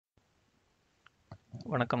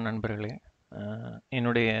வணக்கம் நண்பர்களே.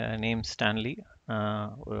 என்னுடைய நேம் ஸ்டான்லி.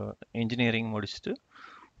 ஒரு இன்ஜினியரிங் முடிச்சுட்டு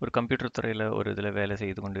ஒரு கம்ப்யூட்டர் துறையில் ஒரு இதில் வேலை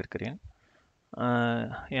செய்து கொண்டிருக்கிறேன்.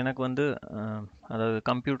 எனக்கு வந்து அதாவது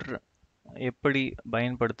கம்ப்யூட்டர் எப்படி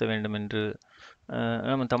பயன்படுத்த வேண்டும் என்று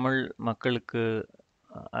நம்ம தமிழ் மக்களுக்கு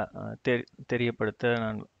அ- அ, தெ- தெரியப்படுத்த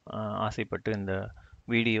நான் ஆசைப்பட்டு இந்த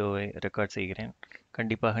வீடியோவை ரெக்கார்ட் செய்கிறேன்.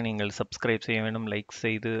 கண்டிப்பாக நீங்கள் சப்ஸ்கிரைப் செய்ய வேண்டும், லைக்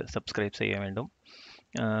செய்து சப்ஸ்கிரைப் செய்ய வேண்டும்.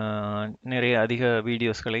 நிறைய அதிக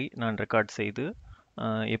வீடியோஸ்களை நான் ரெக்கார்ட் செய்து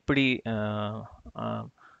எப்படி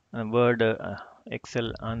வேர்டு,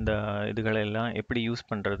 எக்ஸல் அந்த இதுகளெல்லாம் எப்படி யூஸ்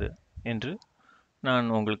பண்ணுறது என்று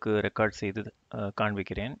நான் உங்களுக்கு ரெக்கார்ட் செய்து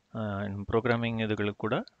காண்பிக்கிறேன். ப்ரோக்ராமிங் இதுகளுக்கு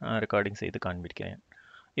கூட ரெக்கார்டிங் செய்து காண்பிக்கிறேன்.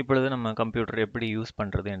 இப்பொழுது நம்ம கம்ப்யூட்டர் எப்படி யூஸ்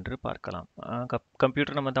பண்ணுறது என்று பார்க்கலாம்.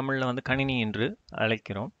 கம்ப்யூட்டர் நம்ம தமிழில் வந்து கணினி என்று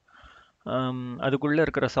அழைக்கிறோம். அதுக்குள்ளே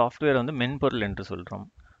இருக்கிற சாஃப்ட்வேர் வந்து மென்பொருள் என்று சொல்கிறோம்.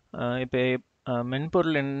 இப்போ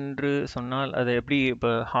மென்பொருள் என்று சொன்னால் அதை எப்படி இப்போ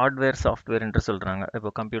ஹார்ட்வேர் சாஃப்ட்வேர் என்று சொல்கிறாங்க. இப்போ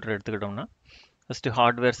கம்ப்யூட்டர் எடுத்துக்கிட்டோம்னா ஃபஸ்ட்டு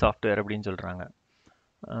ஹார்ட்வேர் சாஃப்ட்வேர் அப்படின்னு சொல்கிறாங்க.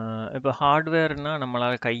 இப்போ ஹார்ட்வேர்னால்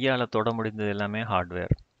நம்மளால் கையால் தொட முடிந்தது எல்லாமே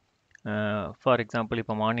ஹார்ட்வேர். ஃபார் எக்ஸாம்பிள்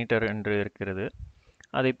இப்போ மானிட்டர் என்று இருக்கிறது.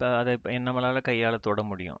 அதை இப்போ நம்மளால் கையால் தொட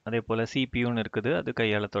முடியும். அதே போல் சிபியூன்னு இருக்குது, அது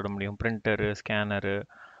கையால் தொட முடியும். பிரிண்டரு, ஸ்கேனரு,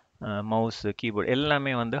 மவுஸு, கீபோர்டு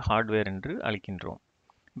எல்லாமே வந்து ஹார்ட்வேர் என்று அழைக்கின்றோம்.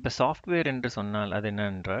 இப்போ சாஃப்ட்வேர் என்று சொன்னால் அது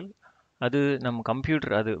என்னவென்றால், அது நம்ம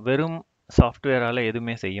கம்ப்யூட்டர் அது வெறும் சாஃப்ட்வேரால்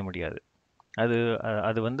எதுவுமே செய்ய முடியாது. அது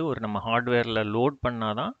அது வந்து ஒரு நம்ம ஹார்ட்வேரில் லோட்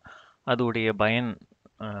பண்ணால் தான் அதோடைய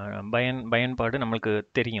பயன்பாடு நம்மளுக்கு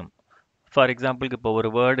தெரியும். ஃபார் எக்ஸாம்பிளுக்கு இப்போ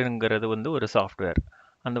ஒரு வேர்டுங்கிறது வந்து ஒரு சாஃப்ட்வேர்.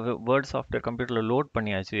 அந்த வேர்ட் சாஃப்ட்வேர் கம்ப்யூட்டரில் லோட்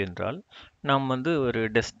பண்ணியாச்சு என்றால், நாம் வந்து ஒரு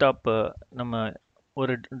டெஸ்க்டாப்பை நம்ம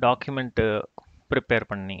ஒரு டாக்குமெண்ட்டு ப்ரிப்பேர்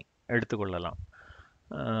பண்ணி எடுத்துக்கொள்ளலாம்.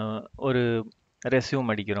 ஒரு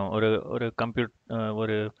ரெஸ்யூம் அடிக்கிறோம். ஒரு ஒரு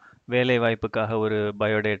ஒரு வேலை வாய்ப்புக்காக ஒரு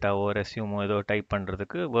பயோடேட்டாவோ ரெஸ்யூமோ ஏதோ டைப்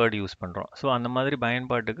பண்ணுறதுக்கு வேர்ட் யூஸ் பண்ணுறோம். ஸோ அந்த மாதிரி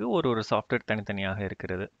பயன்பாட்டுக்கு ஒரு ஒரு சாஃப்ட்வேர் தனித்தனியாக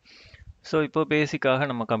இருக்கிறது. ஸோ இப்போ பேசிக்காக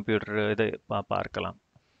நம்ம கம்ப்யூட்டர் இதை பார்க்கலாம்.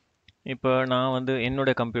 இப்போ நான் வந்து என்னோட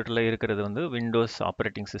கம்ப்யூட்டரில் இருக்கிறது வந்து விண்டோஸ்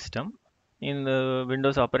ஆப்ரேட்டிங் சிஸ்டம். இந்த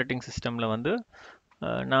விண்டோஸ் ஆப்ரேட்டிங் சிஸ்டமில் வந்து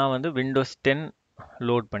நான் வந்து விண்டோஸ் 10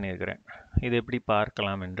 லோட் பண்ணியிருக்கிறேன். இது எப்படி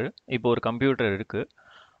பார்க்கலாம் என்று. இப்போ ஒரு கம்ப்யூட்டர் இருக்குது,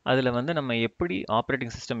 அதில் வந்து நம்ம எப்படி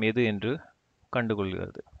ஆப்ரேட்டிங் சிஸ்டம் எது என்று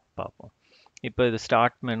கண்டுகொள்கிறது பார்ப்போம். இப்போ இது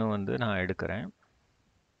ஸ்டார்ட் மெனு வந்து நான் எடுக்கிறேன்.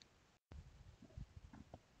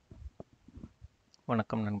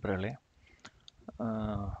 வணக்கம் நண்பர்களே.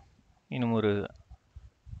 இன்னும் ஒரு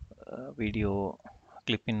வீடியோ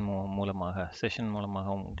கிளிப்பின் மூலமாக செஷன்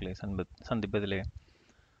மூலமாக உங்களை சந்திப்பதிலே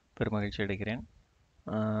பெருமகிழ்ச்சி அடைகிறேன்.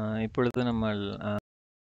 இப்பொழுது நம்ம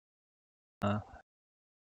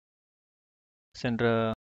சென்ற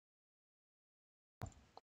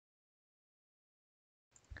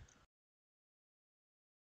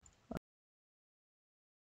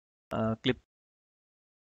கிளிப்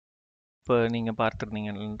இப்போ நீங்கள்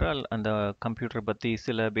பார்த்துருந்தீங்க என்றால் அந்த கம்ப்யூட்டர் பற்றி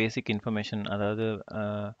சில பேசிக் இன்ஃபர்மேஷன், அதாவது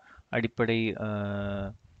அடிப்படை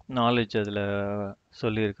நாலேஜ் அதில்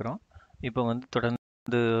சொல்லியிருக்கிறோம். இப்போ வந்து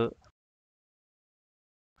தொடர்ந்து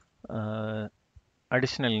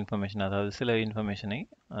அடிஷ்னல் இன்ஃபர்மேஷன், அதாவது சில இன்ஃபர்மேஷனை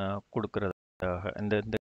கொடுக்கறதாக இந்த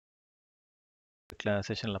இந்த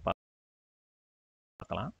செஷனில்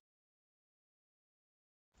பார்க்கலாம்.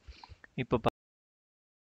 இப்போ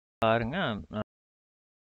பாருங்க,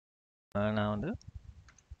 நான் வந்து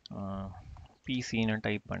பிசின்னு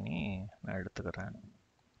டைப் பண்ணி நான் எடுத்துக்கிறேன்.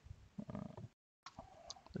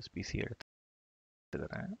 பிசி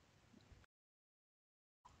எடுத்துக்கிறேன்,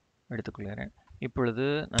 எடுத்துக்கொள்கிறேன். இப்பொழுது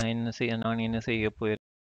நான் என்ன செய்ய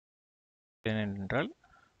போகிறேன் என்றால்,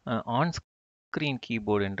 ஆன் ஸ்க்ரீன்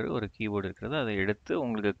கீபோர்டு என்று ஒரு கீபோர்டு இருக்கிறது. அதை எடுத்து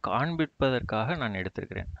உங்களுக்கு காண்பிப்பதற்காக நான்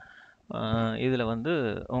எடுத்திருக்கிறேன். இதில் வந்து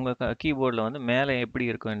உங்கள் கீபோர்டில் வந்து மேலே எப்படி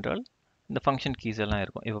இருக்கும் என்றால், இந்த ஃபங்க்ஷன் கீஸ் எல்லாம்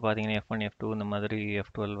இருக்கும். இப்போ பார்த்தீங்கன்னா F1, F2 இந்த மாதிரி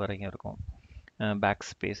F12 வரைக்கும் இருக்கும். பேக்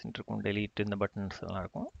ஸ்பேஸ் இருக்கும், டெலீட் இந்த பட்டன்ஸ் எல்லாம்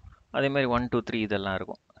இருக்கும். அதே மாதிரி 1, 2, 3 இதெல்லாம்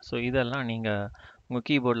இருக்கும். ஸோ இதெல்லாம் நீங்கள் உங்கள்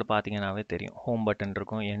கீபோர்டில் பார்த்தீங்கன்னாவே தெரியும். ஹோம் பட்டன்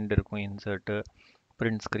இருக்கும், எண்ட் இருக்கும், இன்சர்ட்டு,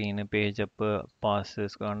 பிரிண்ட் ஸ்க்ரீனு, பேஜ் அப்பு, பாஸு,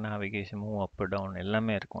 நேவிகேஷன், மூவ் அப்பு, டவுன்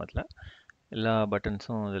எல்லாமே இருக்கும். அதில் எல்லா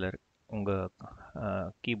பட்டன்ஸும் இதில் உங்கள்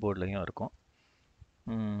கீபோர்ட்லேயும் இருக்கும்.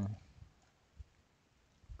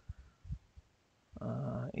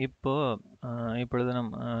 இப்பொழுது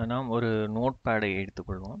நாம் ஒரு நோட் பேடை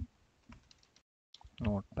எடுத்துக்கொள்வோம்.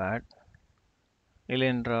 நோட் பேட்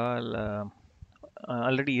இல்லையென்றால்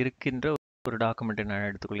ஆல்ரெடி இருக்கின்ற ஒரு டாக்குமெண்ட்டை நான்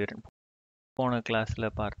எடுத்துக்கொள்கிறேன். போன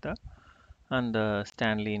கிளாஸில் பார்த்த அந்த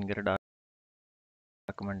ஸ்டான்லி என்கிற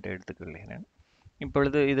டாக்குமெண்ட்டை எடுத்துக்கொள்கிறேன்.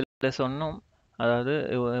 இப்பொழுது இதில் சொன்னோம், அதாவது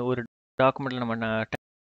ஒரு டாக்குமெண்ட்டில் நம்ம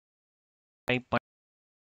டைப்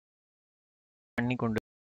பண்ணி கொண்டு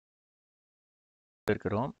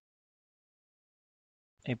இருக்கிறோம்.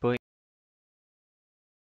 இப்போ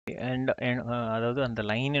அதாவது அந்த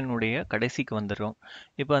லைனினுடைய கடைசிக்கு வந்துடும்.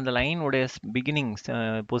 இப்போ அந்த லைனுடைய பிகினிங்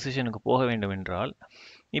பொசிஷனுக்கு போக வேண்டும் என்றால்,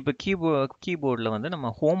 இப்போ கீபோர்டில் வந்து நம்ம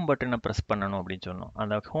ஹோம் பட்டனை ப்ரெஸ் பண்ணணும் அப்படின்னு சொன்னோம்.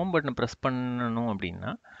 அந்த ஹோம் பட்டனை ப்ரெஸ் பண்ணணும்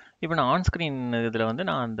அப்படின்னா, இப்போ நான் ஆன் ஸ்க்ரீன் இதில் வந்து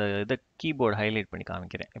நான் அந்த இதை கீபோர்டு ஹைலைட் பண்ணி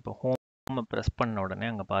காமிக்கிறேன். இப்போ ஹோம் ப்ரெஸ் பண்ண உடனே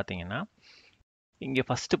அங்கே பார்த்தீங்கன்னா இங்கே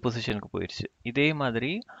ஃபஸ்ட்டு பொசிஷனுக்கு போயிடுச்சு. இதே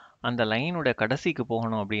மாதிரி அந்த லைனோட கடைசிக்கு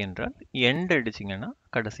போகணும் அப்படி என்றால் எண்ட் அடிச்சிங்கன்னா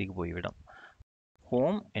கடைசிக்கு போய்விடும்.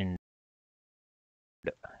 ஹோம் எண்ட்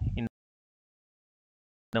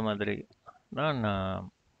இந்த மாதிரி தான்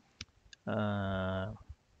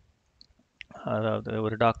அதாவது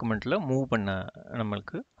ஒரு டாக்குமெண்ட்டில் மூவ் பண்ண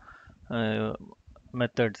நம்மளுக்கு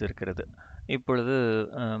மெத்தட்ஸ் இருக்கிறது. இப்பொழுது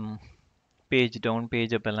பேஜ் டவுன்,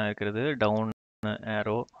 பேஜ் அப் எல்லாம் இருக்கிறது. டவுன்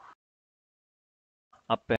ஏரோ,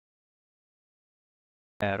 அப்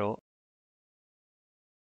ஏரோ,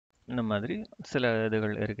 இந்த மாதிரி சில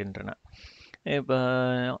இதுகள் இருக்கின்றன. இப்போ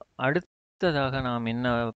அடுத்ததாக நாம் என்ன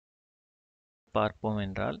பார்ப்போம்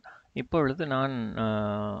என்றால், இப்பொழுது நான்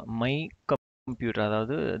மை கம்ப்யூட்டர்,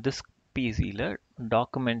 அதாவது திஸ் பிசியில்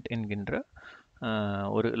டாக்குமெண்ட் என்கின்ற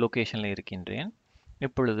ஒரு லொக்கேஷனில் இருக்கின்றேன்.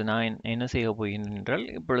 இப்பொழுது நான் என்ன செய்ய போகிறேன் என்றால்,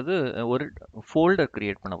 இப்பொழுது ஒரு ஃபோல்டர்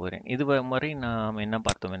கிரியேட் பண்ண போகிறேன். இதுவரை நாம் என்ன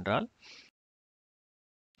பார்த்தோம் என்றால்,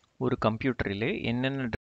 ஒரு கம்ப்யூட்டரிலே என்னென்ன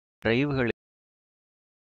டிரைவுகள்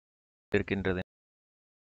இருக்கின்றது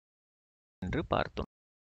என்று பார்த்தோம்.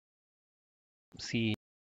 சி,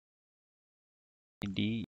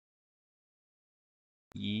 டி,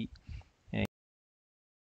 இ,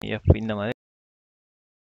 எஃப் இந்த மாதிரி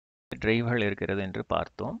டிரைவ்கள் இருக்கிறது என்று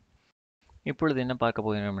பார்த்தோம். இப்பொழுது என்ன பார்க்க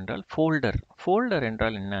போகிறோம் என்றால் ஃபோல்டர்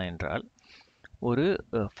என்றால் என்ன என்றால், ஒரு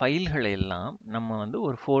ஃபைல்களை எல்லாம் நம்ம வந்து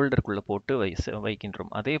ஒரு ஃபோல்டருக்குள்ளே போட்டு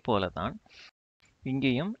வைக்கின்றோம். அதே போல தான்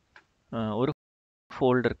இங்கேயும் ஒரு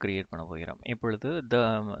ஃபோல்டர் கிரியேட் பண்ண போகிறோம். இப்பொழுது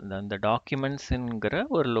இந்த டாக்குமெண்ட்ஸுங்கிற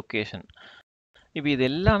ஒரு லொக்கேஷன், இப்போ இது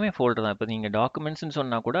எல்லாமே ஃபோல்டர் தான். இப்போ நீங்கள் டாக்குமெண்ட்ஸ்னு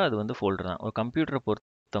சொன்னால் கூட அது வந்து ஃபோல்டர் தான். ஒரு கம்ப்யூட்டரை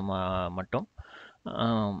பொறுத்த மட்டும்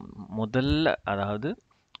முதல்ல, அதாவது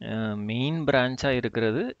மெயின் பிரான்ச்சாக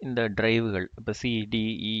இருக்கிறது இந்த டிரைவுகள். இப்போ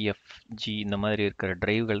சிடிஇஎஃப்ஜி இந்த மாதிரி இருக்கிற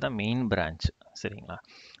டிரைவுகள் தான் மெயின் பிரான்ச், சரிங்களா?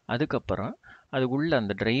 அதுக்கப்புறம் அது உள்ள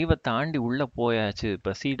அந்த டிரைவை தாண்டி உள்ளே போயாச்சு,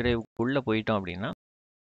 இப்போ சி டிரைவ் உள்ளே போயிட்டோம் அப்படின்னா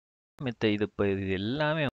மித்த இப்போ இது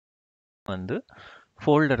எல்லாமே வந்து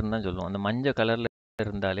ஃபோல்டர்னு தான் சொல்லுவோம். அந்த மஞ்சள் கலரில்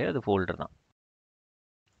இருந்தாலே அது ஃபோல்டர் தான்.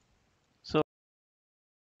 ஸோ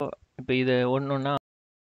இப்போ இதை ஒன்று ஒன்றா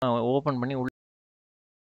ஓப்பன் பண்ணி உள்ள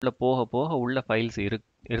போக போக உள்ள ஃபைல்ஸ்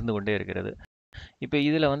இருந்து கொண்டே இருக்கிறது. இப்போ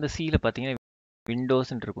இதில் வந்து சியில் பார்த்தீங்கன்னா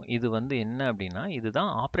விண்டோஸ்ன்னு இருக்கும். இது வந்து என்ன அப்படின்னா, இதுதான்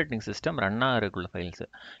ஆப்ரேட்டிங் சிஸ்டம் ரன் ஆகிறதுக்குள்ள ஃபைல்ஸு.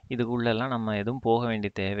 இதுக்குள்ளெல்லாம் நம்ம எதுவும் போக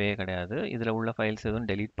வேண்டிய தேவையே கிடையாது. இதில் உள்ள ஃபைல்ஸ் எதுவும்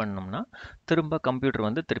டெலீட் பண்ணோம்னா திரும்ப கம்ப்யூட்டர்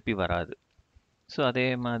வந்து திருப்பி வராது. ஸோ அதே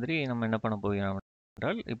மாதிரி நம்ம என்ன பண்ண போகிறோம்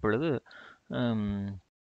என்றால், இப்பொழுது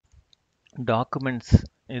டாக்குமெண்ட்ஸ்,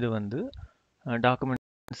 இது வந்து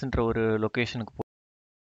டாக்குமெண்ட்ஸ்ன்ற ஒரு லொக்கேஷனுக்கு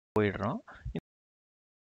போயிடுறோம்.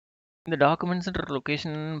 இந்த டாக்குமெண்ட்ஸ்ன்ற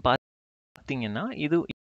லொக்கேஷன் பார்த்தீங்கன்னா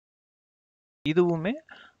இதுவுமே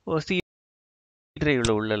சி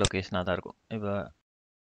டிரைவில் உள்ள லொக்கேஷனாக தான் இருக்கும்.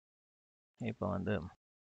 இப்போ வந்து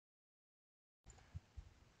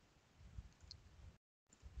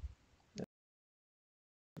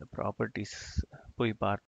ப்ராப்பர்ட்டிஸ் போய்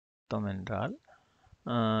பார்த்தோம் என்றால்,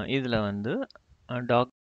 இதில் வந்து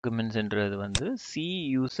டாக்குமெண்ட்ஸ்ன்றது வந்து சி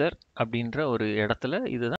யூசர் அப்படின்ற ஒரு இடத்துல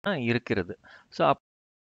இதுதான் இருக்கிறது. ஸோ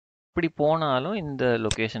அப்படி போனாலும் இந்த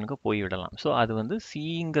லொக்கேஷனுக்கு போய்விடலாம். ஸோ அது வந்து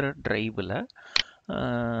சிங்கிற டிரைவில்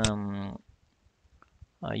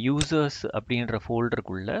யூசர்ஸ் அப்படின்ற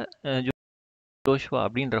ஃபோல்டருக்குள்ள, ஜோஷ்வா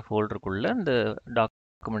அப்படின்ற ஃபோல்டருக்குள்ள இந்த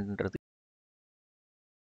டாக்குமெண்ட்ன்றது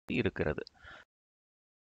இருக்கிறது.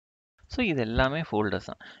 ஸோ இது எல்லாமே ஃபோல்டர்ஸ்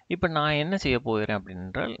தான். இப்போ நான் என்ன செய்ய போகிறேன்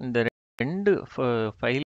அப்படின்றால், இந்த ரெண்டு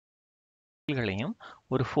ஃபைல்களையும்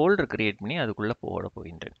ஒரு ஃபோல்டர் கிரியேட் பண்ணி அதுக்குள்ளே போட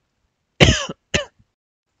போகின்றேன்.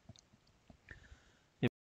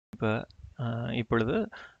 இப்பொழுது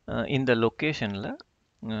இந்த லொக்கேஷனில்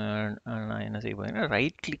நான் என்ன செய்ய போகிறேன்னா,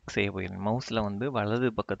 ரைட் கிளிக் செய்ய போகிறேன். மவுஸில் வந்து வலது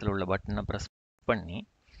பக்கத்தில் உள்ள பட்டனை ப்ரெஸ் பண்ணி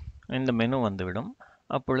இந்த மெனு வந்துவிடும்.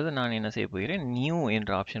 அப்பொழுது நான் என்ன செய்ய போகிறேன், நியூ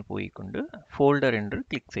என்ற ஆப்ஷன் போய்கொண்டு ஃபோல்டர் என்று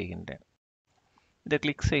கிளிக் செய்கின்றேன். இதை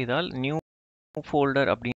கிளிக் செய்தால் நியூ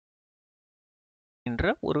ஃபோல்டர் அப்படின்ற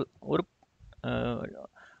ஒரு ஒரு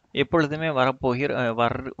எப்பொழுதுமே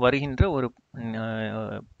வருகின்ற ஒரு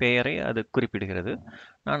பெயரை அது குறிப்பிடுகிறது.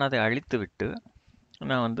 நான் அதை அழித்துவிட்டு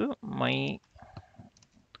நான் வந்து மை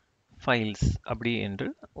ஃபைல்ஸ் அப்படி என்று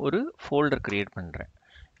ஒரு ஃபோல்டர் கிரியேட் பண்ணுறேன்.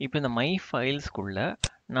 இப்போ இந்த மை ஃபைல்ஸ்குள்ளே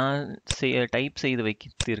நான் டைப் செய்து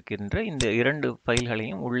வைத்திருக்கின்ற இந்த இரண்டு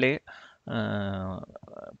ஃபைல்களையும் உள்ளே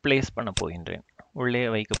பிளேஸ் பண்ண போகின்றேன், உள்ளே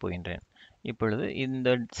வைக்கப் போகின்றேன். இப்பொழுது இந்த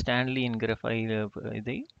ஸ்டான்லி என்கிற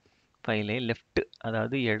ஃபைலை லெஃப்ட்,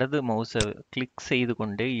 அதாவது இடது மவுஸை கிளிக் செய்து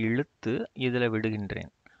கொண்டே இழுத்து இதில்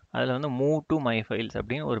விடுகின்றேன். அதில் வந்து மூவ் டு மை ஃபைல்ஸ்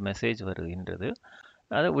அப்படின்னு ஒரு மெசேஜ் வருகின்றது.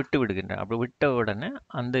 அதை விட்டு விடுகின்றேன். அப்படி விட்ட உடனே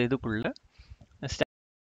அந்த இதுக்குள்ள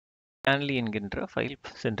ஸ்டான்லி என்கின்ற ஃபைல்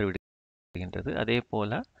சென்று விடுகின்றது. அதே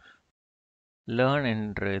போல் லேர்ன்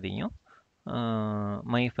என்ற இதையும்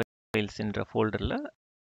மை ஃபைல்ஸ் என்ற ஃபோல்டரில்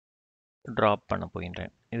ட்ராப் பண்ண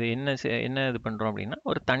போகின்றேன். இது என்ன இது பண்ணுறோம் அப்படின்னா,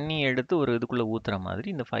 ஒரு தண்ணி எடுத்து ஒரு இதுக்குள்ளே ஊற்றுற மாதிரி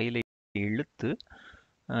இந்த ஃபைலை இழுத்து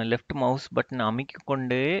லெஃப்ட் மவுஸ் பட்டன் அமைக்கிக்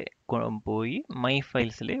கொண்டே போய் மை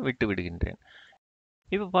ஃபைல்ஸ்லே விட்டு விடுகின்றேன்.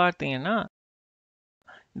 இப்போ பார்த்தீங்கன்னா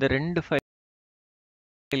இந்த ரெண்டு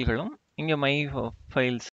ஃபைல்களும் இங்கே மை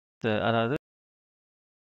ஃபைல்ஸ், அதாவது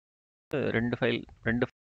ரெண்டு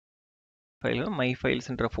ஃபைல்களும் மை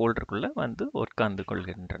ஃபைல்ஸ்ன்ற ஃபோல்டருக்குள்ளே வந்து உட்கார்ந்து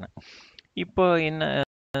கொள்கின்றன. இப்போ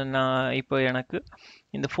இப்போ எனக்கு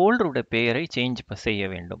இந்த ஃபோல்டரோட பெயரை சேஞ்ச் செய்ய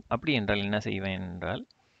வேண்டும். அப்படி என்றால் என்ன செய்வேன் என்றால்,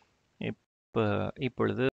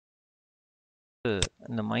 இப்பொழுது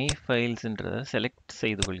இந்த மை ஃபைல்ஸ்ன்றதை செலக்ட்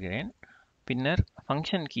செய்து கொள்கிறேன். பின்னர்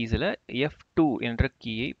ஃபங்க்ஷன் கீஸில் F2 என்ற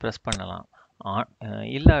கீயை ப்ரெஸ் பண்ணலாம்.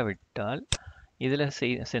 இல்லாவிட்டால் இதில்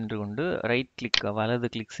சென்று கொண்டு ரைட் கிளிக், வலது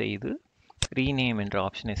கிளிக் செய்து ரீநேம் என்ற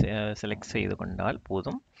ஆப்ஷனை செலக்ட் செய்து கொண்டால்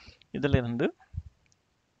போதும். இதிலிருந்து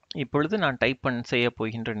இப்பொழுது நான் டைப் செய்ய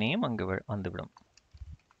போகின்ற நேம் அங்கு வந்துவிடும்.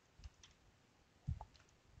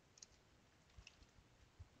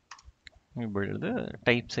 இப்பொழுது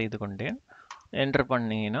டைப் செய்து கொண்டேன். என்டர்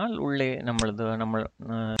பண்ணினால் உள்ளே நம்ம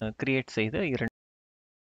கிரியேட் செய்த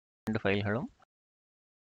இரண்டு ஃபைல்களும்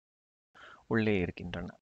உள்ளே இருக்கின்றன.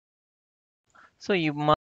 ஸோ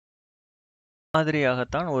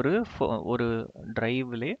இம்மாதிரியாகத்தான் ஒரு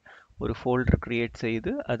டிரைவிலே ஒரு ஃபோல்டர் கிரியேட்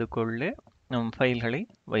செய்து அதுக்குள்ளே நம் ஃபைல்களை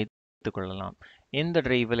வைத்துக் கொள்ளலாம். எந்த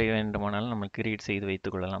டிரைவில் வேண்டுமானாலும் நம்ம கிரியேட் செய்து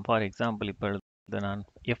வைத்துக் கொள்ளலாம். ஃபார் எக்ஸாம்பிள், இப்பொழுது நான்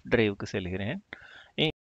F டிரைவுக்கு செல்கிறேன்.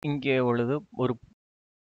 இங்கே ஒரு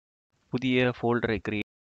புதிய ஃபோல்டரை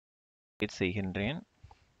கிரியேட் செய்கின்றேன்.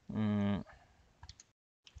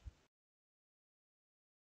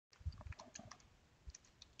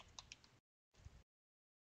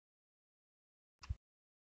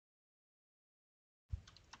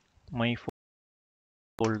 மை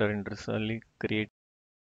ஃபோல்டர் என்று சொல்லி கிரியேட்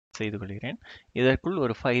செய்து கொள்கிறேன். இதற்குள்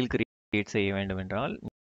ஒரு ஃபைல் கிரியேட் செய்ய வேண்டும் என்றால்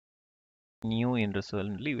நியூ என்று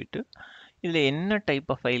சொல்லி விட்டு இதில் என்ன டைப்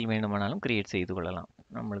ஆஃப் ஃபைல் வேண்டுமானாலும் கிரியேட் செய்து கொள்ளலாம்.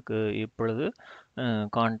 நம்மளுக்கு இப்பொழுது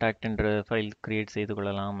கான்டாக்ட் என்ற ஃபைல் கிரியேட் செய்து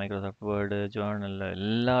கொள்ளலாம். மைக்ரோசாஃப்ட் வேர்டு, ஜேர்னல்,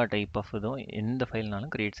 எல்லா டைப் ஆஃப் இதுவும் எந்த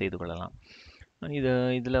ஃபைல்னாலும் கிரியேட் செய்து கொள்ளலாம்.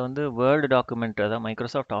 இதில் வந்து வேர்டு டாக்குமெண்ட், அதாவது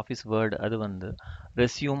மைக்ரோசாஃப்ட் ஆஃபீஸ் வேர்டு, அது வந்து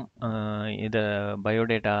ரெஸ்யூம், இதை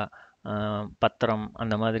பயோடேட்டா, பத்திரம்,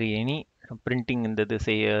 அந்த மாதிரி எனி பிரிண்டிங் இந்த இது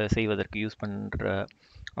செய்வதற்கு யூஸ் பண்ணுற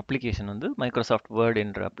அப்ளிகேஷன் வந்து மைக்ரோசாஃப்ட் வேர்டு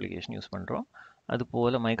என்ற அப்ளிகேஷன் யூஸ் பண்ணுறோம்.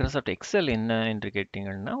 அதுபோல் மைக்ரோசாஃப்ட் எக்ஸல் என்ன என்று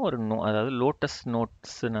கேட்டிங்கன்னா, அதாவது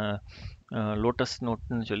லோட்டஸ்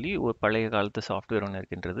நோட்னு சொல்லி ஒரு பழைய காலத்து சாஃப்ட்வேர் ஒன்று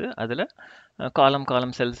இருக்கின்றது. அதில்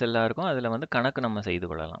காலம் செல்ஸ் எல்லாம் இருக்கும். அதில் வந்து கணக்கு நம்ம செய்து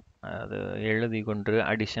கொள்ளலாம். அது எழுதி கொண்டு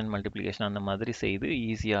அடிஷன், மல்டிப்ளிகேஷன் அந்த மாதிரி செய்து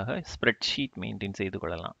ஈஸியாக ஸ்ப்ரெட் ஷீட் மெயின்டைன் செய்து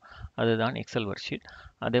கொள்ளலாம். அதுதான் எக்ஸல் ஒர்க் ஷீட்.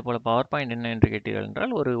 அதே போல் பவர் பாயிண்ட் என்ன என்று கேட்டீர்கள்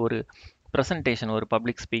என்றால், ஒரு ப்ரெசன்டேஷன், ஒரு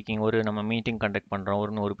பப்ளிக் ஸ்பீக்கிங், நம்ம மீட்டிங் கண்டக்ட்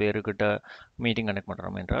பண்ணுறோம், ஒரு பேருக்கிட்ட மீட்டிங் கண்டக்ட்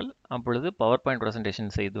பண்ணுறோம் என்றால், அப்பொழுது பவர் பாயிண்ட்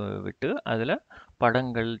ப்ரெசன்டேஷன் செய்து விட்டு அதில்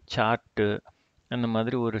படங்கள், சார்ட்டு, அந்த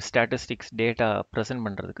மாதிரி ஒரு ஸ்டாட்டிஸ்டிக்ஸ் டேட்டா ப்ரெசென்ட்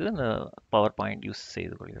பண்ணுறதுக்கு இந்த பவர் பாயிண்ட் யூஸ்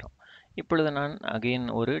செய்து கொள்கிறோம். இப்பொழுது நான் அகெயின்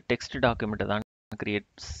ஒரு டெக்ஸ்ட் டாக்குமெண்ட்டை தான் கிரியேட்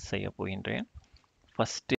செய்ய போகின்றேன்.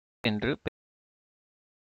 ஃபர்ஸ்ட் என்று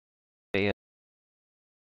பெயர்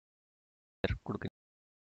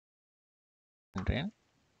கொடுக்கின்றேன்.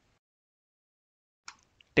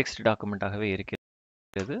 டெக்ஸ்ட் டாக்குமெண்ட்டாகவே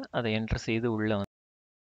இருக்கிறது. அதை என்டர் செய்து உள்ள வந்து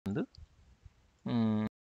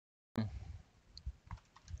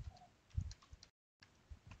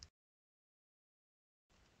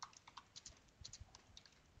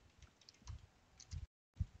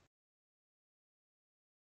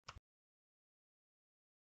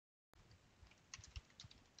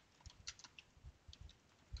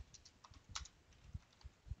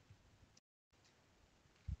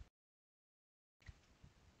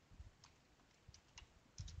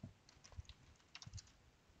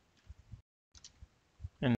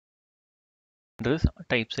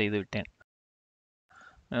டைப் செய்து விட்டேன்.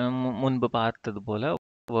 முன்பு பார்த்தது போல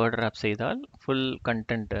வேர்ட் ராப் செய்தால் ஃபுல்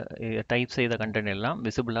கண்டென்ட், டைப் செய்த கண்டென்ட் எல்லாம்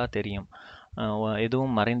விசிபிளாக தெரியும்,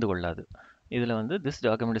 எதுவும் மறைந்து கொள்ளாது. இதில் வந்து this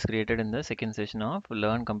document is created in the second session of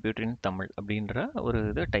learn computer இன் தமிழ் அப்படின்ற ஒரு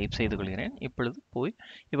இதை டைப் செய்து கொள்கிறேன். இப்பொழுது போய்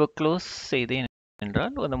இப்போ க்ளோஸ் செய்தேன்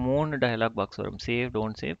என்றால் அந்த 3 டயலாக் பாக்ஸ் வரும். Save,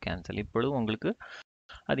 don't save, cancel. இப்பொழுது உங்களுக்கு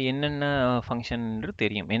அது என்னென்ன ஃபங்க்ஷன் என்று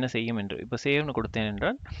தெரியும், என்ன செய்யும் என்று. இப்போ சேவ்னு கொடுத்தேன்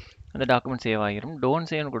என்றால் அந்த டாக்குமெண்ட் சேவ் ஆகிரும். டோன்ட்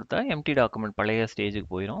சேவ்னு கொடுத்தா எம்டி டாக்குமெண்ட் பழைய ஸ்டேஜுக்கு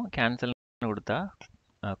போயிடும். கேன்சல்னு கொடுத்தா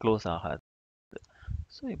க்ளோஸ் ஆகாது.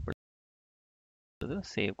 ஸோ இப்பொழுது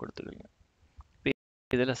சேவ் கொடுத்துக்கோங்க.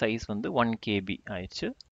 இதில் சைஸ் வந்து 1 KB ஆயிடுச்சு.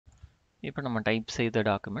 இப்போ நம்ம டைப் செய்த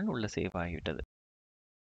டாக்குமெண்ட் உள்ள சேவ் ஆகிவிட்டது.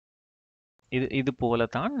 இது போல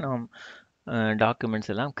தான் நாம்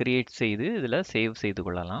டாக்குமெண்ட்ஸ் எல்லாம் கிரியேட் செய்து இதில் சேவ் செய்து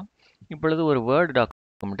கொள்ளலாம். இப்பொழுது ஒரு வேர்ட்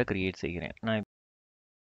டாக்குமெண்ட்டை கிரியேட் செய்கிறேன். நான்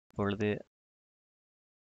இப்பொழுது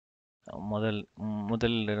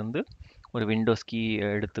முதலிலிருந்து ஒரு விண்டோஸ் கீ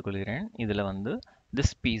எடுத்துக்கொள்கிறேன். இதில் வந்து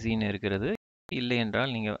திஸ் பிசின்னு இருக்கிறது. இல்லை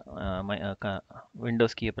என்றால் நீங்கள்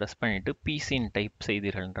விண்டோஸ் கீயை ப்ரெஸ் பண்ணிவிட்டு பிசின்னு டைப்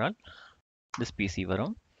செய்தீர்கள் என்றால் திஸ் பிசி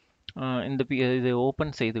வரும். இது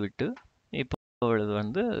ஓப்பன் செய்துவிட்டு இப்பொழுது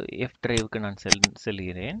வந்து எஃப் டிரைவுக்கு நான்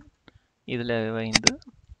செல்கிறேன். இதில் வந்து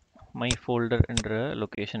மை ஃபோல்டர் என்ற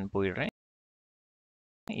லொக்கேஷன் போயிடுறேன்.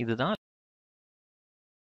 இதுதான்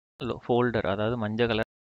ஃபோல்டர், அதாவது மஞ்சள்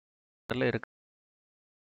கலரில் இருக்கிறது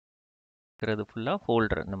ஃபுல்லாக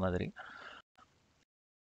ஃபோல்டர். இந்த மாதிரி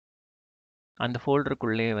அந்த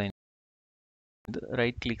ஃபோல்டருக்குள்ளே வந்து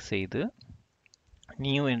ரைட் கிளிக் செய்து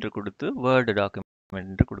நியூ என்று கொடுத்து வேர்டு டாக்குமெண்ட்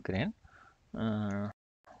என்று கொடுக்கிறேன்.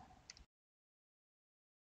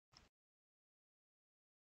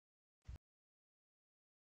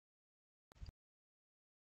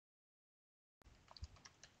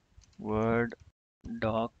 வேர்ட்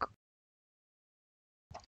டாக்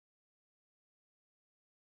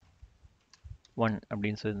 1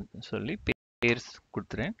 அப்படின்னு சொல்லி பேர்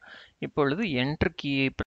கொடுத்துறேன். இப்பொழுது என்டர் கீயை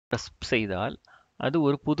ப்ரெஸ் செய்தால் அது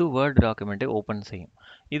ஒரு புது வேர்ட் டாக்குமெண்ட்டை ஓப்பன் செய்யும்.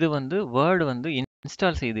 இது வந்து வேர்டு வந்து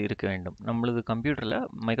இன்ஸ்டால் செய்து இருக்க வேண்டும். நம்மளது கம்ப்யூட்டரில்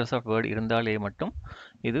மைக்ரோசாஃப்ட் வேர்டு இருந்தாலே மட்டும்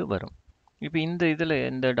இது வரும். இப்போ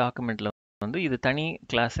இந்த டாக்குமெண்ட்டில் வந்து இது தனி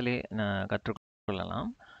கிளாஸிலே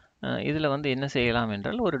கற்றுக்கொள்ளலாம். இதில் வந்து என்ன செய்யலாம்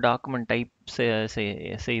என்றால் ஒரு டாக்குமெண்ட் டைப்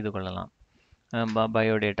செய்து கொள்ளலாம்.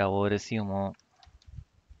 பயோடேட்டாவோ ரெஸ்யூமோ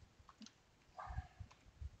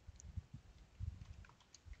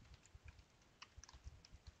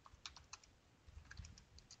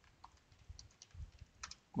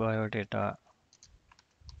biodata,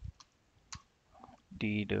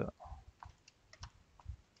 deed,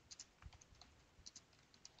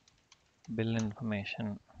 bill information,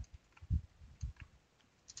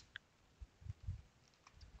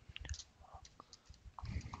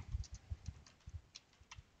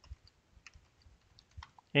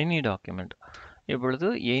 any document. இப்பொழுது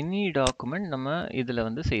எனி டாக்குமெண்ட் நம்ம இதில்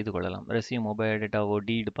வந்து செய்து கொள்ளலாம். ரெஸ்யூமோ, பயோடேட்டாவோ,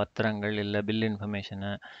 டீடு, பத்திரங்கள், இல்லை பில்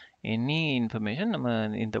இன்ஃபர்மேஷனு, எனி இன்ஃபர்மேஷன் நம்ம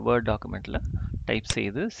இந்த வேர்ட் டாக்குமெண்ட்டில் டைப்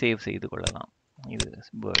செய்து சேவ் செய்து கொள்ளலாம். இது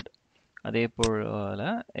வேர்டு. அதே போல்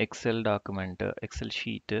XL document, XL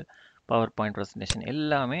sheet, power point presentation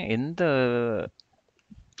எல்லாமே எந்த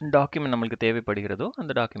டாக்குமெண்ட் நம்மளுக்கு தேவைப்படுகிறதோ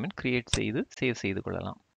அந்த டாக்குமெண்ட் கிரியேட் செய்து சேவ் செய்து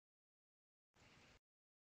கொள்ளலாம்.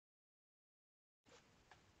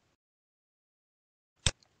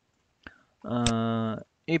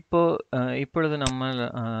 இப்பொழுது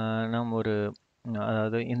நாம் ஒரு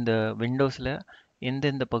அதாவது இந்த விண்டோஸில்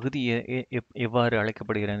எந்தெந்த பகுதி எவ்வாறு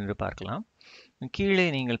அழைக்கப்படுகிறது என்று பார்க்கலாம். கீழே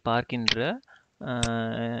நீங்கள் பார்க்கின்ற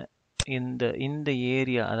இந்த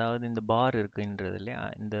ஏரியா, அதாவது இந்த பார் இருக்கின்றது இல்லையா,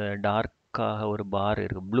 இந்த டார்க்காக ஒரு பார்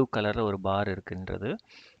இருக்கு, ப்ளூ கலரில் ஒரு பார் இருக்கின்றது.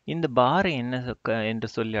 இந்த பாரை என்ன என்று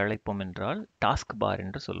சொல்லி அழைப்போம் என்றால் டாஸ்க் பார்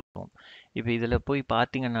என்று சொல்லுவோம். இப்போ இதில் போய்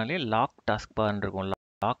பார்த்தீங்கன்னாலே லாக் டாஸ்க் பார் இருக்கும்.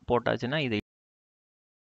 லாக் போட்டாச்சுன்னா இதை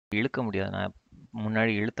இழுக்க முடியாது. நான்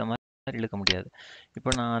முன்னாடி இழுத்த மாதிரி இழுக்க முடியாது. இப்போ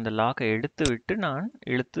நான் அந்த லாக்கை எடுத்து விட்டு நான்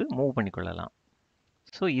இழுத்து மூவ் பண்ணிக்கொள்ளலாம்.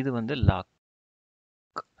 ஸோ இது வந்து லாக்.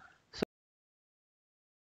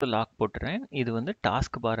 லாக் போட்டுறேன். இது வந்து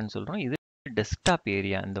டாஸ்க் பார்ன்னு சொல்கிறோம். இது டெஸ்க்டாப்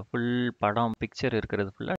ஏரியா. இந்த ஃபுல் படம் பிக்சர்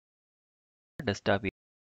இருக்கிறது ஃபுல்லாக டெஸ்க்டாப்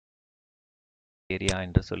ஏரியா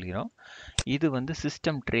என்று சொல்கிறோம். இது வந்து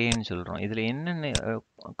சிஸ்டம் ட்ரேன்னு சொல்கிறோம். இதில் என்னென்ன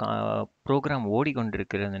ப்ரோக்ராம்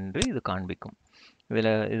ஓடிக்கொண்டிருக்கிறது என்று இது காண்பிக்கும்.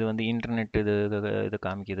 இது வந்து இன்டர்நெட் இது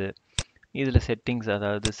காமிக்குது. இதில் செட்டிங்ஸ்,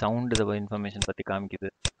 அதாவது சவுண்டு இன்ஃபர்மேஷன் பற்றி காமிக்குது.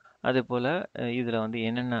 அதே போல் இதில் வந்து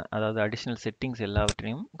என்னென்ன, அதாவது அடிஷ்னல் செட்டிங்ஸ்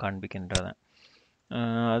எல்லாவற்றையும் காண்பிக்கின்றன.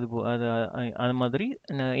 அது மாதிரி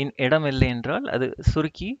இடம் இல்லை என்றால் அது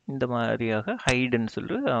சுருக்கி இந்த மாதிரியாக ஹைடுன்னு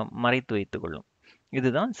சொல்லி மறைத்து வைத்துக்கொள்ளும்.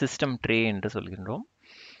 இதுதான் சிஸ்டம் ட்ரே என்று சொல்கின்றோம்.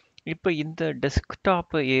 இப்போ இந்த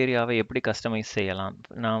டெஸ்க்டாப் ஏரியாவை எப்படி கஸ்டமைஸ் செய்யலாம்?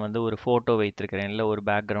 நான் வந்து ஒரு ஃபோட்டோ வைத்திருக்கிறேன், இல்லை ஒரு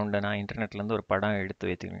பேக்ரவுண்டை நான் இன்டர்நெட்லேருந்து ஒரு படம் எடுத்து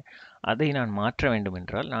வைத்திருக்கிறேன். அதை நான் மாற்ற வேண்டும்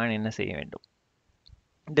என்றால் நான் என்ன செய்ய வேண்டும்?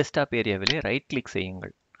 டெஸ்க்டாப் ஏரியாவிலே ரைட் கிளிக்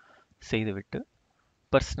செய்யுங்கள். செய்துவிட்டு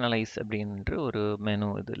பர்சனலைஸ் அப்படின்ற ஒரு மெனு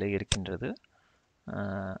இதில் இருக்கின்றது.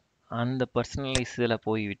 அந்த பர்சனலைஸ் இதில்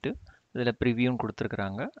போய்விட்டு இதில் ப்ரிவியூன்னு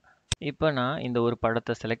கொடுத்துருக்குறாங்க. இப்போ நான் இந்த ஒரு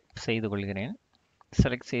படத்தை செலக்ட் செய்து கொள்கிறேன்.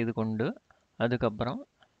 செலக்ட் செய்து கொண்டு அதுக்கப்புறம்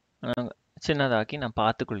சின்னதாக்கி நான்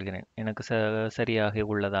பார்த்து கொள்கிறேன் எனக்கு சரியாக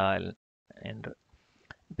உள்ளதா என்று.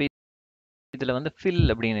 இப்போ இதில் வந்து ஃபில்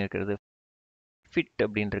அப்படின்னு இருக்கிறது, ஃபிட்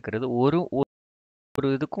அப்படின்னு இருக்கிறது ஒரு ஒரு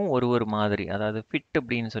இதுக்கும் ஒரு மாதிரி. அதாவது ஃபிட்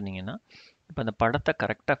அப்படின்னு சொன்னீங்கன்னா இப்போ அந்த படத்தை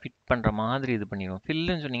கரெக்டாக ஃபிட் பண்ணுற மாதிரி இது பண்ணிடுவோம்.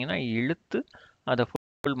 ஃபில்லுன்னு சொன்னீங்கன்னா இழுத்து அதை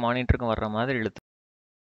ஃபுல் மானிட்டருக்கும் வர்ற மாதிரி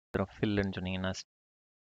இழுத்துரும். ஃபில்லுன்னு சொன்னீங்கன்னா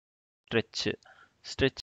ஸ்ட்ரெச்சு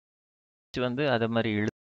ஸ்ட்ரெச் வந்து அதை மாதிரி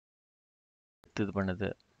இழுத்து இது பண்ணுது.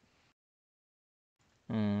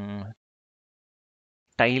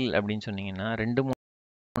 டைல் அப்படின்னு சொன்னீங்கன்னா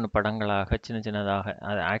 2-3 படங்களாக சின்ன சின்னதாக,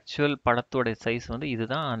 அது ஆக்சுவல் படத்தோட சைஸ் வந்து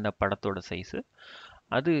இதுதான் அந்த படத்தோட சைஸு.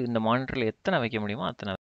 அது இந்த மானிட்டரில் எத்தனை வைக்க முடியுமோ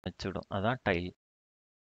அத்தனை வச்சுவிடும். அதான் டைல்.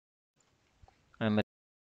 அது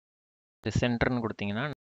மாதிரி சென்டர்னு கொடுத்தீங்கன்னா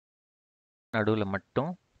நடுவில்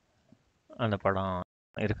மட்டும் அந்த படம்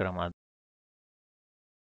இருக்கிற மாதிரி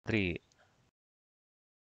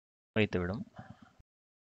வைத்துவிடும்.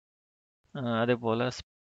 அதே போல்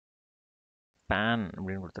ஸ்பேன்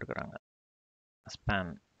அப்படின்னு கொடுத்துருக்குறாங்க.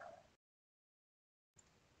 ஸ்பேன்,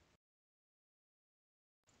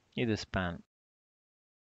 இது ஸ்பேன்.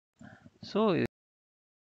 ஸோ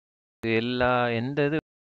எல்லா எந்த இது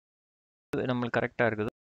நம்மளுக்கு கரெக்டாக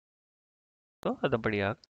இருக்குதோ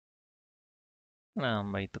அதன்படியாக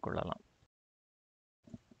நாம் வைத்துக் கொள்ளலாம்.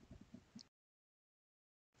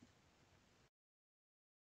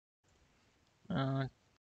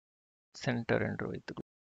 சென்டர் என்று வைத்துக்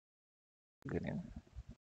கொள்கிறேன்.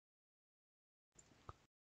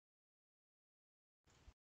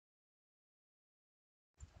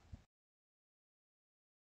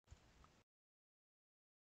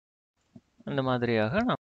 அந்த மாதிரியாக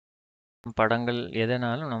நாம் படங்கள்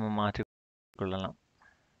எதனாலும் நம்ம மாற்றிக்கொள்ளலாம்.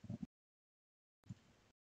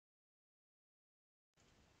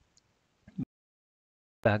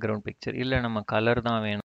 பேக்ரவுண்ட் பிக்சர் இல்லை நம்ம கலர் தான்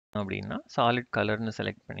வேணும் அப்படின்னா சாலிட் கலர்னு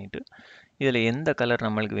செலக்ட் பண்ணிவிட்டு இதில் எந்த கலர்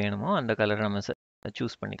நம்மளுக்கு வேணுமோ அந்த கலர் நம்ம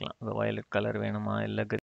சூஸ் பண்ணிக்கலாம். இப்போ வயலட் கலர் வேணுமா இல்லை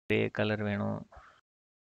கிரே கலர் வேணும்,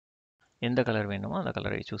 எந்த கலர் வேணுமோ அந்த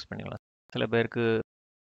கலரை சூஸ் பண்ணிக்கலாம். சில பேருக்கு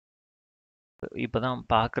இப்போ தான்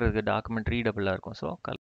பார்க்குறதுக்கு டாக்குமெண்ட் ரீடபிளாக இருக்கும், ஸோ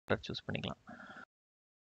கலர் சூஸ் பண்ணிக்கலாம்.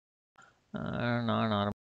 நான்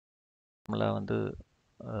நார்மலாக வந்து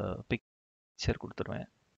பிக்சர் கொடுத்துருவேன்.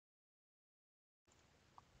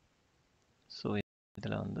 ஸோ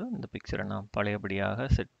இதில் வந்து இந்த பிக்சரை நான் பழையபடியாக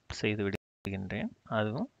செட் செய்து விடுகின்றேன்.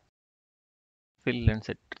 அதுவும் ஃபில்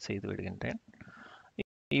செட் செய்து விடுகின்றேன்.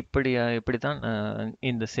 இப்படி தான்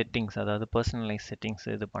இந்த செட்டிங்ஸ், அதாவது பர்சனலைஸ் செட்டிங்ஸ்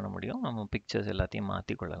இது பண்ண முடியும். நம்ம பிக்சர்ஸ் எல்லாத்தையும்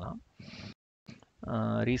மாற்றிக்கொள்ளலாம்.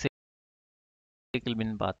 ரீசைக்கிள்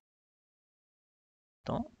பின்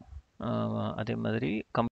பார்த்தோம். அதே மாதிரி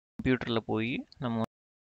கம்ப்யூட்டரில் போய் நம்ம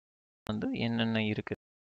வந்து என்னென்ன இருக்குது,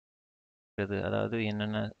 அதாவது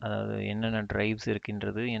என்னென்ன டிரைவ்ஸ்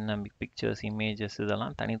இருக்கின்றது, என்ன பிக்சர்ஸ் இமேஜஸ்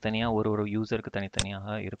இதெல்லாம் தனித்தனியாக ஒரு யூசருக்கு தனித்தனியாக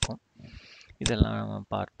இருக்கும். இதெல்லாம் நம்ம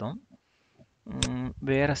பார்த்தோம்.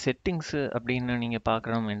 வேறு செட்டிங்ஸு அப்படின்னு நீங்கள்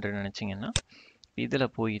பார்க்கணும் என்று நினச்சிங்கன்னா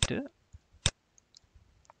இதில் போயிட்டு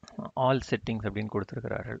ஆல் செட்டிங்ஸ் அப்படின்னு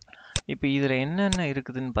கொடுத்துருக்கிறார்கள். இப்போ இதில் என்னென்ன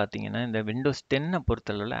இருக்குதுன்னு பார்த்தீங்கன்னா இந்த விண்டோஸ் 10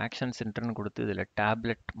 பொறுத்தளவில் ஆக்ஷன் சென்டர்னு கொடுத்து இதில்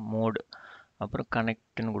டேப்லெட் மோடு, அப்புறம்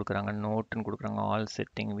கனெக்ட்னு கொடுக்குறாங்க, நோட்டுன்னு கொடுக்குறாங்க, all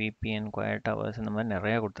setting, VPN, quite hours, இந்த மாதிரி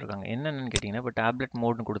நிறையா கொடுத்துருக்காங்க. என்னென்னு கேட்டிங்கன்னா இப்போ டேப்லெட்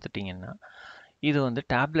மோடுன்னு கொடுத்துட்டிங்கன்னா இது வந்து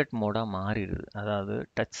டேப்லெட் மோடாக மாறிடுது. அதாவது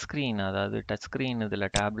டச் ஸ்க்ரீன்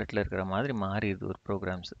இதில் டேப்லெட்டில் இருக்கிற மாதிரி மாறிடுது ஒரு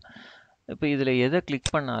ப்ரோக்ராம்ஸ். இப்போ இதில் எதை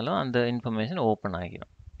கிளிக் பண்ணாலும் அந்த இன்ஃபர்மேஷன் ஓப்பன்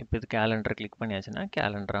ஆகிடும். இப்போ இது கேலண்டரை கிளிக் பண்ணியாச்சுன்னா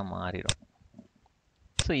கேலண்டராக மாறிடும்.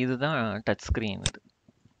 ஸோ இதுதான் டச் ஸ்க்ரீன்.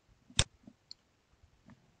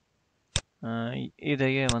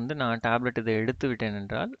 இதையே வந்து நான் டேப்லெட் இதை எடுத்து விட்டேன்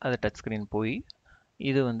என்றால் அது டச் ஸ்க்ரீன் போய்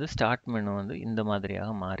இது வந்து ஸ்டார்ட் மெனு வந்து இந்த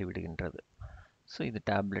மாதிரியாக மாறிவிடுகின்றது. ஸோ இது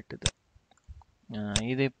டேப்லெட்.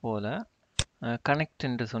 இதே போல் கனெக்ட்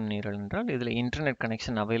என்று சொன்னீர்கள் என்றால் இதில் இன்டர்நெட்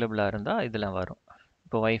கனெக்ஷன் அவைலபிளாக இருந்தால் இதில் வரும்.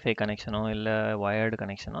 இப்போ வைஃபை கனெக்ஷனோ இல்லை வயர்டு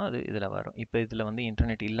கனெக்ஷனோ அது இதில் வரும். இப்போ இதில் வந்து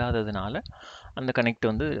இன்டர்நெட் இல்லாததுனால அந்த கனெக்ட்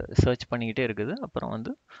வந்து சர்ச் பண்ணிக்கிட்டே இருக்குது. அப்புறம்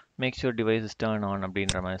வந்து make sure device turn on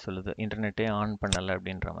அப்படின்ற மாதிரி சொல்லுது, இன்டர்நெட்டே ஆன் பண்ணலை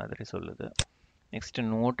அப்படின்ற மாதிரி சொல்லுது. நெக்ஸ்ட்டு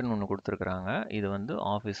நோட்டுன்னு ஒன்று கொடுத்துருக்குறாங்க. இது வந்து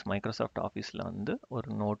மைக்ரோசாஃப்ட் ஆஃபீஸில் வந்து ஒரு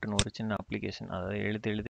நோட்டுன்னு ஒரு சின்ன அப்ளிகேஷன், அதாவது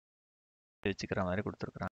எழுதி வச்சுக்கிற மாதிரி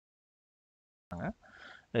கொடுத்துருக்குறாங்க.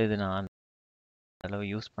 இது நான் அளவு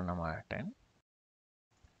யூஸ் பண்ண மாட்டேன்.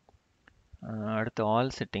 அடுத்து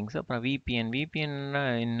ஆல் செட்டிங்ஸ், அப்புறம் விபிஎன்னா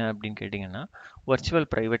என்ன அப்படின்னு கேட்டிங்கன்னா வர்ச்சுவல்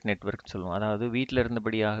ப்ரைவேட் நெட்வொர்க்னு சொல்லுவோம். அதாவது வீட்டில்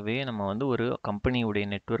இருந்தபடியாகவே நம்ம வந்து ஒரு கம்பெனியுடைய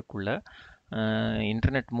நெட்வொர்க்குள்ள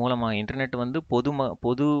இன்டர்நெட் மூலமாக, இன்டர்நெட் வந்து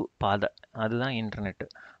பொது பாதை, அதுதான் இன்டர்நெட்டு.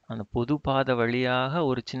 அந்த பொது பாதை வழியாக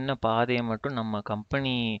ஒரு சின்ன பாதையை மட்டும் நம்ம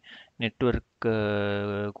கம்பெனி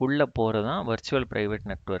நெட்வொர்க்குள்ளே போகிறது தான் வர்ச்சுவல் ப்ரைவேட்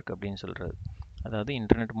நெட்வொர்க் அப்படின்னு சொல்கிறது. அதாவது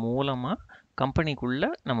இன்டர்நெட் மூலமாக கம்பெனிக்குள்ளே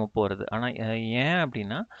நம்ம போகிறது. ஆனால் ஏன்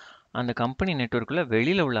அப்படின்னா அந்த கம்பெனி நெட்வொர்க்கில்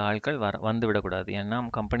வெளியில் உள்ள ஆட்கள் வந்து விடக்கூடாது. ஏன்னா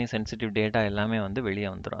கம்பெனி சென்சிட்டிவ் டேட்டா எல்லாமே வந்து வெளியே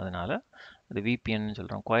வந்துடும். அதனால் அது விபிஎன்னு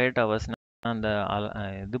சொல்கிறோம். குவைட் ஹவர்ஸ்னால் அந்த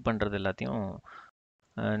இது பண்ணுறது எல்லாத்தையும்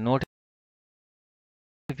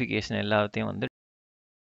நோட்டிஃபிகேஷன் எல்லாத்தையும் வந்து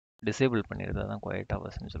டிசேபிள் பண்ணிடுது. அதான் குவைட்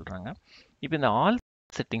ஹவர்ஸ்னு சொல்கிறாங்க. இப்போ இந்த ஆல்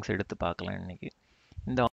செட்டிங்ஸ் எடுத்து பார்க்கலாம் இன்றைக்கி.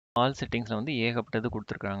 இந்த ஆல் செட்டிங்ஸில் வந்து ஏகப்பட்டது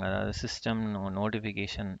கொடுத்துருக்காங்க. அதாவது சிஸ்டம்,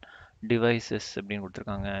 நோட்டிஃபிகேஷன், டிவைசஸ் அப்படின்னு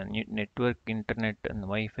கொடுத்துருக்காங்க. நெட்வொர்க், இன்டர்நெட், அந்த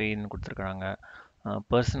வைஃபைன்னு கொடுத்துருக்காங்க.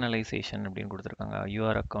 பர்சனலைசேஷன் அப்படின்னு கொடுத்துருக்காங்க.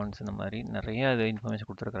 யூஆர் அக்கௌண்ட்ஸ், இந்த மாதிரி நிறைய இது இன்ஃபர்மேஷன்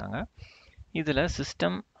கொடுத்துருக்காங்க. இதில்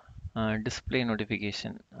சிஸ்டம், டிஸ்பிளே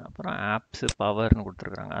நோட்டிஃபிகேஷன், அப்புறம் ஆப்ஸு, பவர்னு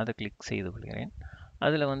கொடுத்துருக்காங்க. அதை கிளிக் செய்து கொள்கிறேன்.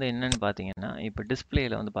 அதில் வந்து என்னென்னு பார்த்தீங்கன்னா, இப்போ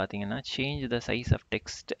டிஸ்பிளேயில் வந்து பார்த்தீங்கன்னா change the size of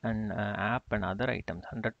text and off and other items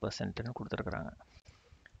 100%ன்னு கொடுத்துருக்குறாங்க.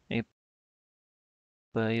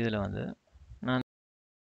 இப்போ இதில் வந்து நான்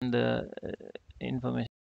இந்த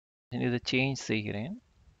இன்ஃபர்மேஷன் இதை சேஞ்ச் செய்கிறேன்.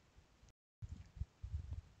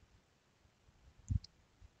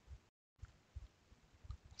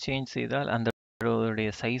 சேஞ்ச் செய்தால் அந்த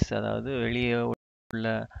சைஸ், அதாவது வெளியே உள்ள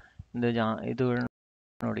இந்த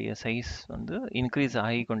இதனுடைய சைஸ் வந்து இன்க்ரீஸ்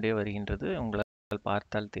ஆகிக்கொண்டே வருகின்றது. உங்களால்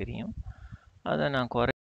பார்த்தால் தெரியும். அதை நான்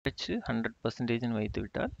குறைச்சி 100%ன்னு வைத்து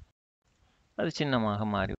விட்டால் அது சின்னமாக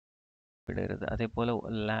மாறிவிடுகிறது. அதே போல்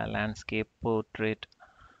லேண்ட்ஸ்கேப், போர்ட்ரேட்,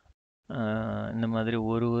 இந்த மாதிரி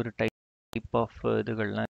ஒரு டைப் ஆஃப்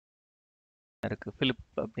இதுகள்லாம் இருக்குது. ஃபிலிப்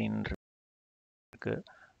அப்படின்னு இருக்கு.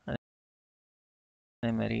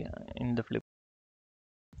 அதே மாதிரி இந்த ஃபிலிப்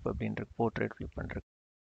அப்படின்ற போர்ட்ரேட் ஃபிலிப்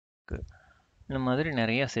பண்ணுறதுக்கு இந்த மாதிரி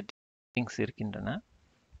நிறையா செட்டிங்ஸ் இருக்கின்றன.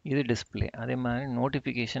 இது டிஸ்பிளே. அதே மாதிரி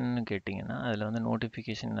நோட்டிஃபிகேஷன் கேட்டிங்கன்னா அதில் வந்து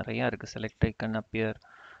நோட்டிஃபிகேஷன் நிறையா இருக்குது. Select icon, appear,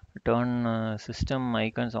 turn system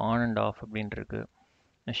icons on and half அப்படின்ட்டு இருக்குது.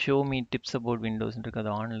 ஷோ மீ டிப்ஸ் அபவுட் விண்டோஸ்ன்னு இருக்குது,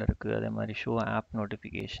 அது ஆனில் இருக்குது. அதே மாதிரி ஷோ ஆப்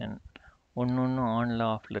நோட்டிஃபிகேஷன் ஒன்று ஆனில்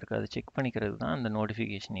ஆஃபில் இருக்குது. அதை செக் பண்ணிக்கிறது தான் அந்த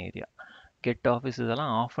நோட்டிஃபிகேஷன் ஏரியா. கெட் ஆஃபீஸ்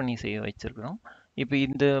இதெல்லாம் ஆஃப் பண்ணி செய்ய வச்சுருக்கிறோம். இப்போ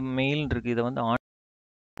இந்த மெயில் இருக்குது, இதை வந்து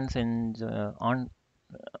ஆன்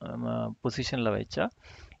பொசிஷனில் வச்சா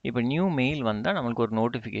இப்போ நியூ மெயில் வந்தால் நம்மளுக்கு ஒரு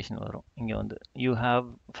நோட்டிஃபிகேஷன் வரும். இங்கே வந்து யூ ஹாவ்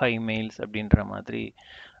 5 மெயில்ஸ் அப்படின்ற மாதிரி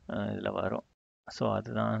இதில் வரும். ஸோ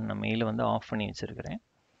அதுதான் நான் மெயிலை வந்து ஆஃப் பண்ணி வச்சுருக்கிறேன்.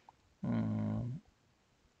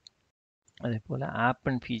 அதே போல் ஆப்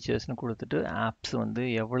அண்ட் ஃபீச்சர்ஸ்னு கொடுத்துட்டு ஆப்ஸ் வந்து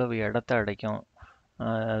எவ்வளவு இடத்த அடைக்கும்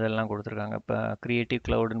அதெல்லாம் கொடுத்துருக்காங்க. இப்போ க்ரியேட்டிவ்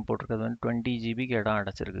க்ளவுடுன்னு போட்டிருக்கிறது வந்து 20 ஜிபிக்கு இடம்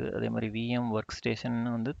அடைச்சிருக்கு. அதே மாதிரி விஎம் ஒர்க் ஸ்டேஷன்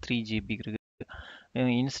வந்து 3 ஜிபிக்கு இருக்குது.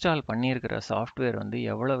 இன்ஸ்டால் பண்ணியிருக்கிற சாஃப்ட்வேர் வந்து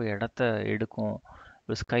எவ்வளவு இடத்த எடுக்கும்.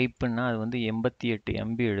 இப்போ ஸ்கைப்புன்னா அது வந்து 88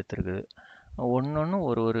 எம்பி எடுத்திருக்குது. ஒன்று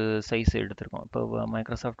ஒரு சைஸ் எடுத்திருக்கோம். இப்போ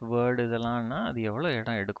மைக்ரோசாஃப்ட் வேர்டு இதெல்லாம்னா அது எவ்வளோ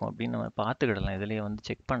இடம் எடுக்கும் அப்படின்னு நம்ம பார்த்துக்கிடலாம். இதுலேயே வந்து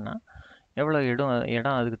செக் பண்ணால் எவ்வளோ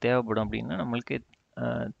இடம் அதுக்கு தேவைப்படும் அப்படின்னு நம்மளுக்கு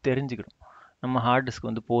தெரிஞ்சுக்கிடும். நம்ம ஹார்ட் டிஸ்க்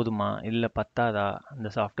வந்து போதுமா இல்லை பத்தாதா, அந்த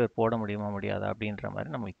சாஃப்ட்வேர் போட முடியுமா முடியாதா அப்படின்ற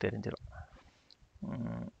மாதிரி நம்மளுக்கு தெரிஞ்சிடும்.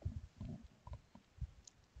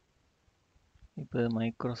 இப்போ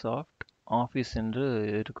மைக்ரோசாஃப்ட் ஆஃபீஸ் என்று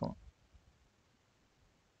இருக்கும்.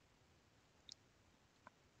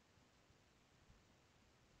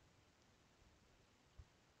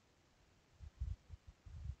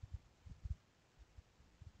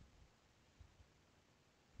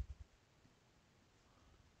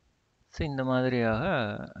 ஸோ இந்த மாதிரியாக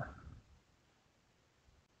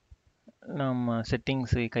நம்ம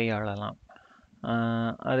செட்டிங்ஸை கையாளலாம்.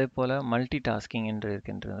 அதே போல் மல்டி டாஸ்கிங் என்று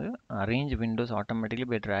இருக்கின்றது. Arrange Windows automatically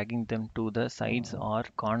by dragging them to the sides are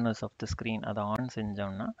corners of the screen. அதை ஆன்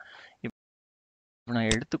செஞ்சோம்னா இப்போ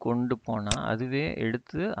நான் எடுத்து கொண்டு போனால் அதுவே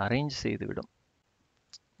எடுத்து அரேஞ்ச் செய்து விடும்.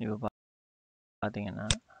 இப்போ பார்த்தீங்கன்னா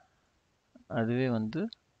அதுவே வந்து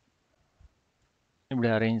இப்படி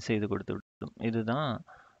அரேஞ்ச் செய்து கொடுத்து விடும். இதுதான்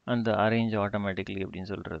அந்த அரேஞ்ச் ஆட்டோமேட்டிக்லி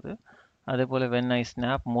அப்படின்னு சொல்கிறது. அதே போல் when I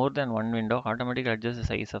snap more than one window automatic adjust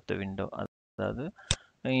size of the window. அதாவது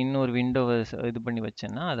இன்னொரு விண்டோவை இது பண்ணி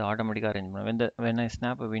வச்சேன்னா அது ஆட்டோமேட்டிக்காக அரேஞ்ச் பண்ணும். When I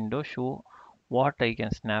snap a window show what I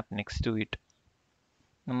can snap next to it.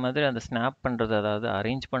 இந்த மாதிரி அந்த ஸ்னாப் பண்ணுறது, அதாவது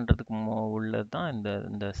அரேஞ்ச் பண்ணுறதுக்கு உள்ளது தான்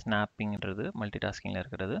இந்த ஸ்னாப்பிங்கிறது மல்டி டாஸ்கிங்கில்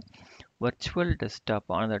இருக்கிறது. Virtual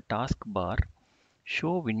desktop on the task bar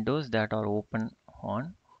show Windows that R open on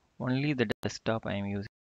only the desktop I am using.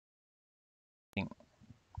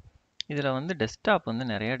 இதில் வந்து டெஸ்க்டாப் வந்து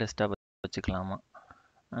நிறையா டெஸ்க்டாப் வச்சுக்கலாமா.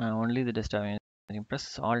 Only the desktop press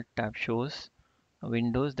all tape shows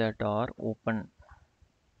Windows that R open.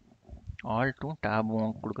 ஆல்ட்டும்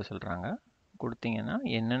டேபும் கொடுக்க சொல்கிறாங்க. கொடுத்தீங்கன்னா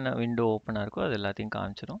என்னென்ன window ஓப்பனாக இருக்கோ அது எல்லாத்தையும்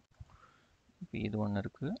காமிச்சிடும். இப்போ இது ஒன்று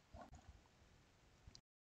இருக்குது.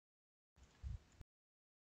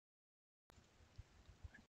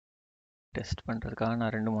 டெஸ்ட் பண்ணுறதுக்காக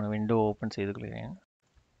நான் 2-3 விண்டோ ஓப்பன் செய்து கொள்கிறேன்.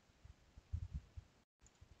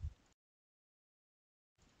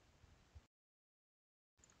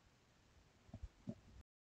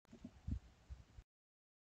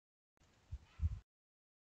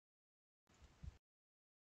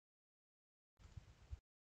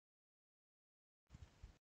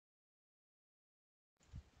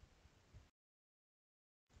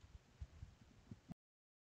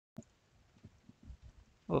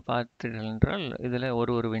 இப்போ பார்த்தீர்கள் என்றால் இதில்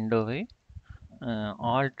ஒரு விண்டோவை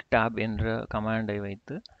ஆல்ட் டேப் என்ற கமாண்டை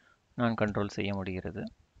வைத்து நான் கண்ட்ரோல் செய்ய முடிகிறது.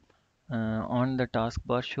 On the task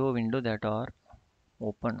bar show window that R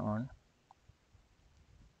open on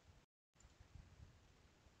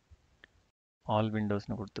all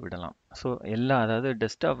விண்டோஸ்னு கொடுத்து விடலாம். ஸோ அதாவது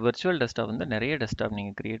டெஸ்க்டாப், விர்ச்சுவல் டெஸ்க்டாப் வந்து நிறைய டெஸ்க்டாப்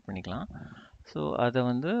நீங்கள் க்ரியேட் பண்ணிக்கலாம். ஸோ அதை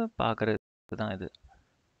வந்து பார்க்குறதுக்கு தான் இது.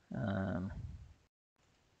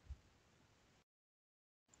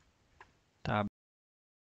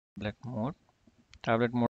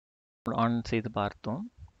 டேப்லெட் மோட் ஆன் செய்து பார்த்தோம்.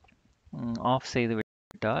 ஆஃப் செய்து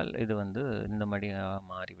விட்டால் இது வந்து இந்த மாதிரி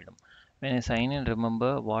மாறிவிடும். when I sign in remember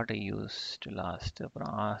what I used last.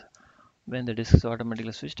 அப்புறம் when the disk is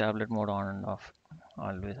automatically switch tablet mode on and off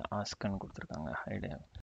always ask ன்னு கொடுத்துருக்காங்க.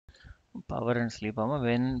 பவர் அண்ட் ஸ்லீப் ஆகும்.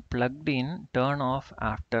 when plugged in turn off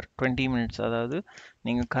after 20 minutes. அதாவது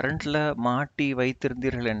நீங்கள் கரண்ட்டில் மாட்டி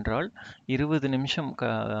வைத்திருந்தீர்கள் என்றால் 20 நிமிஷம்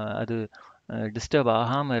அது டிஸ்டர்ப்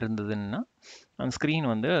ஆகாமல் இருந்ததுன்னா அந்த ஸ்க்ரீன்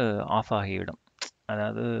வந்து ஆஃப் ஆகிவிடும்.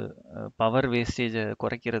 அதாவது பவர் வேஸ்டேஜை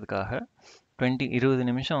குறைக்கிறதுக்காக 20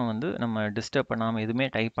 நிமிஷம் வந்து நம்ம டிஸ்டர்ப் பண்ணாமல் எதுவுமே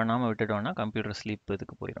டைப் பண்ணாமல் விட்டுட்டோம்னா கம்ப்யூட்டர் ஸ்லீப்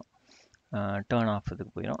இதுக்கு போயிடும், டேர்ன் ஆஃப்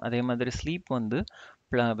இதுக்கு போயிடும். அதே மாதிரி ஸ்லீப் வந்து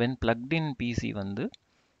வென் பிளக்ட் இன் பிசி வந்து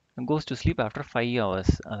goes to sleep after 5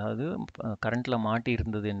 hours. அதாவது கரண்ட்டில் மாட்டி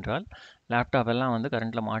இருந்தது என்றால் லேப்டாப் எல்லாம் வந்து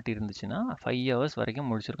கரண்ட்டில் மாட்டி இருந்துச்சுன்னா 5 hours வரைக்கும்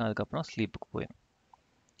முடிச்சிருக்கும், அதுக்கப்புறம் ஸ்லீப்புக்கு போயிடும்.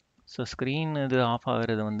 ஸோ ஸ்க்ரீன் இது ஆஃப்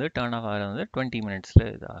ஆகிறது வந்து டேர்ன் ஆஃப் ஆகிறது வந்து 20 minutesல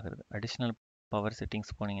இது ஆகுது. அடிஷ்னல் பவர்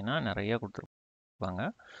செட்டிங்ஸ் போனீங்கன்னா நிறையா கொடுத்துருப்பாங்க.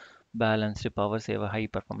 பேலன்ஸ்டு, பவர் சேவர், ஹை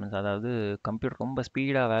பர்ஃபார்மன்ஸ். அதாவது கம்ப்யூட்டர் ரொம்ப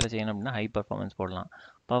ஸ்பீடாக வேலை செய்யணும் அப்படின்னா ஹை பர்ஃபார்மன்ஸ் போடலாம்.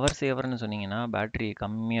 பவர் சேவர்னு சொன்னீங்கன்னா பேட்ரி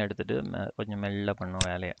கம்மியாக எடுத்துகிட்டு கொஞ்சம் மெல்ல பண்ணும்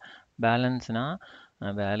வேலையை. பேலன்ஸ்னால்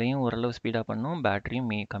வேலையும் ஓரளவு ஸ்பீடாக பண்ணும், பேட்டரியும்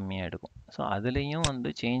கம்மியாக எடுக்கும். ஸோ அதுலேயும் வந்து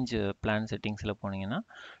சேஞ்ச் பிளான் செட்டிங்ஸில் போனீங்கன்னா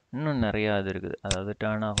இன்னும் நிறையா இது இருக்குது. அதாவது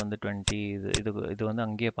டேர்ன் ஆஃப் வந்து 20, இது வந்து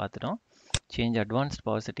அங்கேயே பார்த்துட்டோம். சேஞ்ச் அட்வான்ஸ்ட்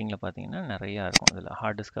பவர் செட்டிங்கில் பார்த்தீங்கன்னா நிறையா இருக்கும். இதில்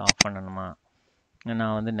ஹார்ட் டிஸ்க் ஆஃப் பண்ணணுமா,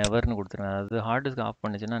 நான் வந்து நெவர்னு கொடுத்துருவேன். அதாவது ஹார்ட் டிஸ்க் ஆஃப்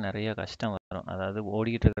பண்ணுச்சுன்னா நிறைய கஷ்டம் வரும். அதாவது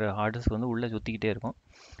ஓடிக்கிட்டு இருக்கிற ஹார்ட் டிஸ்க் வந்து உள்ளே சுற்றிக்கிட்டே இருக்கும்,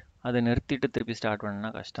 அதை நிறுத்திட்டு திருப்பி ஸ்டார்ட்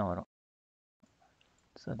பண்ணணும்னா கஷ்டம் வரும்.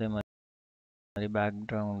 ஸோ அதே மாதிரி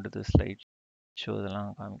பேக்ரவுண்டு, இது ஸ்லைட் ஷோ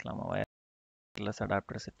இதெல்லாம் காமிக்கலாமா. Wireless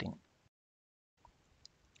adapter setting,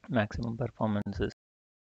 maximum performance,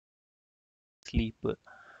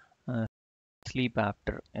 sleep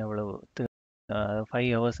after எவ்வளவு, 5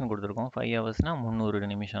 ஹவர்ஸ்னு கொடுத்துருக்கோம். 5 ஹவர்ஸ்னால் 300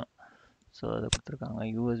 நிமிஷம். ஸோ அதை கொடுத்துருக்காங்க.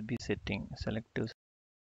 யூஎஸ்பி செட்டிங், செலக்டிவ்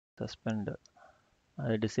சஸ்பெண்டு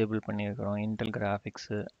அதை டிசேபிள் பண்ணியிருக்கிறோம். இன்டெல்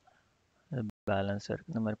கிராஃபிக்ஸு, பேலன்சர்,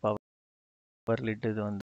 இந்த மாதிரி பவர் லிட், இது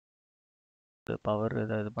வந்து பவர்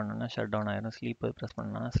இது பண்ணோன்னா ஷட் டவுன் ஆயிரும், ஸ்லீப் ப்ரெஸ்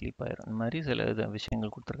பண்ணோன்னா ஸ்லீப் ஆயிரும். இந்த மாதிரி சில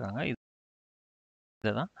விஷயங்கள் கொடுத்துருக்காங்க.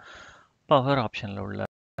 இதுதான் பவர் ஆப்ஷனில் உள்ள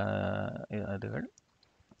இதுகள்.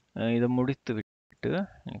 இதை முடித்து விட்டு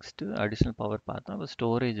நெக்ஸ்ட்டு அடிஷ்னல் பவர் பார்த்தோம். இப்போ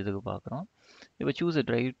ஸ்டோரேஜ் இதுக்கு பார்க்குறோம். இப்போ choose a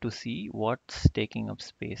drive to see what's taking up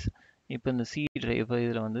space. இப்போ இந்த சி ட்ரைவ்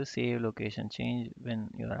இதில் வந்து save location, change when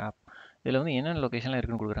your app, இதில் வந்து என்னென்ன லொக்கேஷன்லாம்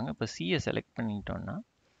இருக்குன்னு கொடுக்குறாங்க. இப்போ சியை செலக்ட் பண்ணிட்டோன்னா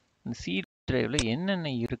இந்த சி ட்ரைவில் என்னென்ன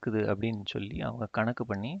இருக்குது அப்படின்னு சொல்லி அவங்க கணக்கு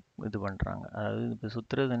பண்ணி இது பண்ணுறாங்க. அதாவது இப்போ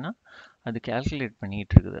சுற்றுறதுன்னா அது கேல்குலேட்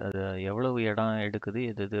பண்ணிகிட்டு இருக்குது, அது எவ்வளவு இடம் எடுக்குது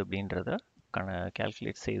எது அப்படின்றத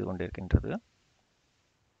கேல்குலேட் செய்து கொண்டு இருக்கின்றது.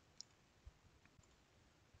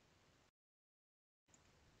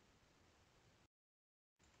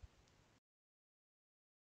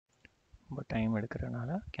 ரொம்ப டைம்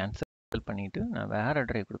எடுக்கிறதுனால கேன்சல் பண்ணிவிட்டு நான் வேறு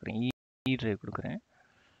ட்ரைவ் கொடுக்குறேன், இ ட்ரைவ் கொடுக்குறேன்.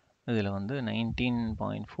 இதில் வந்து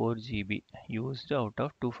 19.4 GB used out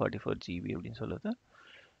of 244 GB அப்படின்னு சொல்லுது.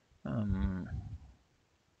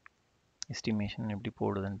 எஸ்டிமேஷன் எப்படி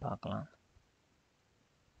போடுதுன்னு பார்க்கலாம்.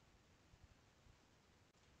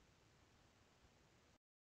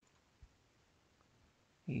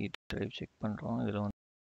 ட்ரைவ் செக் பண்ணுறோம். இதில்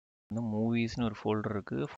வந்து மூவிஸ்னு ஒரு ஃபோல்டர்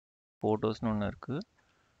இருக்குது, ஃபோட்டோஸ்னு ஒன்று இருக்குது,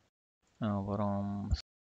 அப்புறம்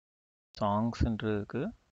சாங்ஸ்ன்று இருக்குது.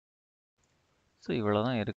 ஸோ இவ்வளோ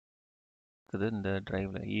தான் இருக்குது இந்த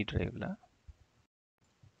ட்ரைவில், இ ட்ரைவில்.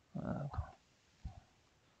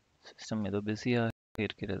 சிஸ்டம் ஏதோ பிஸியாக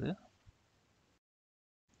இருக்கிறது.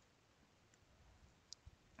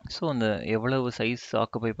 ஸோ அந்த எவ்வளவு சைஸ்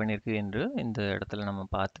ஆக்குபை பண்ணியிருக்கு என்று இந்த இடத்துல நம்ம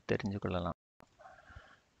பார்த்து தெரிஞ்சு கொள்ளலாம்.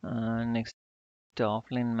 நெக்ஸ்ட்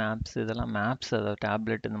ஆஃப்லைன் மேப்ஸ், இதெல்லாம் மேப்ஸ், அதாவது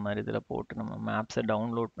டேப்லெட் இந்த மாதிரி இதில் போட்டு நம்ம மேப்ஸை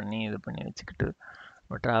டவுன்லோட் பண்ணி இது பண்ணி வச்சுக்கிட்டு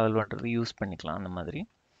நம்ம ட்ராவல் பண்ணுறதுக்கு யூஸ் பண்ணிக்கலாம். அந்த மாதிரி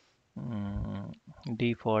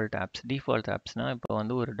டிஃபால்ட் ஆப்ஸ்னால் இப்போ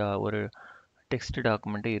வந்து ஒரு டெக்ஸ்ட்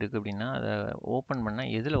டாக்குமெண்ட்டு இருக்குது அப்படின்னா அதை ஓப்பன்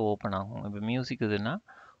பண்ணால் எதில் ஓப்பன் ஆகும்? இப்போ மியூசிக் இதுன்னா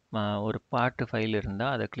ஒரு பாட்டு ஃபைல்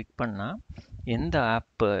இருந்தால் அதை கிளிக் பண்ணால் எந்த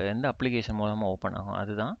அப்ளிகேஷன் மூலமாக ஓப்பன் ஆகும்?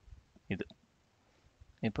 அதுதான் இது.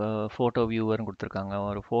 இப்போ ஃபோட்டோ வியூவர்னு கொடுத்துருக்காங்க.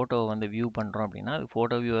 ஒரு ஃபோட்டோவை வந்து வியூ பண்ணுறோம் அப்படின்னா அது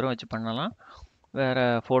ஃபோட்டோ வியூவரும் வச்சு பண்ணலாம், வேறு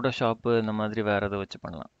ஃபோட்டோஷாப்பு இந்த மாதிரி வேறு எதை வச்சு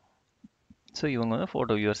பண்ணலாம். ஸோ இவங்க வந்து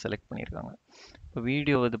ஃபோட்டோ வியூவர் செலக்ட் பண்ணியிருக்காங்க. இப்போ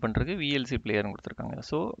வீடியோ இது பண்ணுறதுக்கு விஎல்சி பிளேயர்னு கொடுத்துருக்காங்க.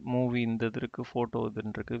 ஸோ மூவி இந்த இது இருக்குது, ஃபோட்டோ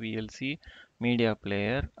இதுன்னு இருக்குது, விஎல்சி மீடியா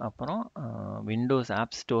பிளேயர். அப்புறம் விண்டோஸ்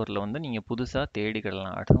ஆப் ஸ்டோரில் வந்து நீங்கள் புதுசாக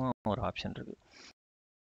தேடிக்கிடலாம், அதுவும் ஒரு ஆப்ஷன் இருக்குது.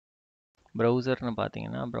 ப்ரௌசர்னு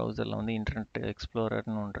பார்த்தீங்கன்னா ப்ரௌசரில் வந்து இன்டர்நெட்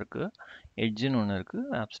எக்ஸ்ப்ளோரர்னு ஒன்று இருக்குது, எட்ஜுன்னு ஒன்று இருக்குது,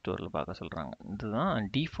 ஆப் ஸ்டோரில் பார்க்க சொல்கிறாங்க. இதுதான்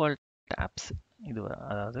டிஃபால்ட் ஆப்ஸ். இது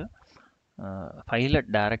அதாவது ஃபைலை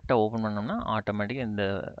டைரெக்டாக ஓப்பன் பண்ணோம்னா ஆட்டோமேட்டிக்காக இந்த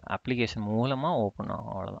அப்ளிகேஷன் மூலமாக ஓப்பன்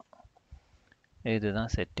ஆகும், அவ்வளோதான்.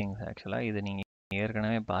 இதுதான் செட்டிங்ஸ். ஆக்சுவலாக இது நீங்கள்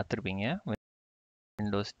ஏற்கனவே பார்த்துருப்பீங்க.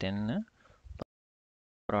 விண்டோஸ் 10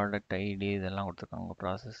 ப்ராடக்ட் ஐடி இதெல்லாம் கொடுத்துருக்காங்க,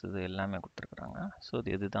 ப்ராசஸ் இது எல்லாமே கொடுத்துருக்குறாங்க. ஸோ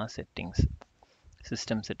இதுதான் செட்டிங்ஸ்,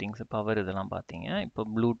 சிஸ்டம் செட்டிங்ஸ், பவர் இதெல்லாம் பார்த்தீங்க. இப்போ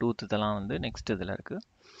ப்ளூடூத் இதெல்லாம் வந்து நெக்ஸ்ட் இதில் இருக்குது.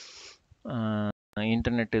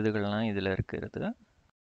 இன்டர்நெட் இதுகள்லாம் இதில் இருக்கிறது.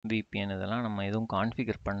 விபிஎன் இதெல்லாம் நம்ம எதுவும்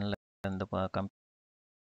கான்ஃபிகர் பண்ணல இந்த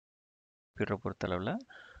கம்ப்யூட்டரை பொறுத்தளவில்.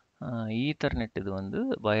 ஈத்தர்நெட் இது வந்து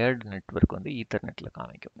வயர்டு நெட்வொர்க் வந்து ஈத்தர்நெட்டில்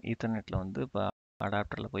காமிக்கும். ஈத்தர்நெட்டில் வந்து இப்போ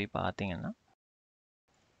அடாப்டரில் போய் பார்த்தீங்கன்னா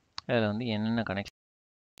அதில் வந்து என்னென்ன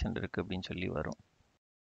கனெக்ஷன் இருக்குது அப்படின்னு சொல்லி வரும்.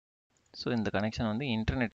 ஸோ இந்த கனெக்ஷன் வந்து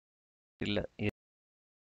இன்டர்நெட் இல்லை,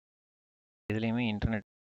 எதுலேயுமே இன்டர்நெட்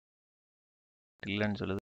இல்லைன்னு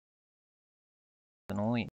சொல்லுது. நோ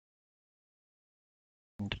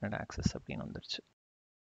இன்டர்நெட் ஆக்சஸ் அப்படின்னு வந்துருச்சு.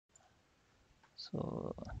 ஸோ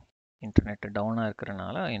இன்டர்நெட் டவுனாக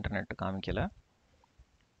இருக்கிறனால internet காமிக்கலை.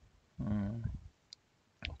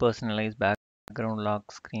 Personalise background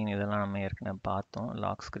lock screen இதெல்லாம் நம்ம ஏற்கனவே பார்த்தோம்.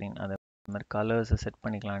 லாக் ஸ்க்ரீன் அதே மாதிரி கலர்ஸை செட்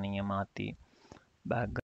பண்ணிக்கலாம் நீங்கள் மாற்றி,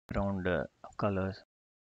 பேக்ரவுண்டு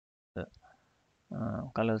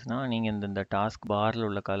கலர்ஸ்னால் நீங்கள் இந்த டாஸ்க் பாரில்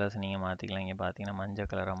உள்ள கலர்ஸ் நீங்கள் மாற்றிக்கலாம். இங்கே பார்த்தீங்கன்னா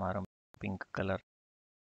மஞ்சள் கலராக மாறும், பிங்க் கலர்,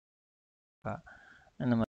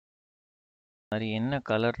 இந்த மாதிரி என்ன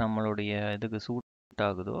கலர் நம்மளுடைய இதுக்கு சூட்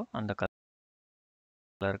ஆகுதோ அந்த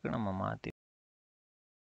கலருக்கு நம்ம மாற்றி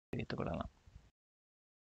வைத்துக்கொள்ளலாம்.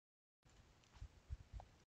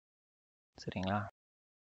 சரிங்களா?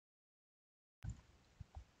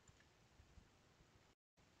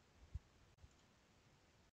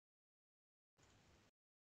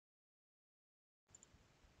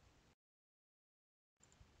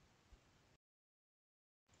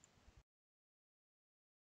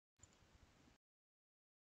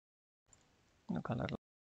 இந்த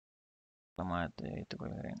கலரில் மாற்றி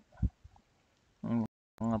வைத்துக்கொள்கிறேன்.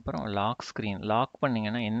 அப்புறம் லாக் ஸ்க்ரீன் லாக்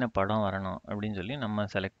பண்ணிங்கன்னா என்ன படம் வரணும் அப்படின்னு சொல்லி நம்ம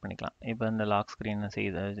செலக்ட் பண்ணிக்கலாம். இப்போ இந்த லாக் ஸ்க்ரீனை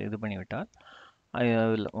இது பண்ணிவிட்டால்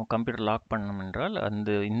கம்ப்யூட்டர் லாக் பண்ணணும் என்றால்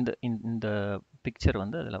இந்த பிக்சர்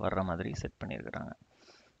வந்து அதில் வர்ற மாதிரி செட் பண்ணியிருக்கிறாங்க.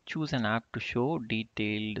 Choose an app to show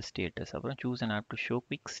detailed status, அப்புறம் choose an app to show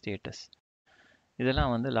quick status.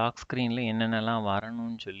 இதெல்லாம் வந்து லாக் ஸ்க்ரீனில் என்னென்னலாம்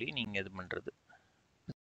வரணும்னு சொல்லி நீங்கள் இது பண்ணுறது.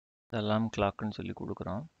 இதெல்லாம் கிளாக்குன்னு சொல்லி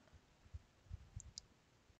கொடுக்குறோம்.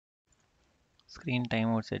 ஸ்க்ரீன் டைம்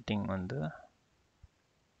அவுட் செட்டிங் வந்து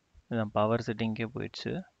இதான் பவர் செட்டிங்கே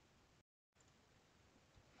போயிடுச்சு.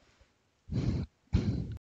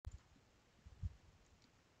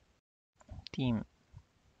 தீம்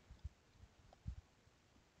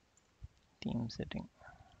செட்டிங்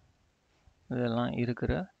இதெல்லாம்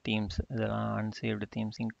இருக்கிற தீம்ஸ், இதெல்லாம் unsaved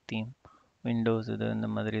theme, sink theme, Windows இது இந்த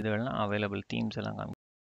மாதிரி இதெல்லாம் அவைலபிள் தீம்ஸ் எல்லாம்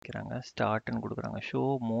காமிக்கிறாங்க. ஸ்டார்ட்னு கொடுக்குறாங்க. Show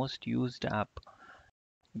most used app.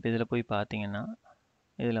 இப்போ இதில் போய் பார்த்தீங்கன்னா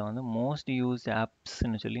இதில் வந்து மோஸ்ட் யூஸ்ட்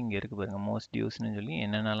ஆப்ஸ்ன்னு சொல்லி இங்கே இருக்குது பாருங்கள். மோஸ்ட் யூஸ்ன்னு சொல்லி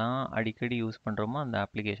என்னென்னலாம் அடிக்கடி யூஸ் பண்ணுறோமோ அந்த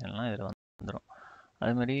அப்ளிகேஷன்லாம் இதில் வந்துடும்.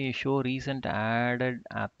 அது மாதிரி ஷோ ரீசெண்ட் ஆடட்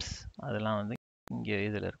ஆப்ஸ் அதெல்லாம் வந்து இங்கே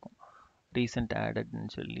இதில் இருக்கும். ரீசெண்ட் ஆடட்னு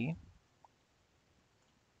சொல்லி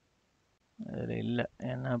அதில் இல்லை,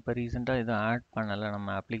 ஏன்னா இப்போ ரீசெண்டாக எதுவும் ஆட் பண்ணலை,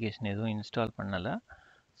 நம்ம அப்ளிகேஷன் எதுவும் இன்ஸ்டால் பண்ணலை.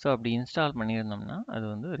 ஸோ அப்படி இன்ஸ்டால் பண்ணியிருந்தோம்னா அது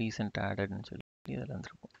வந்து ரீசெண்ட் ஆடட்னு சொல்லி இதில்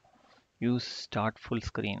வந்துருக்கும். யூஸ் ஸ்டார்ட் ஃபுல்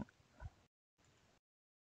ஸ்க்ரீன்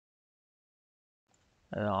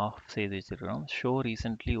அதை ஆஃப் செய்து வச்சுருக்கிறோம். Show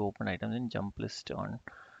recently open items in jump list on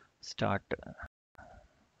start.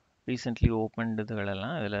 Recently opened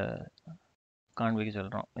இதுகளெல்லாம் இதில் காண்பிக்க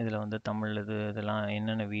சொல்கிறோம். இதில் வந்து தமிழ் இதெல்லாம்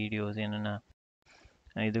என்னென்ன வீடியோஸ் என்னென்ன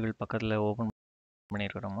இதுகள் பக்கத்தில் ஓப்பன்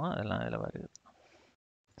பண்ணியிருக்கிறோமோ அதெல்லாம் அதில் வருது.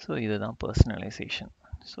 ஸோ இதுதான் பர்சனலைசேஷன்.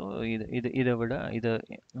 ஸோ இதை விட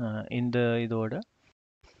இந்த இதோட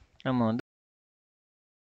நம்ம வந்து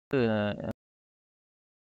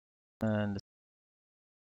இந்த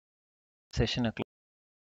செஷனை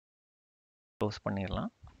க்ளோஸ்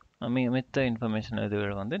பண்ணிடலாம். மித்த இன்ஃபர்மேஷன்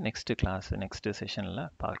இதுகள் வந்து நெக்ஸ்ட் செஷனில்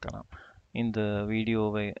பார்க்கலாம். இந்த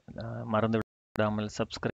வீடியோவை மறந்து விடாமல்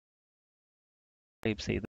சப்ஸ்கிரைப்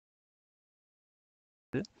செய்து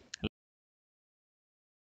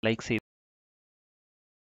லைக் செய்து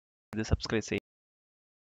சப்ஸ்கிரைப்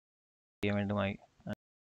செய்ய வேண்டுமாய்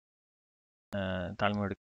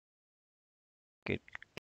தாழ்மையோடு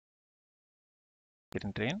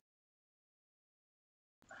கேட்கின்றேன்.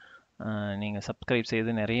 நீங்கள் சப்ஸ்கிரைப் செய்து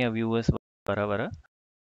நிறைய வியூவர்ஸ் வர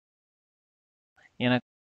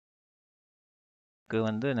எனக்கு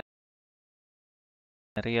வந்து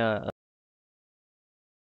நிறையா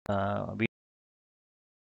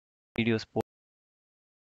வீடியோஸ்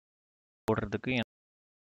போடுறதுக்கு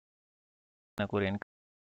எனக்கு ஒரு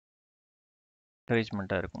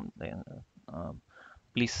என்கரேஜ்மெண்ட்டாக இருக்கும்.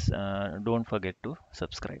 Please don't forget to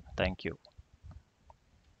subscribe. Thank you.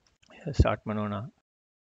 Start பண்ணுவோன்னா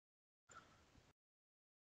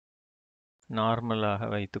நார்மலாக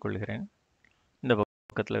வைத்துக்கொள்கிறேன். இந்த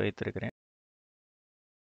பக்கத்தில் வைத்திருக்கிறேன்.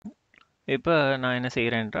 இப்போ நான் என்ன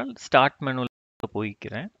செய்கிறேன் என்றால் ஸ்டார்ட் மெனுவில்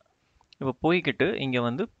போய்க்கிறேன். இப்போ போய்கிட்டு இங்கே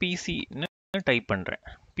வந்து பிசின்னு டைப் பண்ணுறேன்.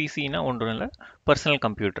 பிசின்னா ஒன்றும் இல்லை, பர்சனல்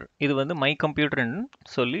கம்ப்யூட்டர். இது வந்து மை கம்ப்யூட்டர்னு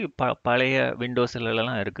சொல்லி பழைய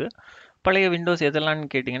விண்டோஸ்லாம் இருக்குது. பழைய விண்டோஸ் எதெல்லாம்னு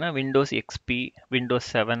கேட்டிங்கன்னா விண்டோஸ் எக்ஸ்பி, விண்டோஸ்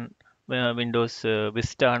 7, விண்டோஸ்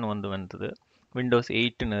விஸ்டான்னு வந்தது, விண்டோஸ்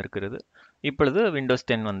 8ன்னு இருக்கிறது, இப்பொழுது விண்டோஸ்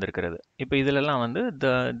 10 வந்திருக்கிறது. இப்போ இதிலெல்லாம் வந்து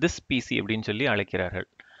திஸ் பிசி அப்படின்னு சொல்லி அழைக்கிறார்கள்.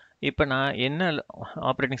 இப்போ நான் என்ன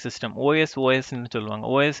ஆப்ரேட்டிங் சிஸ்டம், ஓஎஸ்ன்னு சொல்லுவாங்க.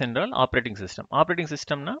 ஓஎஸ் என்றால் ஆப்ரேட்டிங் சிஸ்டம். ஆப்ரேட்டிங்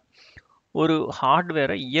சிஸ்டம்னா ஒரு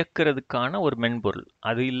ஹார்ட்வேரை இயக்கிறதுக்கான ஒரு மென்பொருள்.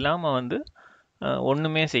 அது இல்லாமல் வந்து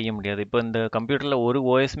ஒன்றுமே செய்ய முடியாது. இப்போ இந்த கம்ப்யூட்டரில் ஒரு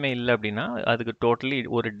ஓஎஸ்மே இல்லை அப்படின்னா அதுக்கு டோட்டலி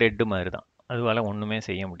ஒரு டெட்டு மாதிரி தான், அதுவால் ஒன்றுமே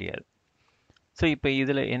செய்ய முடியாது. ஸோ இப்போ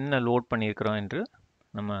இதில் என்ன லோட் பண்ணியிருக்கிறோம் என்று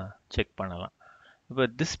நம்ம செக் பண்ணலாம். இப்போ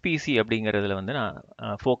திஸ் பிசி அப்படிங்கிறதுல வந்து நான்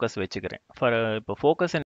ஃபோக்கஸ் வச்சுக்கிறேன். இப்போ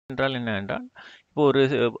ஃபோக்கஸ் என்றால் என்ன என்றால், இப்போ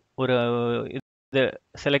ஒரு இதை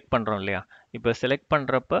செலக்ட் பண்ணுறோம் இல்லையா, இப்போ செலக்ட்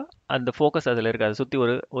பண்ணுறப்ப அந்த ஃபோக்கஸ் அதில் இருக்குது. அதை சுற்றி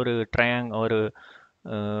ஒரு ஒரு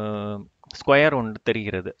ஸ்கொயர் ஒன்று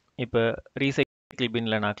தெரிகிறது. இப்போ ரீசைக்கிள்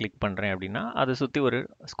பின்னில் நான் கிளிக் பண்ணுறேன் அப்படின்னா அதை சுற்றி ஒரு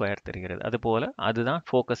ஸ்கொயர் தெரிகிறது. அதுபோல் அதுதான்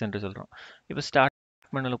ஃபோக்கஸ் என்று சொல்கிறோம். இப்போ ஸ்டார்ட்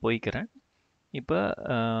மெனுவில் போய்க்கிறேன். இப்போ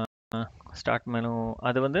ஸ்டார்ட் மெனு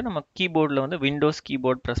அது வந்து நம்ம கீபோர்டில் வந்து விண்டோஸ்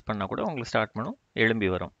கீபோர்ட் ப்ரெஸ் பண்ணால் கூட உங்களுக்கு ஸ்டார்ட் மெனு எழும்பி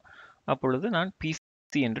வரும். அப்பொழுது நான்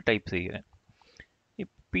பிசி என்று டைப் செய்கிறேன்.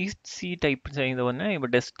 பிசி டைப் செய்த உடனே இப்போ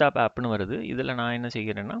டெஸ்க்டாப் ஆப்னு வருது. இதில் நான் என்ன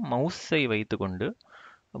செய்கிறேன்னா மவுஸை வைத்துக்கொண்டு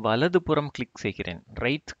வலதுபுறம் கிளிக் செய்கிறேன்.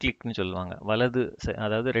 ரைட் கிளிக்னு சொல்லுவாங்க.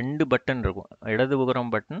 அதாவது 2 பட்டன் இருக்கும்.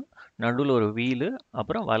 இடதுபுறம் பட்டன், நடுவில் ஒரு வீலு,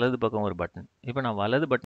 அப்புறம் வலது பக்கம் ஒரு பட்டன். இப்போ நான் வலது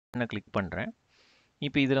பட்டனை கிளிக் பண்ணுறேன்.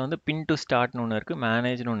 இப்போ இதில் வந்து பின் டு ஸ்டார்ட்னு ஒன்று இருக்குது,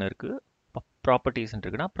 மேனேஜ்னு ஒன்று இருக்குது, ப்ராப்பர்ட்டிஸ்ன்னு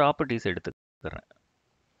இருக்குன்னா ப்ராப்பர்ட்டிஸ் எடுத்துக்கிறேன்.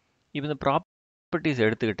 இப்போ இந்த ப்ராப்பர்ட்டிஸ்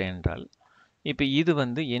எடுத்துக்கிட்டேன் என்றால் இப்போ இது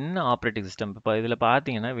வந்து என்ன ஆப்ரேட்டிங் சிஸ்டம், இப்போ இதில்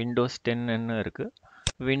பார்த்தீங்கன்னா விண்டோஸ் 10ன்னு இருக்குது.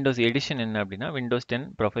 விண்டோஸ் எடிஷன் என்ன அப்படின்னா விண்டோஸ் 10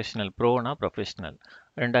 ப்ரொஃபஷனல், ப்ரோனா ப்ரொஃபஷனல்,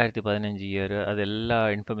 2015 இயர், அது எல்லா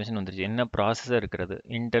இன்ஃபர்மேஷன் வந்துருச்சு. என்ன ப்ராசஸர் இருக்கிறது,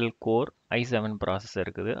 இன்டெல் கோர் i7 ப்ராசஸர்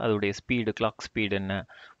இருக்குது. அதோடைய ஸ்பீடு, கிளாக் ஸ்பீடு என்ன,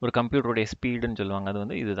 ஒரு கம்ப்யூட்டருடைய ஸ்பீடுன்னு சொல்லுவாங்க, அது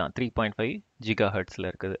வந்து இதுதான் 3.5 GHz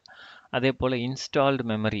இருக்குது. அதே போல் இன்ஸ்டால்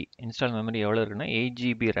மெமரி எவ்வளோ இருக்குன்னா 8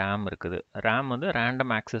 GB ரேம் இருக்குது. ரேம் வந்து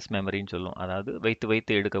ரேண்டம் ஆக்சஸ் மெமரின்னு சொல்லுவோம். அதாவது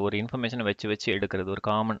வைத்து எடுக்க, ஒரு இன்ஃபர்மேஷனை வச்சு எடுக்கிறது, ஒரு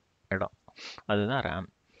காமன் இடம், அதுதான் ரேம்.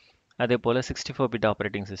 அதே போல் 64 பிட்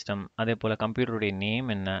ஆப்ரேட்டிங் சிஸ்டம். அதே போல் கம்ப்யூட்டருடைய நேம்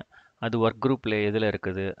என்ன, அது ஒர்க் குரூப்பில் எதில்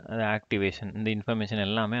இருக்குது, அது ஆக்டிவேஷன், இந்த இன்ஃபர்மேஷன்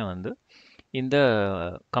எல்லாமே வந்து இந்த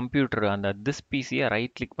கம்ப்யூட்டர் அந்த திஸ் பிசியை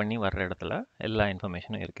ரைட் கிளிக் பண்ணி வர்ற இடத்துல எல்லா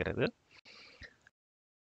இன்ஃபர்மேஷனும் இருக்கிறது.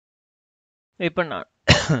 இப்போ நான்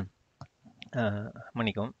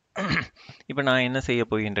மன்னிக்கும், இப்போ நான் என்ன செய்ய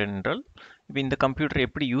போகின்றேன் என்றால், இப்போ இந்த கம்ப்யூட்டரை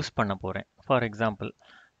எப்படி யூஸ் பண்ண போகிறேன். ஃபார் எக்ஸாம்பிள்,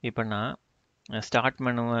 இப்போ நான் ஸ்டார்ட்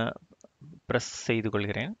மெனுவை ப்ரெஸ் செய்து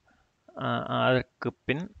கொள்கிறேன். அதற்கு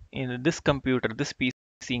பின் இந்த திஸ்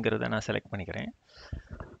பிசிங்கிறத நான் செலக்ட் பண்ணிக்கிறேன்.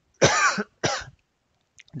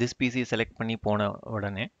 திஸ் பிசி செலக்ட் பண்ணி போன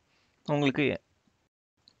உடனே உங்களுக்கு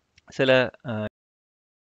சில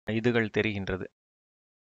இதுகள் தெரிகின்றது.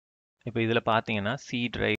 இப்போ இதில் பார்த்தீங்கன்னா சி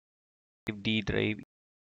டிரைவ், டி டிரைவ்,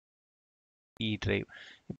 இ டிரைவ்.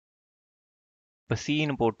 இப்போ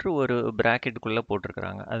சின்னு போட்டு ஒரு பிராக்கெட்டுக்குள்ளே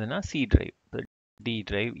போட்டிருக்கிறாங்க, அதுனா சி டிரைவ். டி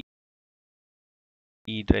டிரைவ்,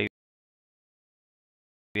 இ டிரைவ்,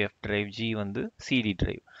 எஃப் டிரைவ், ஜி வந்து சிடி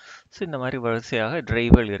டிரைவ். ஸோ இந்த மாதிரி வரிசையாக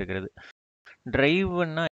டிரைவ்கள் இருக்கிறது.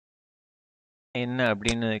 டிரைவ்னா என்ன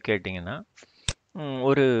அப்படின்னு கேட்டிங்கன்னா,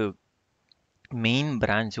 ஒரு மெயின்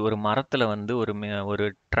பிரான்ச், ஒரு மரத்தில் வந்து ஒரு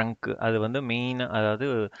ட்ரங்க், அது வந்து மெயின், அதாவது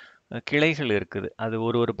கிளைகள் இருக்குது. அது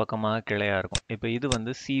ஒரு ஒரு பக்கமாக கிளையாக இருக்கும். இப்போ இது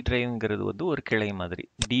வந்து சி டிரைவ்ங்கிறது வந்து ஒரு கிளை மாதிரி,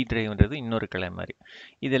 டி டிரைவ்ன்றது இன்னொரு கிளை மாதிரி.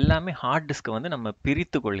 இது எல்லாமே ஹார்ட் டிஸ்க்கை வந்து நம்ம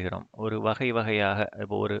பிரித்து கொள்கிறோம் ஒரு வகை வகையாக.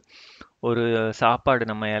 இப்போ ஒரு ஒரு சாப்பாடு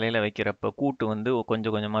நம்ம இலையில வைக்கிறப்ப கூட்டு வந்து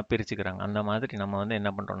கொஞ்சம் கொஞ்சமாக பிரிச்சுக்கிறாங்க. அந்த மாதிரி நம்ம வந்து என்ன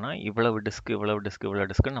பண்ணுறோம்னா, இவ்வளவு டிஸ்க் இவ்வளவு டிஸ்க் இவ்வளோ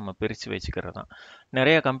டிஸ்க்கு நம்ம பிரித்து வச்சுக்கிறது தான்.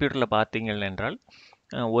 நிறைய கம்ப்யூட்டரில் பார்த்தீங்கள் என்றால்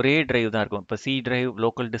ஒரே டிரைவ் தான் இருக்கும். இப்போ சி டிரைவ்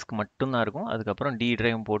லோக்கல் டிஸ்க் மட்டும்தான் இருக்கும். அதுக்கப்புறம் டி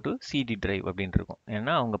டிரைவ் போட்டு சிடி டிரைவ் அப்படின்னு இருக்கும்.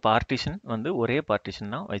 ஏன்னா அவங்க பார்ட்டிஷன் வந்து ஒரே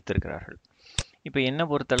பார்ட்டிஷன் தான் வைத்திருக்கிறார்கள். இப்போ என்ன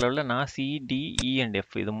பொறுத்தளவில் நான் C, D, E and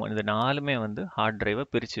F இது நாலுமே வந்து ஹார்ட் டிரைவை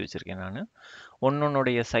பிரித்து வச்சுருக்கேன் நான்.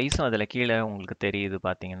 ஒன்னொன்னுடைய சைஸும் அதில் கீழே உங்களுக்கு தெரியுது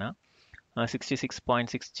பார்த்தீங்கன்னா,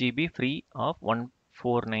 66.6 ஜிபி ஃப்ரீ ஆஃப்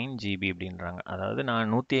 149 ஜிபி அப்படின்றாங்க. அதாவது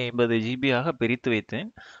நான் 150 ஜிபியாக பிரித்து வைத்தேன்.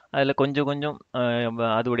 அதில் கொஞ்சம் கொஞ்சம்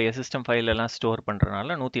அதோடைய சிஸ்டம் ஃபைல் எல்லாம் ஸ்டோர்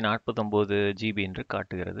பண்ணுறதுனால 149 ஜிபி என்று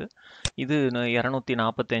காட்டுகிறது. இது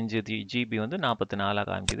 245 ஜிபி வந்து 44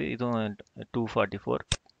 காமிக்குது. இதுவும் 244.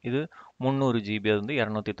 இது 300 ஜிபி, அது வந்து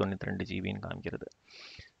 292 ஜிபின்னு காமிக்கிறது.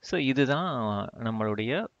 ஸோ இதுதான்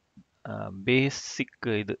நம்மளுடைய பேசிக்,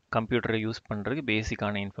 இது கம்ப்யூட்டரை யூஸ் பண்ணுறதுக்கு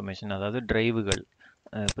பேசிக்கான இன்ஃபர்மேஷன், அதாவது டிரைவுகள்.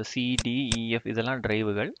 இப்போ சிடிஇஎஃப் இதெல்லாம்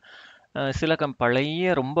டிரைவுகள். சில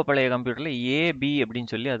பழைய ரொம்ப பழைய கம்ப்யூட்டரில் ஏபி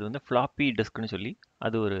அப்படின்னு சொல்லி அது வந்து ஃப்ளாப்பி டிஸ்க்னு சொல்லி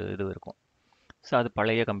அது ஒரு இது இருக்கும். ஸோ அது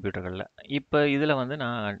பழைய கம்ப்யூட்டர்களில். இப்போ இதில் வந்து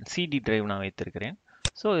நான் சிடி டிரைவ் நான் வைத்திருக்கிறேன்.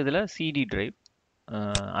 ஸோ இதில் சிடி டிரைவ்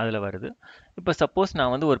அதில் வருது. இப்போ சப்போஸ்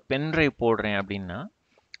நான் வந்து ஒரு பென் டிரைவ் போடுறேன் அப்படின்னா,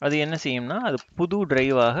 அது என்ன செய்யும்னா, அது புது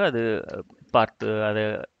டிரைவாக அது பார்த்து அதை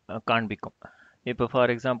காண்பிக்கும். இப்போ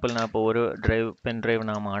ஃபார் எக்ஸாம்பிள் நான் இப்போ ஒரு பென் டிரைவ்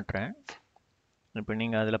நான் மாட்டுறேன். இப்போ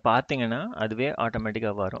நீங்கள் அதில் பார்த்தீங்கன்னா அதுவே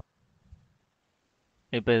ஆட்டோமேட்டிக்காக வரும்.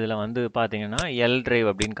 இப்போ இதில் வந்து பார்த்தீங்கன்னா எல் டிரைவ்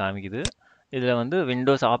அப்படின்னு காமிக்குது. இதில் வந்து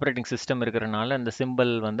விண்டோஸ் ஆப்ரேட்டிங் சிஸ்டம் இருக்கிறனால இந்த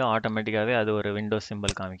சிம்பிள் வந்து ஆட்டோமேட்டிக்காகவே அது ஒரு விண்டோஸ்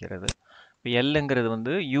சிம்பிள் காமிக்கிறது. இப்போ எல்லுங்கிறது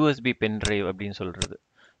வந்து யூஎஸ்பி பென் டிரைவ் அப்படின்னு சொல்கிறது.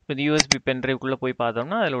 இப்போ இந்த யூஎஸ்பி பென் டிரைவ்க்குள்ளே போய்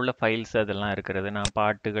பார்த்தோம்னா அதில் உள்ள ஃபைல்ஸ் அதெல்லாம் இருக்கிறது. நான்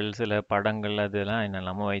பாட்டுகள், சில படங்கள் அதெல்லாம்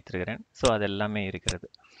என்னெல்லாமோ வைத்திருக்கிறேன். ஸோ அது எல்லாமே இருக்கிறது.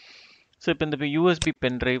 ஸோ இப்போ இந்த யூஎஸ்பி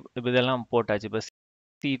பென் டிரைவ் இப்போ இதெல்லாம் போட்டாச்சு. இப்போ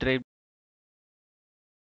சி டிரைவ்,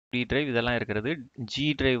 டி டிரைவ் இதெல்லாம் இருக்கிறது. ஜி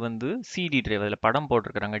டிரைவ் வந்து சிடி டிரைவ், அதில் படம்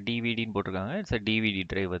போட்டிருக்கிறாங்க, டிவிடின்னு போட்டிருக்காங்க. இட்ஸ் அ டிவிடி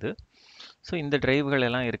டிரைவ் அது. ஸோ இந்த டிரைவ்கள்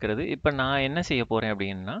எல்லாம் இருக்கிறது. இப்போ நான் என்ன செய்ய போகிறேன்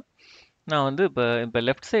அப்படின்னா, நான் வந்து இப்போ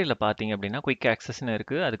லெஃப்ட் சைடில் பார்த்தீங்க அப்படின்னா குயிக் ஆக்சஸ்ன்னு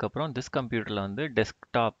இருக்குது. அதுக்கப்புறம் திஸ் கம்ப்யூட்டரில் வந்து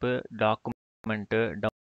டெஸ்க்டாப்பு, டாக்குமெண்ட்டு,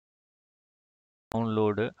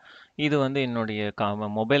 டவுன்லோடு, இது வந்து என்னுடைய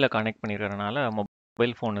மொபைலை கனெக்ட் பண்ணியிருக்கிறதுனால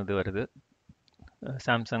மொபைல் ஃபோன் இது வருது,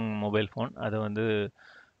 சாம்சங் மொபைல் ஃபோன். அதை வந்து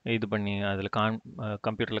இது பண்ணி அதில்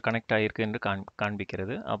கம்ப்யூட்டரில் கனெக்ட் ஆகிருக்கு என்று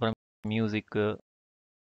காண்பிக்கிறது. அப்புறம் மியூசிக்கு,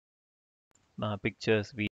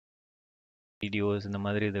 பிக்சர்ஸ், வீடியோஸ், இந்த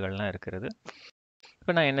மாதிரி இதுகள்லாம் இருக்கிறது.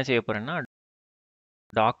 இப்போ நான் என்ன செய்ய போகிறேன்னா,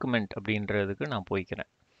 டாக்குமெண்ட் அப்படின்றதுக்கு நான்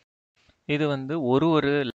போய்க்கிறேன். இது வந்து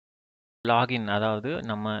ஒரு லாகின், அதாவது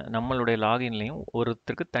நம்மளுடைய லாகின்லையும்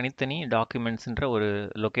ஒருத்தருக்கு தனித்தனி டாக்குமெண்ட்ஸ்ன்ற ஒரு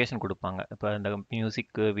லொக்கேஷன் கொடுப்பாங்க. இப்போ இந்த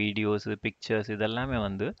மியூசிக்கு, வீடியோஸு, பிக்சர்ஸ் இதெல்லாமே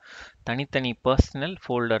வந்து தனித்தனி பர்சனல்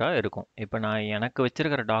ஃபோல்டராக இருக்கும். இப்போ நான் எனக்கு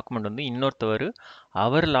வச்சிருக்கிற டாக்குமெண்ட் வந்து இன்னொருத்தவர்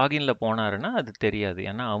அவர் லாகின்ல போனாருன்னா அது தெரியாது.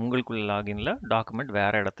 ஏன்னா அவங்களுக்குள்ள லாகின்ல டாக்குமெண்ட்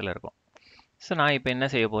வேற இடத்துல இருக்கும். ஸோ நான் இப்போ என்ன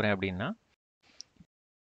செய்ய போகிறேன் அப்படின்னா,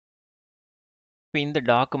 இப்போ இந்த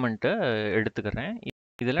டாக்குமெண்ட்டை எடுத்துக்கிறேன்.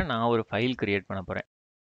 இதில் நான் ஒரு ஃபைல் கிரியேட் பண்ண போகிறேன்.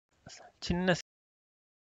 சின்ன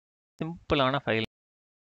சிம்பிளான ஃபைல்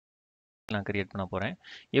நான் கிரியேட் பண்ண போகிறேன்.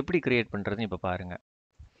 எப்படி கிரியேட் பண்ணுறதுன்னு இப்போ பாருங்கள்.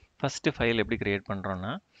 ஃபஸ்ட்டு ஃபைல் எப்படி கிரியேட்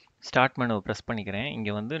பண்ணுறோன்னா, ஸ்டார்ட் மெனுவை ப்ரெஸ் பண்ணிக்கிறேன்.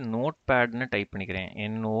 இங்கே வந்து நோட் பேட்னு டைப் பண்ணிக்கிறேன்.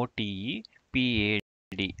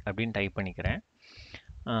 NOTEPAD அப்படின்னு டைப் பண்ணிக்கிறேன்.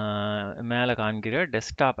 மேலே காண்கிற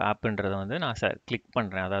டெஸ்க்டாப் ஆப்புன்றதை வந்து நான் கிளிக்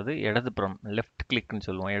பண்ணுறேன். அதாவது இடதுபுறம், லெஃப்ட் கிளிக்னு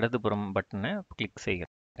சொல்லுவோம், இடதுபுறம் பட்டனை கிளிக்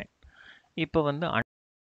செய்கிறேன். இப்போ வந்து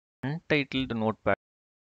அன்டைட்டில்டு நோட் பேட்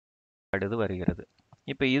இது வருகிறது.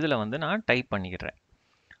 இப்போ இதில் வந்து நான் டைப் பண்ணிக்கிறேன்.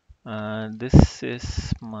 This is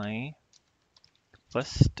my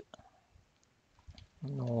first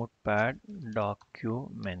notepad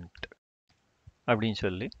document அப்படின்னு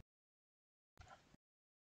சொல்லி,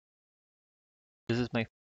 this is my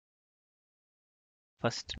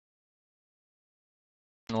first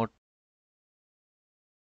notepad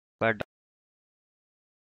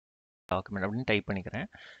document அப்படின்னு டைப் பண்ணிக்கிறேன்.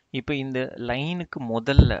 இப்போ இந்த லைனுக்கு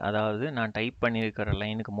முதல்ல, அதாவது நான் டைப் பண்ணியிருக்கிற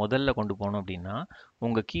லைனுக்கு முதல்ல கொண்டு போகணும் அப்படின்னா,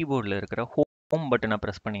 உங்கள் கீபோர்டில் இருக்கிற ஹோம் பட்டனை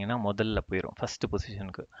ப்ரெஸ் பண்ணிங்கன்னா முதல்ல போயிடும், ஃபஸ்ட்டு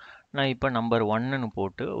பொசிஷனுக்கு. நான் இப்போ நம்பர் 1ன்னு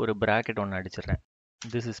போட்டு ஒரு ப்ராக்கெட் ஒன்று அடிச்சிடுறேன்.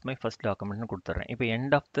 திஸ் இஸ் மை ஃபர்ஸ்ட் டாக்குமெண்ட்னு கொடுத்துட்றேன். இப்போ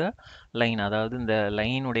எண்ட் ஆஃப் த லைன், அதாவது இந்த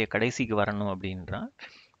லைனுடைய கடைசிக்கு வரணும் அப்படின்றா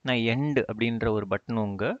நான் எண்டு அப்படின்ற ஒரு பட்டன்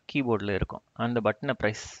உங்கள் கீபோர்டில் இருக்கும். அந்த பட்டனை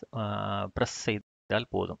ப்ரெஸ்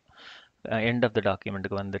செய்தால் போதும். எண்ட் ஆஃப் த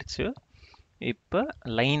டாக்குமெண்ட்டுக்கு வந்துருச்சு. இப்போ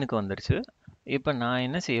லைனுக்கு வந்துருச்சு. இப்போ நான்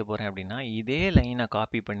என்ன செய்ய போகிறேன் அப்படின்னா, இதே லைனை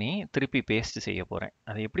காப்பி பண்ணி திருப்பி பேஸ்ட் செய்ய போகிறேன்.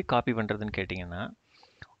 அதை எப்படி காப்பி பண்ணுறதுன்னு கேட்டிங்கன்னா,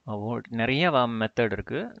 நிறைய மெத்தட்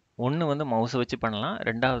இருக்குது. ஒன்று வந்து மவுஸை வச்சு பண்ணலாம்,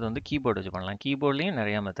 ரெண்டாவது வந்து கீபோர்டு வச்சு பண்ணலாம். கீபோர்ட்லேயும்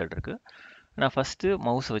நிறையா மெத்தட் இருக்குது. நான் ஃபஸ்ட்டு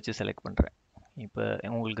மவுஸை வச்சு செலக்ட் பண்ணுறேன். இப்போ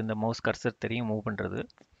உங்களுக்கு இந்த மவுஸ் கர்சர் தெரியும் மூவ் பண்ணுறது.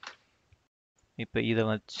 இப்போ இதை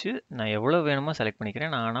வச்சு நான் எவ்வளோ வேணுமோ செலக்ட்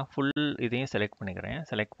பண்ணிக்கிறேன். நான் ஆனால் ஃபுல் இதையும் செலக்ட் பண்ணிக்கிறேன்.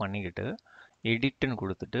 செலக்ட் பண்ணிக்கிட்டு எடிட்டுன்னு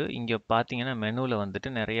கொடுத்துட்டு இங்கே பார்த்தீங்கன்னா மெனுவில் வந்துட்டு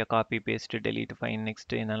நிறைய copy paste delete fine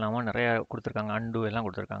next இதெல்லாமா நிறையா கொடுத்துருக்காங்க. அண்டு எல்லாம்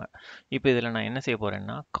கொடுத்துருக்காங்க. இப்போ இதில் நான் என்ன செய்ய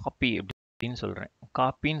போகிறேன்னா காப்பி அப்படின்னு சொல்கிறேன்.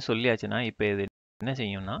 காப்பின்னு சொல்லியாச்சுன்னா இப்போ இது என்ன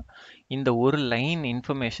செய்யும்னா இந்த ஒரு லைன்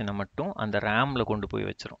இன்ஃபர்மேஷனை மட்டும் அந்த ரேமில் கொண்டு போய்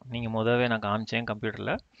வச்சிரும். நீங்கள் முதவே நான் காமிச்சேன்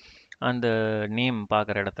கம்ப்யூட்டரில் அந்த நேம்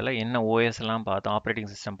பார்க்குற இடத்துல என்ன ஓஎஸ்லாம் பார்த்தோம்,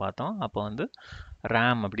 ஆப்ரேட்டிங் சிஸ்டம் பார்த்தோம். அப்போ வந்து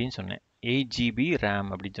ரேம் அப்படின்னு சொன்னேன். 8 GB ரேம்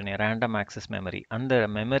அப்படின்னு சொன்னேன், ரேண்டம் ஆக்சஸ் மெமரி. அந்த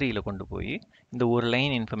மெமரியில் கொண்டு போய் இந்த ஒரு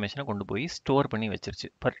லைன் இன்ஃபர்மேஷனை கொண்டு போய் ஸ்டோர் பண்ணி வச்சிருச்சு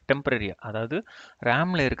டெம்பரரியாக. அதாவது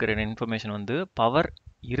ரேமில் இருக்கிற இன்ஃபர்மேஷன் வந்து பவர்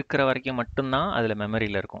இருக்கிற வரைக்கும் மட்டும்தான் அதில்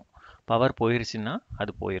மெமரியில் இருக்கும். பவர் போயிருச்சுன்னா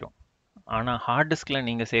அது போயிடும். ஆனால் ஹார்ட் டிஸ்கில்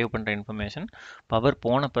நீங்கள் சேவ் பண்ணுற இன்ஃபர்மேஷன் பவர்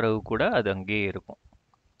போன பிறகு கூட அது அங்கேயே இருக்கும்.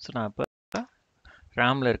 ஸோ நான் இப்போ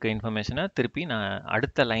ரேமில் இருக்க இன்ஃபர்மேஷனை திருப்பி நான்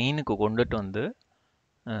அடுத்த லைனுக்கு கொண்டுட்டு வந்து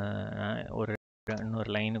ஒரு இன்னொரு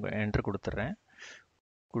லைனுக்கு என்ட்ரு கொடுத்துட்றேன்.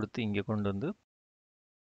 கொடுத்து இங்கே கொண்டு வந்து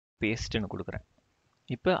பேஸ்ட்டுன்னு கொடுக்குறேன்.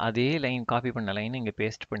 இப்போ அதே லைன் காப்பி பண்ண லைன் இங்கே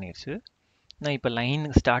பேஸ்ட் பண்ணிடுச்சு. நான் இப்போ லைன்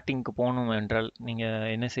ஸ்டார்டிங்க்கு போகணும் என்றால் நீங்கள்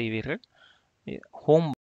என்ன செய்வீர்கள்? ஹோம்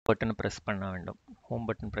பட்டன் ப்ரெஸ் பண்ண வேண்டும். ஹோம்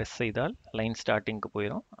பட்டன் ப்ரெஸ் செய்தால் லைன் ஸ்டார்டிங்க்கு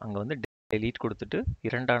போயிடும். அங்கே வந்து டெலீட் கொடுத்துட்டு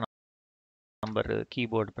 2ஆம் நம்பர்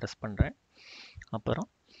கீபோர்டு ப்ரெஸ் பண்ணுறேன். அப்புறம்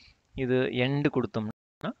இது எண்டு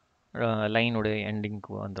கொடுத்தோம்னா லைனுடைய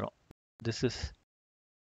எண்டிங்க்கு வந்துடும். திஸ் இஸ்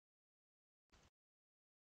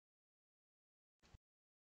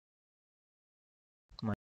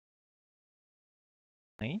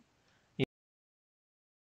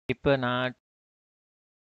இப்போ நான்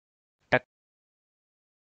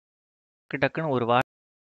டக்குன்னு ஒரு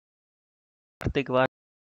வார்த்தைக்கு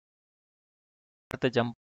வார்த்தை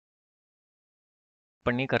ஜம்ப்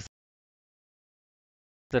பண்ணி கர்சர்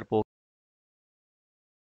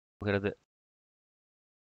போகிறது.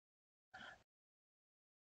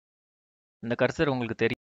 இந்த கர்சர் உங்களுக்கு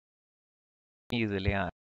தெரியுது இல்லையா?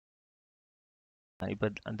 இப்போ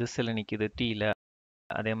திஸ்ல நிற்கிது, டீல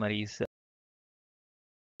அதே மாதிரி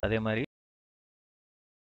அதே மாதிரி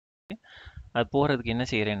அது போகிறதுக்கு என்ன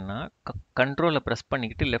செய்கிறேன்னா கண்ட்ரோலை ப்ரெஸ்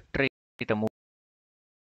பண்ணிக்கிட்டு லெஃப்ட் ரைட்டை மூவ்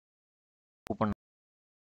பண்ணணும்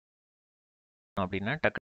அப்படின்னா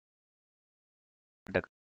டக்குன்னு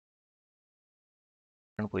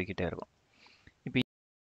போய்கிட்டே இருக்கும். இப்போ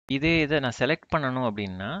இதே இதை நான் செலக்ட் பண்ணணும்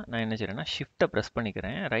அப்படின்னா நான் என்ன செய்கிறேன்னா ஷிஃப்ட்டை ப்ரெஸ்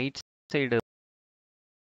பண்ணிக்கிறேன். ரைட் சைடு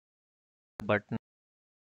பட்டன்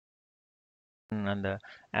அந்த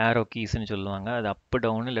ஏரோ கீஸ்ன்னு சொல்லுவாங்க, அது அப்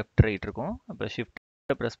டவுனு லெஃப்ட் ரைட் இருக்கும். அப்போ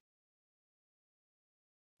ஷிஃப்ட்டை ப்ரெஸ்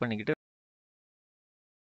பண்ணிக்கிட்டு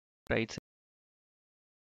ரைட்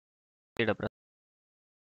சைடை ப்ரெஸ்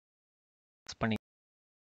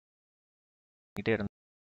பண்ணிக்கிட்டே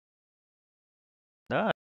இருந்தால்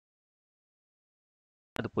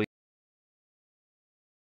அது போய்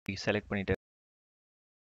செலக்ட் பண்ணிகிட்டே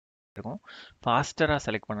இருக்கும். ஃபாஸ்டராக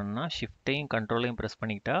செலக்ட் பண்ணணும்னா ஷிஃப்ட்டையும் கண்ட்ரோலையும் ப்ரெஸ்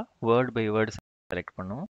பண்ணிக்கிட்டா வேர்ட் பை வேர்டு செலக்ட்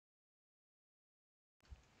பண்ணும்.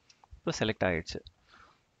 இப்போ செலக்ட் ஆகிடுச்சு.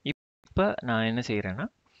 இப்போ நான் என்ன செய்கிறேன்னா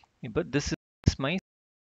இப்போ this is my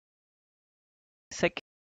second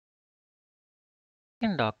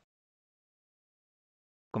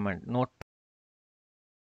document. Note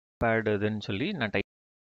pad இதுன்னு சொல்லி நான்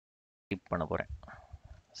டைப் பண்ண போகிறேன்.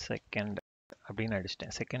 செகண்ட் அப்படின்னு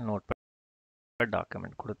அடிச்சிட்டேன். செகண்ட் நோட் பேட்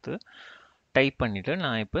டாக்குமெண்ட் கொடுத்து டைப் பண்ணிவிட்டு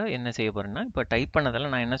நான் இப்போ என்ன செய்ய போகிறேன்னா இப்போ டைப்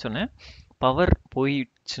பண்ணதெல்லாம் நான் என்ன சொன்னேன், பவர்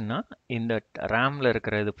போயிடுச்சுன்னா இந்த ரேமில்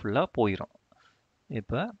இருக்கிற இது ஃபுல்லாக போயிடும்.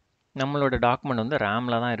 இப்போ நம்மளோட டாக்குமெண்ட் வந்து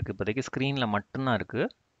ரேமில் தான் இருக்குது, இப்போதைக்கு ஸ்க்ரீனில் மட்டும்தான் இருக்குது,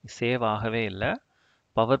 சேவ் ஆகவே இல்லை.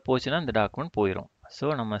 பவர் போச்சுன்னா இந்த டாக்குமெண்ட் போயிடும். ஸோ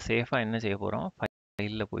நம்ம சேஃபாக என்ன செய்ய போகிறோம்,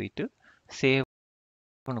 ஃபைலில் போயிட்டு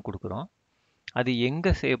சேவ்னு கொடுக்குறோம். அது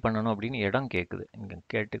எங்கே சேவ் பண்ணணும் அப்படின்னு இடம் கேட்குது. இங்கே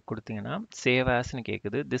கேட்டு கொடுத்தீங்கன்னா சேவ் ஆஸ்ன்னு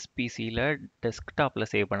கேட்குது. திஸ் பிசியில் டெஸ்க்டாப்பில்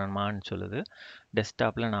சேவ் பண்ணணுமான்னு சொல்லுது.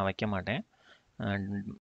 டெஸ்க்டாப்பில் நான் வைக்க மாட்டேன்.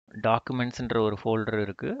 டாக்குமெண்ட்ஸுன்ற ஒரு ஃபோல்டர்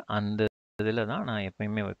இருக்குது, அந்த இதில் தான் நான்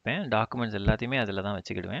எப்பயுமே வைப்பேன். டாக்குமெண்ட்ஸ் எல்லாத்தையுமே அதில் தான்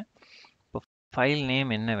வச்சுக்கிடுவேன். இப்போ ஃபைல்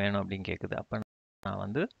நேம் என்ன வேணும் அப்படின்னு கேட்குது. அப்போ நான்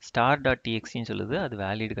வந்து star.txt சொல்லுது, அது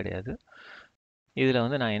வேலிட் கிடையாது. இதில்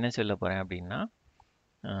வந்து நான் என்ன சொல்ல போகிறேன் அப்படின்னா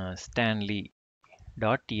ஸ்டான்லி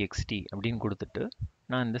டாட் டிஎக்ஸ்டி அப்படின்னு கொடுத்துட்டு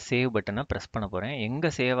நான் இந்த சேவ் பட்டனை ப்ரெஸ் பண்ண போகிறேன். எங்கே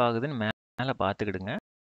சேவ் ஆகுதுன்னு மேலே பார்த்துக்கிடுங்க.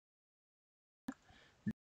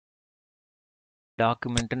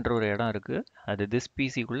 டாக்குமெண்ட்டுன்ற ஒரு இடம் இருக்குது, அது திஸ்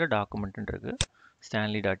பிசிக்குள்ளே டாக்குமெண்ட்டுன்னு இருக்குது.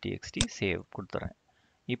 ஸ்டான்லி டாட் டிஎக்ஸ்டி சேவ் கொடுத்துறேன்.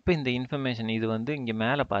 இப்போ இந்த இன்ஃபர்மேஷன் இது வந்து இங்கே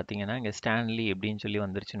மேலே பார்த்தீங்கன்னா இங்கே ஸ்டான்லி அப்படின்னு சொல்லி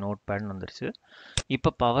வந்துருச்சு, நோட் பேட்னு வந்துருச்சு. இப்போ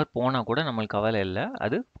பவர் போனால் கூட நம்மளுக்கு கவலை இல்லை,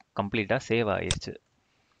 அது கம்ப்ளீட்டாக சேவ் ஆயிடுச்சு.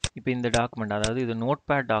 இப்போ இந்த டாக்குமெண்ட், அதாவது இது நோட்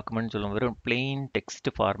பேட் டாக்குமெண்ட் சொல்லுவோம், வெறும் பிளெயின் டெக்ஸ்ட்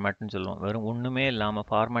ஃபார்மேட்னு சொல்லுவோம், வெறும் ஒன்றுமே இல்லாமல்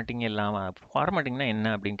ஃபார்மேட்டிங்கே இல்லாமல். ஃபார்மேட்டிங்னா என்ன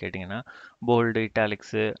அப்படின்னு கேட்டிங்கன்னா போல்டு,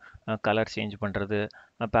 இட்டாலிக்ஸு, கலர் சேஞ்ச் பண்ணுறது,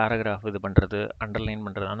 பேராகிராஃப் இது பண்ணுறது, அண்டர்லைன்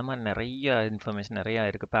பண்ணுறது, அந்த மாதிரி நிறைய இன்ஃபர்மேஷன் நிறையா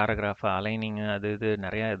இருக்குது. பேராகிராஃப் அலைனிங்கு அது இது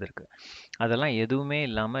நிறையா இது இருக்குது. அதெல்லாம் எதுவுமே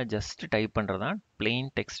இல்லாமல் ஜஸ்ட் டைப் பண்ணுறது தான் பிளெயின்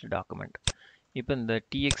டெக்ஸ்ட் டாக்குமெண்ட். இப்போ இந்த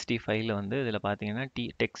டிஎக்ஸ்டி ஃபைலில் வந்து இதில் பார்த்தீங்கன்னா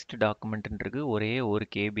டெக்ஸ்ட் டாக்குமெண்ட்டுன்றது ஒரே 1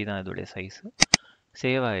 KB தான் இதோடைய சைஸு.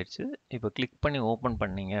 சேவ் ஆயிடுச்சு. இப்போ கிளிக் பண்ணி ஓப்பன்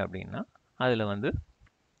பண்ணீங்க அப்படின்னா அதில் வந்து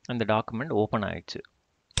அந்த டாக்குமெண்ட் ஓப்பன் ஆயிடுச்சு.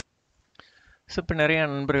 ஸோ இப்போ நிறைய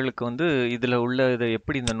நண்பர்களுக்கு வந்து இதில் உள்ள இதை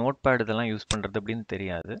எப்படி இந்த நோட் பேட் இதெல்லாம் யூஸ் பண்ணுறது அப்படின்னு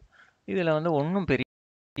தெரியாது. இதில் வந்து ஒன்றும்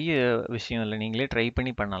பெரிய விஷயம் இல்லை, நீங்களே ட்ரை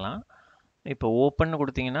பண்ணி பண்ணலாம். இப்போ ஓப்பன்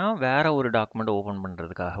கொடுத்தீங்கன்னா வேற ஒரு டாக்குமெண்ட் ஓப்பன்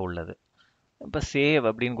பண்ணுறதுக்காக உள்ளது. இப்போ சேவ்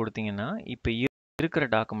அப்படின்னு கொடுத்தீங்கன்னா இப்போ இருக்கிற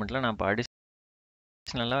டாக்குமெண்ட்டில் நான் இப்போ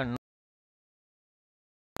அடிஷ்னலாக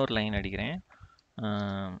இன்னொரு லைன் அடிக்கிறேன்.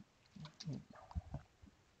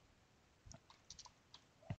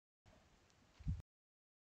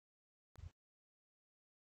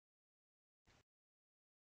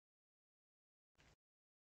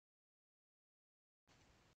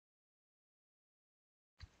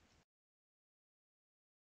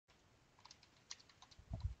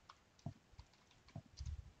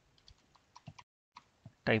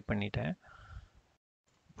 டைப் பண்ணிட்டேன்.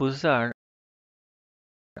 புதுசாக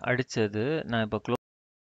அடித்தது நான் இப்போ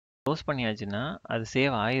க்ளோஸ் பண்ணியாச்சுன்னா அது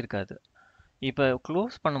சேவ் ஆகிருக்காது. இப்போ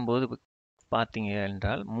க்ளோஸ் பண்ணும்போது பார்த்தீங்க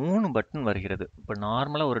என்றால் 3 பட்டன் வருகிறது. இப்போ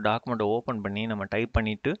நார்மலாக ஒரு டாக்குமெண்ட்டை ஓப்பன் பண்ணி நம்ம டைப்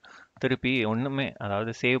பண்ணிவிட்டு திருப்பி ஒன்றுமே,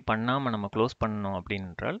 அதாவது சேவ் பண்ணாமல் நம்ம க்ளோஸ் பண்ணோம்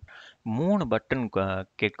அப்படின்றால் 3 பட்டன்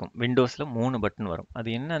கேட்கும். விண்டோஸில் 3 பட்டன் வரும்.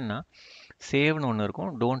 அது என்னன்னா சேவ்னு ஒன்று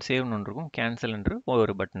இருக்கும், டோன்ட் சேவ்னு ஒன்று இருக்கும், கேன்சல் என்று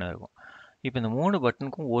ஒரு பட்டன் இருக்கும். இப்போ இந்த 3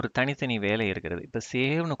 பட்டனுக்கும் ஒரு தனித்தனி வேலை இருக்கிறது. இப்போ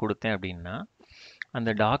சேவ்னு கொடுத்தேன் அப்படின்னா அந்த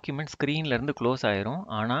டாக்குமெண்ட் ஸ்க்ரீன்லேருந்து க்ளோஸ் ஆயிரும்.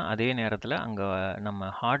 ஆனால் அதே நேரத்தில் அங்கே நம்ம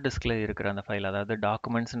ஹார்ட் டிஸ்கில் இருக்கிற அந்த ஃபைல், அதாவது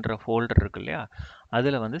டாக்குமெண்ட்ஸுன்ற ஃபோல்டர் இருக்கு இல்லையா,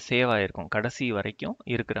 அதில் வந்து சேவ் ஆகிருக்கும். கடைசி வரைக்கும்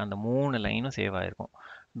இருக்கிற அந்த 3 லைனும் சேவ் ஆகிருக்கும்.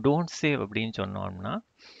 டோன்ட் சேவ் அப்படின்னு சொன்னோம்னா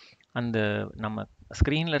அந்த நம்ம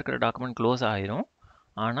ஸ்க்ரீனில் இருக்கிற டாக்குமெண்ட் க்ளோஸ் ஆயிரும்,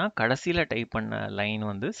 ஆனால் கடைசியில் டைப் பண்ண லைன்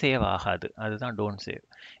வந்து சேவ் ஆகாது. அதுதான் டோன்ட் சேவ்.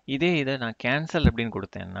 இதை நான் கேன்சல் அப்படின்னு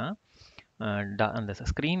கொடுத்தேன்னா அந்த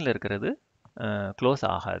ஸ்க்ரீனில் இருக்கிறது க்ளோஸ்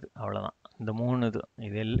ஆகாது. அவ்வளோதான். இந்த 3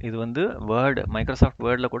 இது வந்து வேர்டு, மைக்ரோசாஃப்ட்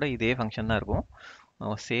வேர்டில் கூட இதே ஃபங்க்ஷன் தான் இருக்கும்.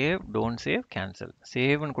 Save, don't save, cancel.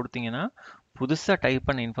 சேவ்னு கொடுத்தீங்கன்னா புதுசாக டைப்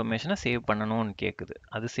பண்ண இன்ஃபர்மேஷனை சேவ் பண்ணணும்னு கேட்குது,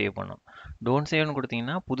 அது சேவ் பண்ணும். டோன்ட் சேவ்னு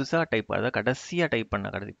கொடுத்தீங்கன்னா புதுசாக டைப், அதாவது கடைசியாக டைப்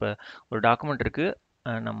பண்ண இப்போ ஒரு டாக்குமெண்ட் இருக்குது,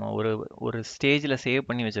 நம்ம ஒரு ஸ்டேஜில் சேவ்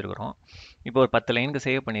பண்ணி வச்சுருக்கிறோம். இப்போ ஒரு 10 லைனுக்கு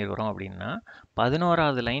சேவ் பண்ணியிருக்கிறோம் அப்படின்னா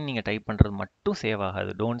 11வது லைன் நீங்கள் டைப் பண்ணுறது மட்டும் சேவ்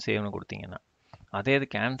ஆகாது டோன்ட் சேவ்னு கொடுத்தீங்கன்னா. அதே இது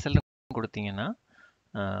கேன்சல்னு கொடுத்தீங்கன்னா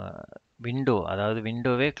விண்டோ, அதாவது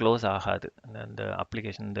விண்டோவே க்ளோஸ் ஆகாது, இந்த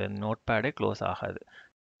அப்ளிகேஷன், இந்த நோட் பேடே க்ளோஸ் ஆகாது.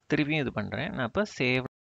 திருப்பியும் இது பண்ணுறேன், நான் இப்போ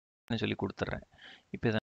சேவ்னு சொல்லி கொடுத்துட்றேன். இப்போ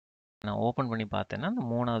இதை நான் ஓப்பன் பண்ணி பார்த்தேன்னா அந்த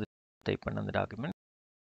 3வது டைப் பண்ண அந்த டாக்குமெண்ட்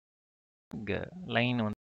இங்கே லைன்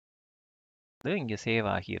வந்து இங்கே சேவ்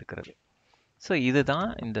ஆகி இருக்கிறது. ஸோ இதுதான்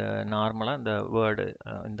இந்த நார்மலாக இந்த வேர்டு,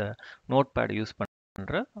 இந்த நோட் பேட் யூஸ்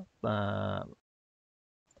பண்ணுற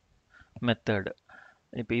மெத்தடு.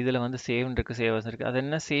 இப்போ இதில் வந்து சேவ்னு இருக்குது, சேவாஸ் இருக்குது. அது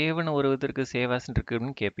என்ன சேவ்னு ஒரு இது இருக்குது, சேவாஸ்ன்னு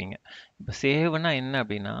இருக்குன்னு கேட்பீங்க. இப்போ சேவ்னா என்ன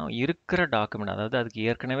அப்படின்னா இருக்கிற டாக்குமெண்ட், அதாவது அதுக்கு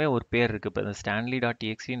ஏற்கனவே ஒரு பேர் இருக்குது. இப்போ இந்த ஸ்டான்லி டாட்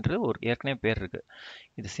டிஎக்ஸின்ற ஒரு ஏற்கனவே பேர் இருக்குது.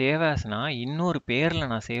 இது சேவாஸ்னா இன்னொரு பேரில்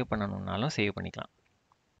நான் சேவ் பண்ணணுன்னாலும் சேவ் பண்ணிக்கலாம்.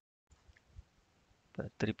 இப்போ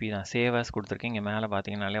திருப்பி நான் சேவாஸ் கொடுத்துருக்கேன், இங்கே மேலே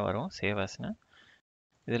பார்த்தீங்கன்னாலே வரும் சேவாஸ்னு.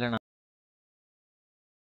 இதில்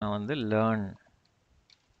நான் வந்து லேர்ன்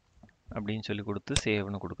அப்படின்னு சொல்லி கொடுத்து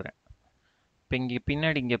சேவ்னு கொடுக்குறேன். இப்போ இங்கே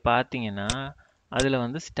பின்னாடி இங்கே பார்த்தீங்கன்னா அதில்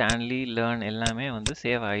வந்து ஸ்டான்லி, லேர்ன் எல்லாமே வந்து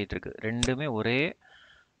சேவ் ஆகிட்டுருக்கு. ரெண்டுமே ஒரே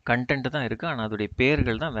கண்டென்ட் தான் இருக்குது, ஆனால் அதோடைய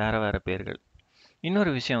பேர்கள் தான் வேறு வேறு பேர்கள்.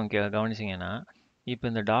 இன்னொரு விஷயம் கவனிச்சிங்கன்னா இப்போ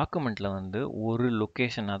இந்த டாக்குமெண்ட்டில் வந்து ஒரு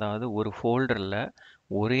லொக்கேஷன், அதாவது ஒரு ஃபோல்டரில்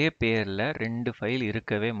ஒரே பேரில் 2 ஃபைல்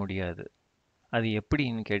இருக்கவே முடியாது. அது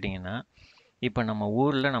எப்படின்னு கேட்டிங்கன்னா, இப்போ நம்ம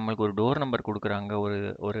ஊரில் நம்மளுக்கு ஒரு டோர் நம்பர் கொடுக்குறாங்க,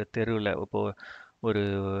 ஒரு தெருவில். இப்போது ஒரு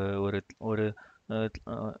ஒரு ஒரு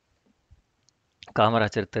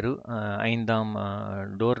காமராஜர் தெரு 5ஆம்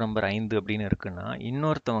டோர் நம்பர் 5 அப்படின்னு இருக்குன்னா,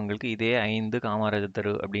 இன்னொருத்தவங்களுக்கு இதே 5 காமராஜர்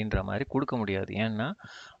தெரு அப்படின்ற மாதிரி கொடுக்க முடியாது. ஏன்னா,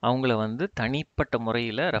 அவங்கள வந்து தனிப்பட்ட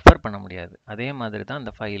முறையில் ரெஃபர் பண்ண முடியாது. அதே மாதிரி தான்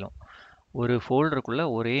அந்த ஃபைலும். ஒரு ஃபோல்டருக்குள்ளே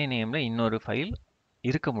ஒரே நேமில் இன்னொரு ஃபைல்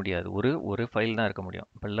இருக்க முடியாது. ஒரு ஃபைல் தான் இருக்க முடியும்.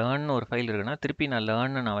 இப்போ லேர்ன்னு ஒரு ஃபைல் இருக்குன்னா, திருப்பி நான்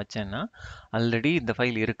லேர்ன்னு நான் வச்சேன்னா, ஆல்ரெடி இந்த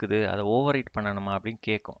ஃபைல் இருக்குது, அதை ஓவர் ரைட் பண்ணணுமா அப்படின்னு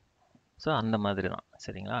கேட்கும். ஸோ அந்த மாதிரி தான்.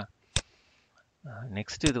 சரிங்களா?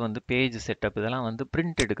 நெக்ஸ்ட் இது வந்து பேஜ் செட்டப். இதெல்லாம் வந்து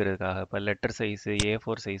பிரிண்ட் எடுக்கிறதுக்காக. இப்போ லெட்டர் சைஸு,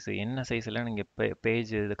 A4 சைஸு, என்ன சைஸ்லாம் நீங்கள்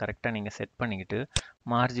பேஜ் இது கரெக்டாக நீங்கள் செட் பண்ணிக்கிட்டு,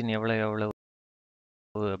 மார்ஜின் எவ்வளோ எவ்வளோ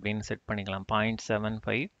அப்படின்னு செட் பண்ணிக்கலாம்.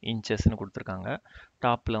 0.75 இன்ச்சஸ்ன்னு கொடுத்துருக்காங்க.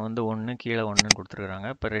 டாப்பில் வந்து 1, கீழே 1ன்னு கொடுத்துருக்காங்க.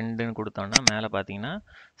 இப்போ 2ன்னு கொடுத்தோன்னா மேலே பார்த்தீங்கன்னா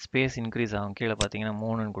ஸ்பேஸ் இன்க்ரீஸ் ஆகும். கீழே பார்த்தீங்கன்னா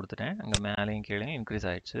 3ன்னு கொடுத்துட்டேன். அங்கே மேலேயும் கீழே இன்க்ரீஸ்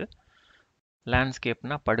ஆயிடுச்சு.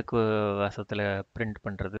 லேண்ட்ஸ்கேப்னா படுக்கு வசத்தில் பிரிண்ட்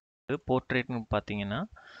பண்ணுறது. போர்ட்ரேட்னு பார்த்தீங்கன்னா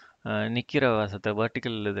நிற்கிற வசத்தை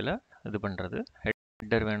வெர்டிக்கல் இதில் இது பண்ணுறது.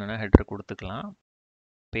 ஹெட்டர் வேணும்னா ஹெட்டர் கொடுத்துக்கலாம்.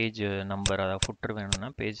 பேஜ் நம்பர், அதாவது ஃபுட்டர் வேணும்னா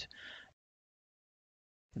பேஜ்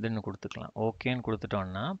இதுன்னு கொடுத்துக்கலாம். ஓகேன்னு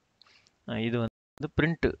கொடுத்துட்டோன்னா இது வந்து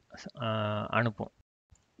பிரிண்ட்டு அனுப்பும்.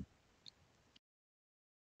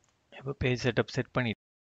 இப்போ பேஜ் செட்டப் செட்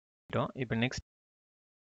பண்ணிட்டோம். இப்போ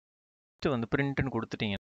நெக்ஸ்ட் வந்து பிரிண்ட்டுன்னு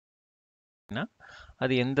கொடுத்துட்டிங்கன்னா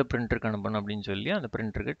அது எந்த பிரிண்டருக்கு அனுப்பணும் அப்படின்னு சொல்லி அந்த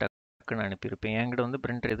பிரிண்டருக்கு டக்குன்னு அனுப்பியிருப்பேன். என்கிட்ட வந்து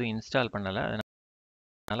பிரிண்டர் எதுவும் இன்ஸ்டால் பண்ணலை,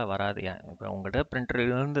 அதனால் வராது. இப்போ உங்கள்கிட்ட பிரிண்டர்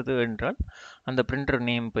இருந்தது என்றால் அந்த பிரிண்டர்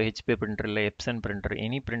நேம், இப்போ ஹெச்பி பிரிண்டர் இல்லை எப்சன் பிரிண்டர்,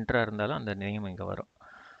 எனி பிரிண்டராக இருந்தாலும் அந்த நேம் இங்கே வரும்.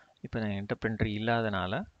 இப்போ என்கிட்ட பிரிண்டர்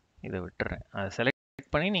இல்லாதனால இதை விட்டுறேன். அதை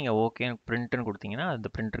செலக்ட் பண்ணி நீங்கள் ஓகே பிரிண்ட்டுன்னு கொடுத்தீங்கன்னா அந்த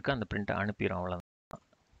பிரிண்டருக்கு அந்த பிரிண்ட்டை அனுப்பிடும். அவ்வளோதான்.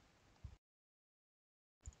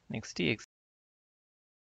 நெக்ஸ்ட்டு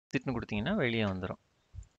எக்ஸிட்னு கொடுத்தீங்கன்னா வெளியே வந்துடும்.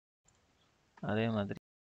 அதே மாதிரி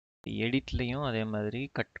எடிட்லேயும் அதே மாதிரி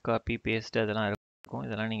கட், காப்பி, பேஸ்ட் அதெல்லாம் இருக்கும்.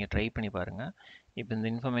 இதெல்லாம் நீங்கள் ட்ரை பண்ணி பாருங்கள். இப்போ இந்த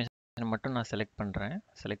இன்ஃபர்மேஷன் மட்டும் நான் செலக்ட் பண்ணுறேன்.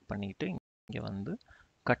 செலக்ட் பண்ணிக்கிட்டு இங்கே வந்து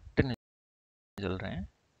கட்டுன்னு சொல்கிறேன்.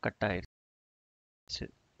 கட் ஆயிடுச்சு.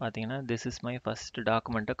 பார்த்தீங்கன்னா திஸ் இஸ் மை ஃபஸ்ட்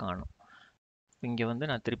டாக்குமெண்ட்டை காணும். இங்கே வந்து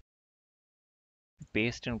நான் திருப்பி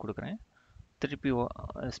பேஸ்ட்டுன்னு கொடுக்குறேன். திருப்பி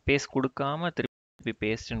ஸ்பேஸ் கொடுக்காம திருப்பி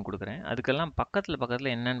பேஸ்ட்டுன்னு கொடுக்குறேன். அதுக்கெல்லாம்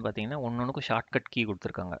பக்கத்தில் என்னன்னு பார்த்தீங்கன்னா ஒன்றுக்கும் ஷார்ட்கட் கீ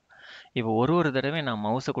கொடுத்துருக்காங்க. இப்போ ஒரு தடவை நான்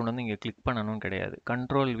மவுஸை கொண்டு வந்து இங்கே கிளிக் பண்ணணும்னு கிடையாது.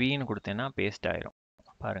 கண்ட்ரோல் வின்னு கொடுத்தேன்னா பேஸ்ட் ஆயிரும்.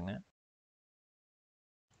 பாருங்கள்,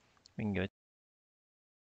 இங்கே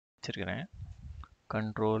வச்சிருக்கிறேன்.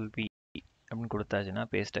 கண்ட்ரோல் வி அப்படின்னு கொடுத்தாச்சுன்னா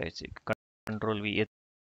பேஸ்ட் ஆயிடுச்சு. கண்ட்ரோல் வி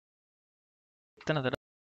எத்தனை தடவை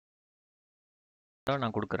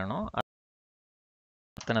நான் கொடுக்குறேனோ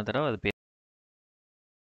அத்தனை தடவை அது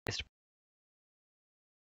பேஸ்ட்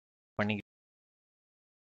பண்ணிக்கிட்டே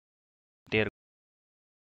இருக்கும்.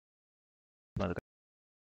 அது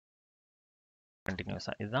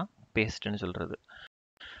கண்டினியூஸாக. இதுதான் பேஸ்ட்டுன்னு சொல்கிறது.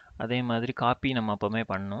 அதே மாதிரி காப்பி நம்ம அப்போவுமே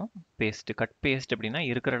பண்ணோம். பேஸ்ட்டு, கட் பேஸ்ட் அப்படின்னா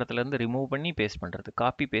இருக்கிற இடத்துலேருந்து ரிமூவ் பண்ணி பேஸ்ட் பண்ணுறது.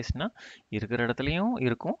 காப்பி பேஸ்ட்னா இருக்கிற இடத்துலையும்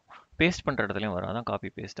இருக்கும், பேஸ்ட் பண்ணுற இடத்துலையும் வரும். அதான் காப்பி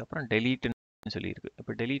பேஸ்ட். அப்புறம் டெலீட்னு சொல்லியிருக்கு.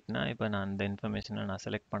 இப்போ டெலீட்னா இப்போ நான் இந்த இன்ஃபர்மேஷனை நான்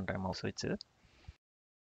செலக்ட் பண்ணுறேன் மவுஸ் வச்சு.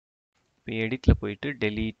 இப்போ எடிட்டில் போயிட்டு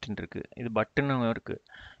டெலீட்னு இருக்குது. இது பட்டனும் இருக்குது.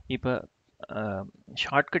 இப்போ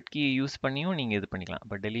ஷார்ட்கட் கீ யூஸ் பண்ணியும் நீங்கள் இது பண்ணிக்கலாம்.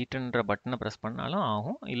 இப்போ டெலீட்டுன்ற பட்டனை ப்ரெஸ் பண்ணாலும்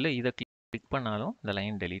ஆகும், இல்லை இதை கிளிக் பண்ணாலும் இந்த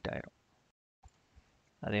லைன் டெலீட் ஆயிரும்.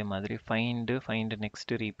 அதே மாதிரி ஃபைண்டு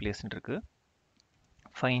நெக்ஸ்ட்டு ரீப்ளேஸ்ன்னு இருக்குது.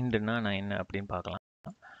 ஃபைண்டுன்னா நான் என்ன அப்படின்னு பார்க்கலாம்.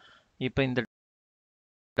 இப்போ இந்த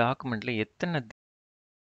டாக்குமெண்ட்டில் எத்தனை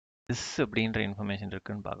திஸ் அப்படின்ற இன்ஃபர்மேஷன்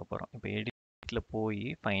இருக்குதுன்னு பார்க்க போகிறோம். இப்போ எடிட்டில் போய்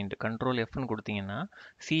ஃபைண்டு கண்ட்ரோல் எஃப்னு கொடுத்தீங்கன்னா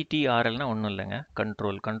சிடிஆர்எல்னா ஒன்றும் இல்லைங்க.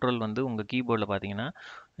 கண்ட்ரோல் வந்து உங்கள் கீபோர்டில் பார்த்தீங்கன்னா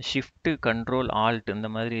ஷிஃப்ட்டு, கண்ட்ரோல், ஆல்ட் இந்த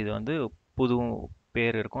மாதிரி இது வந்து புது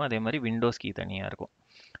பேர் இருக்கும். அதே மாதிரி விண்டோஸ் கீ தனியாக இருக்கும்.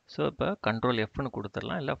 ஸோ இப்போ கண்ட்ரோல் எஃப்னு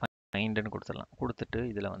கொடுத்துடலாம், இல்லை ஃபைண்டுன்னு கொடுத்துடலாம். கொடுத்துட்டு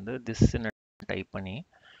இதில் வந்து திஸ்ன்னு டைப் பண்ணி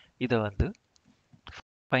இதை வந்து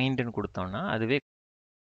ஃபைண்டுன்னு கொடுத்தோம்னா அதுவே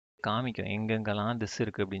காமிக்கும் எங்கெங்கெல்லாம் திஸ்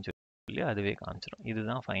இருக்குது அப்படின்னு சொல்லி அதுவே காமிச்சிடும்.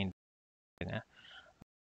 இதுதான் ஃபைண்டுங்க.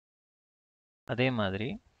 அதே மாதிரி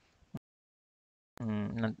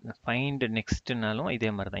ஃபைண்டு நெக்ஸ்ட்னாலும் இதே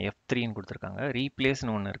மாதிரி தான் F3ன்னு கொடுத்துருக்காங்க.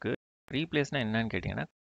 ரீப்ளேஸ்னு ஒன்று இருக்குது. ரீப்ளேஸ்னால் என்னன்னு கேட்டிங்கன்னா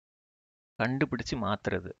கண்டுபிடிச்சி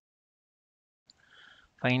மாற்றுறது.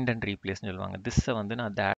 ஃபைண்ட் அண்ட் ரீப்ளேஸ்னு சொல்லுவாங்க. திஸ்ஸை வந்து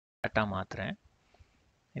நான் டேட்டா மாற்றுறேன்.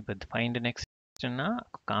 இப்போ ஃபைண்டு நெக்ஸ்ட்னா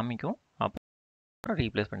காமிக்கும், அப்புறம்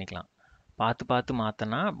ரீப்ளேஸ் பண்ணிக்கலாம். பார்த்து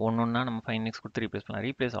மாற்றினா ஒன்றா நம்ம ஃபைண்ட் நெக்ஸ்ட் கொடுத்து ரீப்ளேஸ் பண்ணலாம்.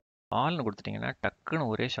 ரீப்ளேஸ் ஆல்னு கொடுத்துட்டிங்கன்னா டக்குன்னு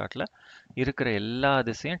ஒரே ஷாட்டில் இருக்கிற எல்லா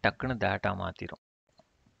திசையும் டக்குன்னு டேட்டா மாற்றிடும்.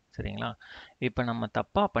 சரிங்களா? இப்போ நம்ம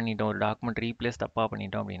தப்பாக பண்ணிட்டோம், ஒரு டாக்குமெண்ட் ரீப்ளேஸ் தப்பாக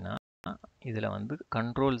பண்ணிட்டோம் அப்படின்னா இதில் வந்து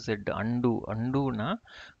கண்ட்ரோல் செட் அண்டூனா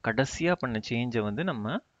கடைசியாக பண்ண சேஞ்சை வந்து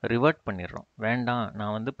நம்ம ரிவர்ட் பண்ணிடுறோம். வேண்டாம்,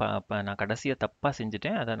 நான் வந்து நான் கடைசியாக தப்பாக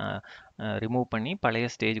செஞ்சுட்டேன், அதை நான் ரிமூவ் பண்ணி பழைய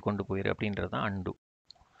ஸ்டேஜ் கொண்டு போயிரு அப்படின்றது தான் அண்டு.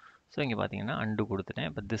 ஸோ இங்கே பார்த்தீங்கன்னா அண்டு கொடுத்துட்டேன்.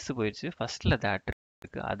 இப்போ திஸ் போயிடுச்சு. ஃபர்ஸ்ட்டில் that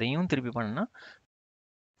இருக்குது, அதையும் திருப்பி பண்ணா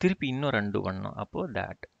திருப்பி இன்னொரு அண்டு பண்ணணும். அப்போது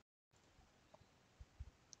that.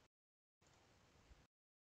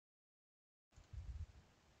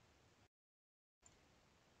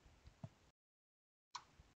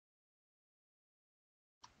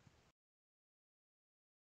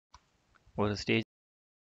 ஒரு ஸ்டேஜ்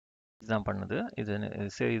தான் பண்ணுது இது.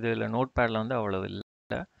 சரி, இதில் நோட் பேடில் வந்து அவ்வளோ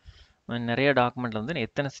இல்லை. நிறைய டாக்குமெண்ட்டில் வந்து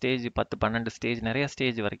எத்தனை ஸ்டேஜ் 10-12 ஸ்டேஜ் நிறைய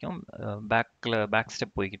ஸ்டேஜ் வரைக்கும் பேக்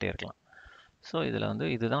ஸ்டெப் போய்கிட்டே இருக்கலாம். ஸோ இதில் வந்து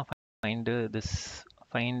இதுதான்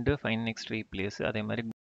ஃபைண்ட் நெக்ஸ்ட் ரீப்ளேஸ். அதே மாதிரி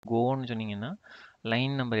கோன்னு சொன்னீங்கன்னா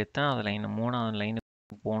லைன் நம்பர் எத்தனாவது லைன், 3வது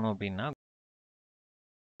லைனுக்கு போகணும் அப்படின்னா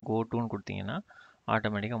கோ டூன்னு கொடுத்தீங்கன்னா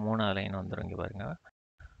ஆட்டோமேட்டிக்காக 3வது லைன் வந்துடும். இங்கே பாருங்க,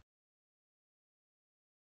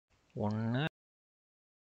 1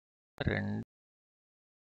 2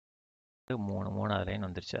 3 3வது லைன்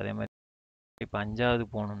வந்துருச்சு. அதே மாதிரி இப்போ 5வது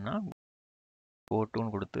போகணும்னா கோ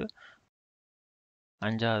டூன்னு கொடுத்து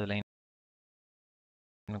 5வது லைன்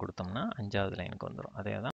கொடுத்தோம்னா 5வது லைனுக்கு வந்துடும்.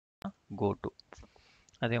 அதே தான் கோ டு.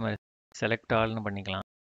 அதே மாதிரி செலக்ட் ஆல்னு பண்ணிக்கலாம்.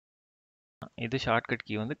 இது ஷார்ட்கட்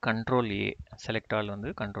கீ வந்து கண்ட்ரோல் ஏ. செலக்ட் ஆல் வந்து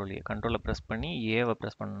கண்ட்ரோல் ஏ. கண்ட்ரோலை ப்ரெஸ் பண்ணி ஏவை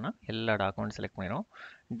ப்ரெஸ் பண்ணோம்னா எல்லா டாக்குமெண்ட் செலக்ட் பண்ணிடும்.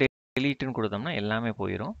 டெலீட்டுன்னு கொடுத்தோம்னா எல்லாமே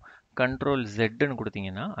போயிடும். கண்ட்ரோல் ஜெட்டுன்னு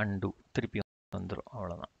கொடுத்தீங்கன்னா அண்டு திருப்பி வந்துடும்.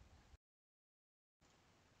 அவ்வளோதான்.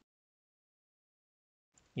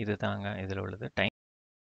 இது தாங்க இதில் உள்ளது.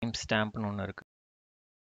 டைம் ஸ்டாம்ப்னு ஒன்று இருக்குது.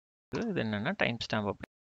 இது என்னென்னா டைம் ஸ்டாம்ப்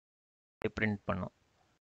அப்படியே பிரிண்ட் பண்ணும்.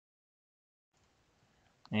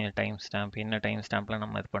 டைம் ஸ்டாம்ப் என்ன டைம் ஸ்டாம்பில்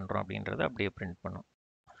நம்ம இது பண்ணுறோம் அப்படின்றத அப்படியே பிரிண்ட் பண்ணும்.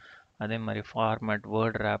 அதே மாதிரி ஃபார்மேட்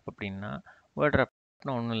வேர்ட் ரேப் அப்படின்னா, வேர்ட்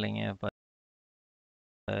ரேப்னா ஒன்றும் இல்லைங்க. இப்போ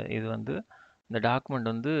இது வந்து இந்த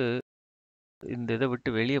டாக்குமெண்ட் வந்து இந்த இதை விட்டு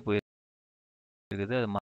வெளியே போயிருக்குது, அது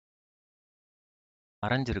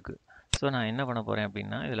மறைஞ்சிருக்கு. ஸோ நான் என்ன பண்ண போகிறேன்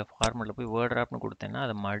அப்படின்னா, இதில் ஃபார்மேட்டில் போய் வேர்ட் ரேப்னு கொடுத்தேன்னா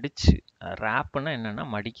அதை மடித்து, ரேப்புன்னா என்னென்னா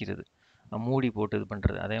மடிக்கிறது, மூடி போட்டு இது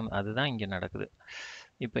பண்ணுறது. அதுதான் இங்கே நடக்குது.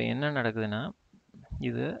 இப்போ என்ன நடக்குதுன்னா,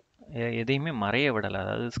 இது எதையுமே மறைய விடலை.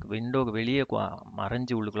 அதாவது விண்டோக்கு வெளியே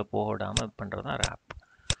மறைஞ்சு உள்ளுக்குள்ளே போக விடாமல் இது பண்ணுறது தான் ரேப்.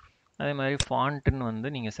 அதே மாதிரி ஃபாண்ட்டுன்னு வந்து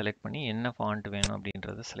நீங்கள் செலக்ட் பண்ணி என்ன ஃபாண்ட் வேணும்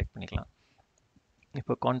அப்படின்றத செலக்ட் பண்ணிக்கலாம்.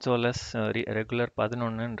 இப்போ கான்சோலஸ் ரெகுலர்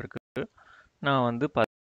 11ன்னு இருக்குது. நான் வந்து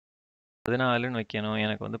 14ன்னு வைக்கணும்,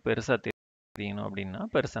 எனக்கு வந்து பெருசாக தெரியணும் அப்படின்னா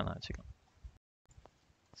பெருசாக நான் வச்சுக்கலாம்.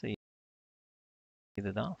 சரி,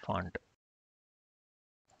 இதுதான் ஃபாண்ட்.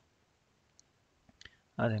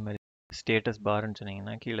 அதே மாதிரி ஸ்டேட்டஸ் பார்ன்னு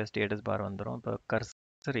சொன்னீங்கன்னா கீழே ஸ்டேட்டஸ் பார் வந்துடும். இப்போ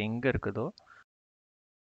கர்சர் எங்கே இருக்குதோ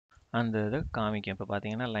அந்த இதை காமிக்கும். இப்போ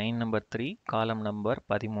பார்த்தீங்கன்னா லைன் நம்பர் 3 காலம் நம்பர்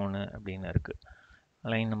 13 அப்படின்னு இருக்குது.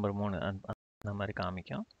 லைன் நம்பர் 3 அந்த மாதிரி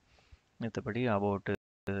காமிக்கும். மற்றபடி அபவுட்டு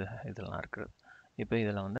இதெல்லாம் இருக்குது. இப்போ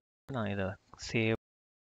இதில் வந்து நான் இதை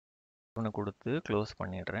சேவ்னு கொடுத்து க்ளோஸ்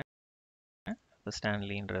பண்ணிடுறேன். இப்போ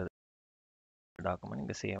ஸ்டான்லின்ற டாக்குமெண்ட்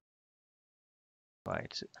இங்கே சேவ்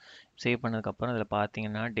ஆயிடுச்சு. சேவ் பண்ணதுக்கப்புறம் இதில்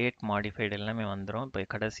பார்த்தீங்கன்னா டேட் மாடிஃபைடு எல்லாமே வந்துடும். இப்போ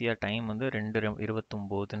கடைசியாக டைம் வந்து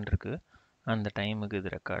 2:29ன்னு இருக்குது. அந்த டைமுக்கு இது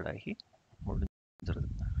ரெக்கார்ட் ஆகி முடிஞ்சிருது.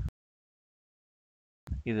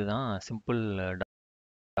 இதுதான் சிம்பிள்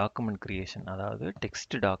டாக்குமெண்ட் க்ரியேஷன், அதாவது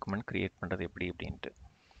டெக்ஸ்ட் டாக்குமெண்ட் க்ரியேட் பண்ணுறது எப்படி அப்படின்ட்டு.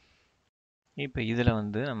 இப்போ இதில்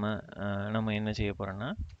வந்து நம்ம என்ன செய்ய போகிறோன்னா,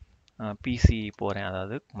 பிசி போகிறேன்,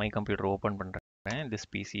 அதாவது மை கம்ப்யூட்டர் ஓப்பன் பண்ணுறேன்.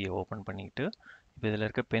 திஸ் பிசியை ஓப்பன் பண்ணிக்கிட்டு இப்போ இதில்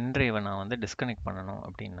இருக்க பென்ட்ரைவை நான் வந்து டிஸ்கனெக்ட் பண்ணணும்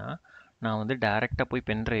அப்படின்னா, நான் வந்து டேரெக்டாக போய்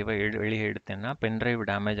பென்ட்ரைவை வெளியே எடுத்தேன்னா பென்ட்ரைவ்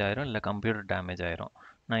டேமேஜ் ஆயிரும், இல்லை கம்ப்யூட்டர் டேமேஜ் ஆயிரும்.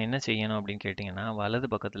 நான் என்ன செய்யணும் அப்படின்னு கேட்டிங்கன்னா, வலது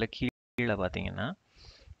பக்கத்தில் கீழே பார்த்தீங்கன்னா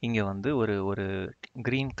இங்கே வந்து ஒரு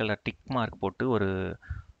க்ரீன் கலர் டிக் மார்க் போட்டு ஒரு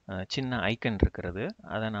சின்ன ஐக்கன் இருக்கிறது.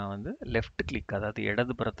 அதை நான் வந்து லெஃப்ட் கிளிக், அதாவது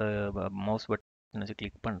இடது புறத்தை மவுஸ் பட்டன் வச்சு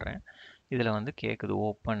கிளிக் பண்ணுறேன். இதில் வந்து கேட்குது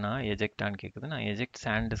ஓப்பனா எஜெக்டான்னு கேட்குது. நான் எஜெக்ட்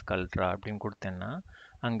சாண்ட் ஸ்கல்ட்ரா அப்படின்னு கொடுத்தேன்னா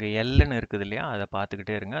அங்கே எல்லுன்னு இருக்குது இல்லையா, அதை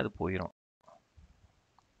பார்த்துக்கிட்டே இருங்க, அது போயிடும்.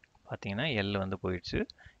 பார்த்தீங்கன்னா எல் வந்து போயிடுச்சு.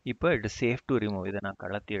 இப்போ இட் சேஃப் டு ரிமூவ். இதை நான்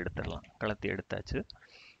கலத்தி எடுத்துடலாம். கலத்தி எடுத்தாச்சு.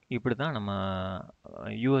 இப்படி தான் நம்ம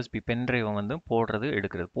யூஎஸ்பி பென்ட்ரைவை வந்து போடுறது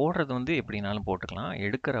வந்து எப்படினாலும் போட்டுக்கலாம்.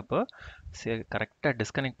 எடுக்கிறப்போ கரெக்டாக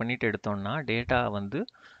டிஸ்கனெக்ட் பண்ணிவிட்டு எடுத்தோம்னா டேட்டா வந்து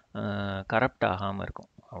கரப்ட் ஆகாமல் இருக்கும்.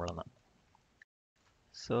 அவ்வளோதான்.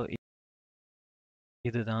 ஸோ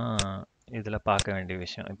இதுதான் இதில் பார்க்க வேண்டிய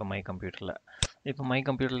விஷயம். இப்போ மை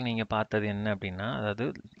கம்ப்யூட்டரில் நீங்கள் பார்த்தது என்ன அப்படின்னா, அதாவது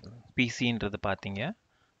பிசின்றது பார்த்தீங்க.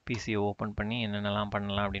 பிசியை ஓப்பன் பண்ணி என்னென்னலாம்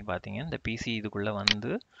பண்ணலாம் அப்படின்னு பார்த்தீங்க. இந்த பிசி இதுக்குள்ளே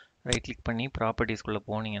வந்து ரைட் கிளிக் பண்ணி ப்ராப்பர்ட்டிஸ்குள்ளே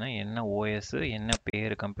போனீங்கன்னா என்ன ஓஎஸ், என்ன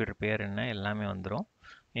பேர், கம்ப்யூட்டர் பேர் என்ன எல்லாமே வந்துடும்.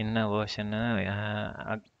 என்ன வேர்ஷனு,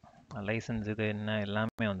 லைசன்ஸ் இது என்ன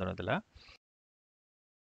எல்லாமே வந்துடும் இதில்.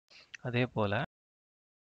 அதே போல்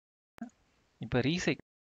இப்போ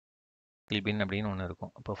ரீசைக்கிள் பின் அப்படின்னு ஒன்று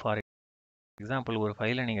இருக்கும். இப்போ ஃபார் எக்ஸாம்பிள் ஒரு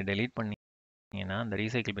ஃபைலை நீங்கள் டெலீட் பண்ணீங்கன்னா அந்த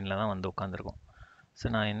ரீசைக்கிள் பின்னில் தான் வந்து உட்காந்துருக்கும். ஸோ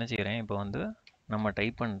நான் என்ன செய்கிறேன், இப்போ வந்து நம்ம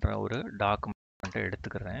டைப் பண்ணுற ஒரு டாக்குமெண்ட்டை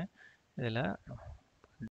எடுத்துக்கிறேன். இதில்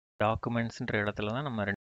டாக்குமெண்ட்ஸ்ன்ற இடத்துல தான் நம்ம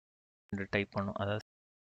ரெண்டு டைப் பண்ணோம். அதாவது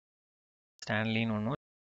ஸ்டான்லின்னு ஒன்று,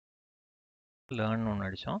 லேர்ன் ஒன்று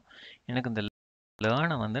அடித்தோம். எனக்கு இந்த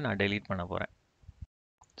லேர்னை வந்து நான் டெலீட் பண்ண போகிறேன்.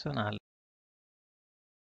 ஸோ நான்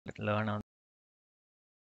லேர்னை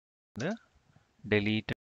வந்து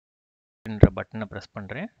டெலீட்ன்ற பட்டனை ப்ரெஸ்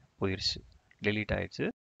பண்ணுறேன். போயிடுச்சு, டெலீட் ஆயிடுச்சு.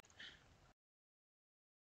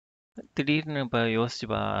 திடீர்னு இப்போ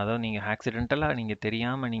அதாவது நீங்கள் ஆக்சிடென்டலாக நீங்கள்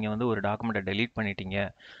தெரியாமல் நீங்கள் வந்து ஒரு டாக்குமெண்ட்டை டெலீட் பண்ணிட்டீங்க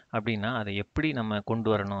அப்படின்னா அதை எப்படி நம்ம கொண்டு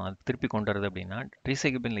வரணும், அது திருப்பி கொண்டு வரது அப்படின்னா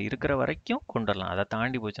ரீசைக்கிள் பின்னில் இருக்கிற வரைக்கும் கொண்டு வரலாம். அதை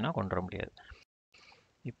தாண்டி போச்சுன்னா கொண்டு வர முடியாது.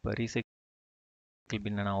 இப்போ ரீசைக்கிள்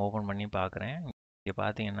பின்னை நான் ஓப்பன் பண்ணி பார்க்குறேன். இங்கே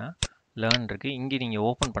பார்த்தீங்கன்னா லேர்ன் இருக்குது. இங்கே நீங்கள்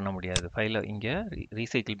ஓப்பன் பண்ண முடியாது ஃபைலை. இங்கே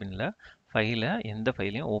ரீசைக்கிள் பின்னில் எந்த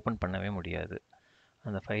ஃபைலையும் ஓப்பன் பண்ணவே முடியாது.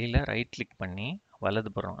 அந்த ஃபைலை ரைட் கிளிக் பண்ணி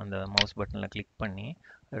வலதுபுறம் அந்த மவுஸ் பட்டனில் கிளிக் பண்ணி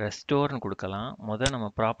ரெஸ்டோர்னு கொடுக்கலாம். முதல் நம்ம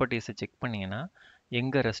ப்ராப்பர்ட்டிஸை செக் பண்ணிங்கன்னா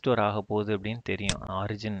எங்கே ரெஸ்டோர் ஆக போகுது அப்படின்னு தெரியும்.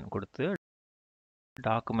 ஆரிஜின் கொடுத்து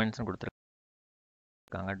டாக்குமெண்ட்ஸ்னு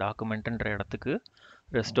கொடுத்துருக்காங்க. டாக்குமெண்ட்டுன்ற இடத்துக்கு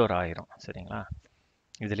ரெஸ்டோர் ஆயிரும். சரிங்களா?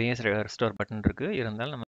 இதுலேயே ரெஸ்டோர் பட்டன் இருக்குது.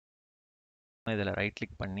 இருந்தாலும் நம்ம இதில் ரைட்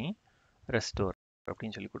கிளிக் பண்ணி ரெஸ்டோர்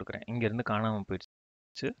அப்படின்னு சொல்லி கொடுக்குறேன். இங்கேருந்து காணாமல்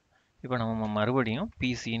போயிடுச்சு. இப்போ நம்ம மறுபடியும்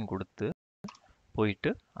பிசின்னு கொடுத்து போயிட்டு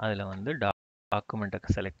அதில் வந்து டாக்குமெண்ட்டை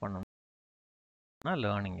செலக்ட் பண்ணோம்னா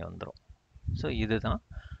லேர்னிங் வந்துடும். ஸோ இதுதான்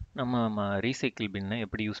நம்ம ரீசைக்கிள் பின்னை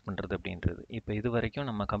எப்படி யூஸ் பண்ணுறது அப்படின்றது. இப்போ இது வரைக்கும்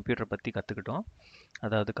நம்ம கம்ப்யூட்டரை பற்றி கற்றுக்கிட்டோம்.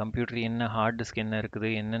 அதாவது கம்ப்யூட்டர் என்ன, ஹார்ட் டிஸ்க் என்ன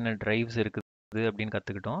இருக்குது, என்னென்ன டிரைவ்ஸ் இருக்குது அப்படின்னு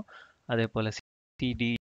கற்றுக்கிட்டோம். அதே போல்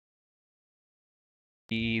சிடி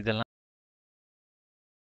இதெல்லாம்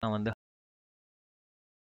வந்து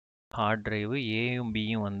ஹார்ட் டிரைவு, ஏயும்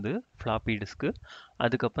பியும் வந்து ஃப்ளாப்பி டிஸ்க்கு.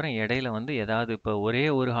 அதுக்கப்புறம் இடையில வந்து ஏதாவது இப்போ ஒரே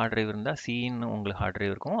ஒரு ஹார்ட் டிரைவ் இருந்தால் சின்னு உங்களுக்கு ஹார்ட்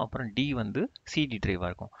டிரைவ் இருக்கும். அப்புறம் டி வந்து சிடி டிரைவாக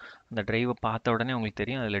இருக்கும். அந்த டிரைவை பார்த்த உடனே உங்களுக்கு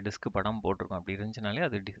தெரியும் அதில் டிஸ்க்கு படம் போட்டிருக்கும். அப்படி இருந்துச்சுனாலே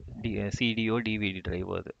அது சிடிஓ டிவிடி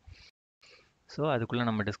டிரைவோ அது. ஸோ அதுக்குள்ளே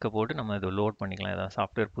நம்ம டிஸ்கை போட்டு நம்ம இதை லோட் பண்ணிக்கலாம். ஏதாவது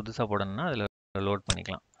சாஃப்ட்வேர் புதுசாக போடணும்னா அதில் லோட்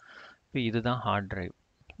பண்ணிக்கலாம். இப்போ இதுதான் ஹார்ட் டிரைவ்,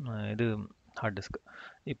 இது ஹார்ட் டிஸ்க்.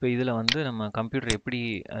 இப்போ இதில் வந்து நம்ம கம்ப்யூட்டர் எப்படி,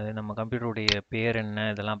 நம்ம கம்ப்யூட்டருடைய பேர் என்ன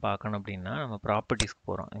இதெல்லாம் பார்க்கணும் அப்படின்னா நம்ம ப்ராப்பர்ட்டிஸ்க்கு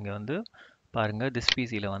போகிறோம். இங்கே வந்து பாருங்கள், திஸ்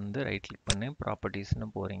பிசியில் வந்து ரைட் கிளிக் பண்ணி ப்ராப்பர்ட்டிஸ்னு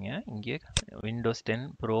போகிறீங்க. இங்கே விண்டோஸ் 10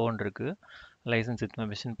 ப்ரோன்னு இருக்குது. லைசன்ஸ்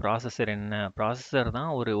இன்ஃபர்மேஷன், ப்ராசஸர் என்ன, ப்ராசஸர் தான்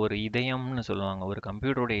ஒரு இதயம்னு சொல்லுவாங்க. ஒரு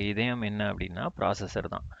கம்ப்யூட்டருடைய இதயம் என்ன அப்படின்னா ப்ராசஸர்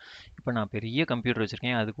தான். இப்போ நான் பெரிய கம்ப்யூட்டர்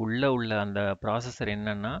வச்சுருக்கேன், அதுக்கு உள்ள அந்த ப்ராசஸர்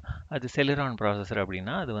என்னென்னா அது செலிரான் ப்ராசஸர்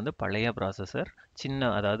அப்படின்னா அது வந்து பழைய ப்ராசஸர்,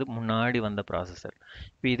 அதாவது முன்னாடி வந்த ப்ராசஸர்.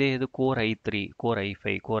 இப்போ இதே இது core i3, core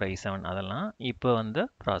i5, core i7 அதெல்லாம் இப்போ வந்த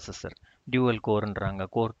ப்ராசஸர். Dual கோர்ன்றாங்க,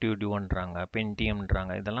 core 2 டியூன்றாங்க,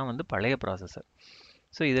 பென்டியம்ன்றாங்க. இதெல்லாம் வந்து பழைய ப்ராசஸர்.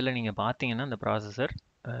 ஸோ இதில் நீங்கள் பார்த்தீங்கன்னா இந்த ப்ராசஸர்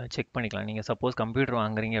செக் பண்ணிக்கலாம். நீங்கள் சப்போஸ் கம்ப்யூட்டர்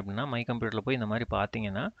வாங்குறீங்க அப்படின்னா மை கம்ப்யூட்டரில் போய் இந்த மாதிரி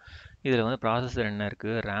பார்த்தீங்கன்னா இதில் வந்து ப்ராசஸர் என்ன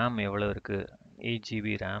இருக்குது, ரேம் எவ்வளோ இருக்குது,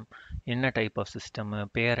 8GB ரேம், என்ன டைப் ஆஃப் சிஸ்டம்,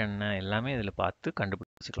 பேர் என்ன, எல்லாமே இதில் பார்த்து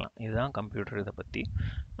கண்டுபிடிச்சிக்கலாம். இதுதான் கம்ப்யூட்டர் இதை பற்றி.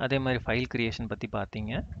 அதே மாதிரி ஃபைல் கிரியேஷன் பற்றி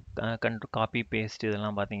பார்த்தீங்க, காப்பி பேஸ்ட்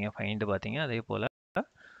இதெல்லாம் பார்த்தீங்க, ஃபைண்டு பார்த்தீங்க. அதே போல்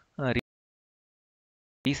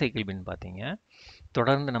ரீசைக்கிள் பின் பார்த்தீங்க.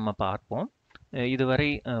 தொடர்ந்து நம்ம பார்ப்போம். இதுவரை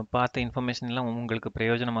பார்த்த இன்ஃபர்மேஷன்லாம் உங்களுக்கு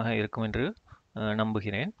பிரயோஜனமாக இருக்கும் என்று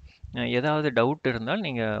நம்புகிறேன். ஏதாவது டவுட் இருந்தால்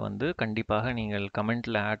நீங்கள் வந்து கண்டிப்பாக நீங்கள்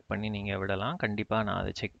கமெண்ட்டில் ஆட் பண்ணி நீங்கள் விடலாம். கண்டிப்பாக நான்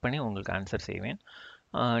அதை செக் பண்ணி உங்களுக்கு ஆன்சர் செய்வேன்.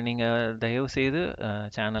 நீங்கள் தயவுசெய்து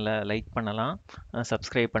சேனலை லைக் பண்ணலாம்,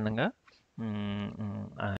 சப்ஸ்கிரைப் பண்ணுங்கள்.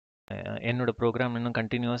 என்னோடய ப்ரோக்ராம் இன்னும்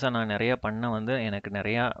கண்டினியூஸாக நான் நிறையா வந்து எனக்கு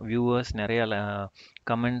நிறையா வியூவர்ஸ், நிறையா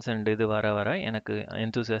கமெண்ட்ஸ் அண்ட் இது வர எனக்கு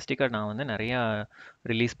எந்தூசியாஸ்டிக்காக நான் வந்து நிறையா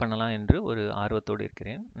ரிலீஸ் பண்ணலாம் என்று ஒரு ஆர்வத்தோடு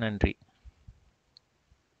இருக்கிறேன். நன்றி.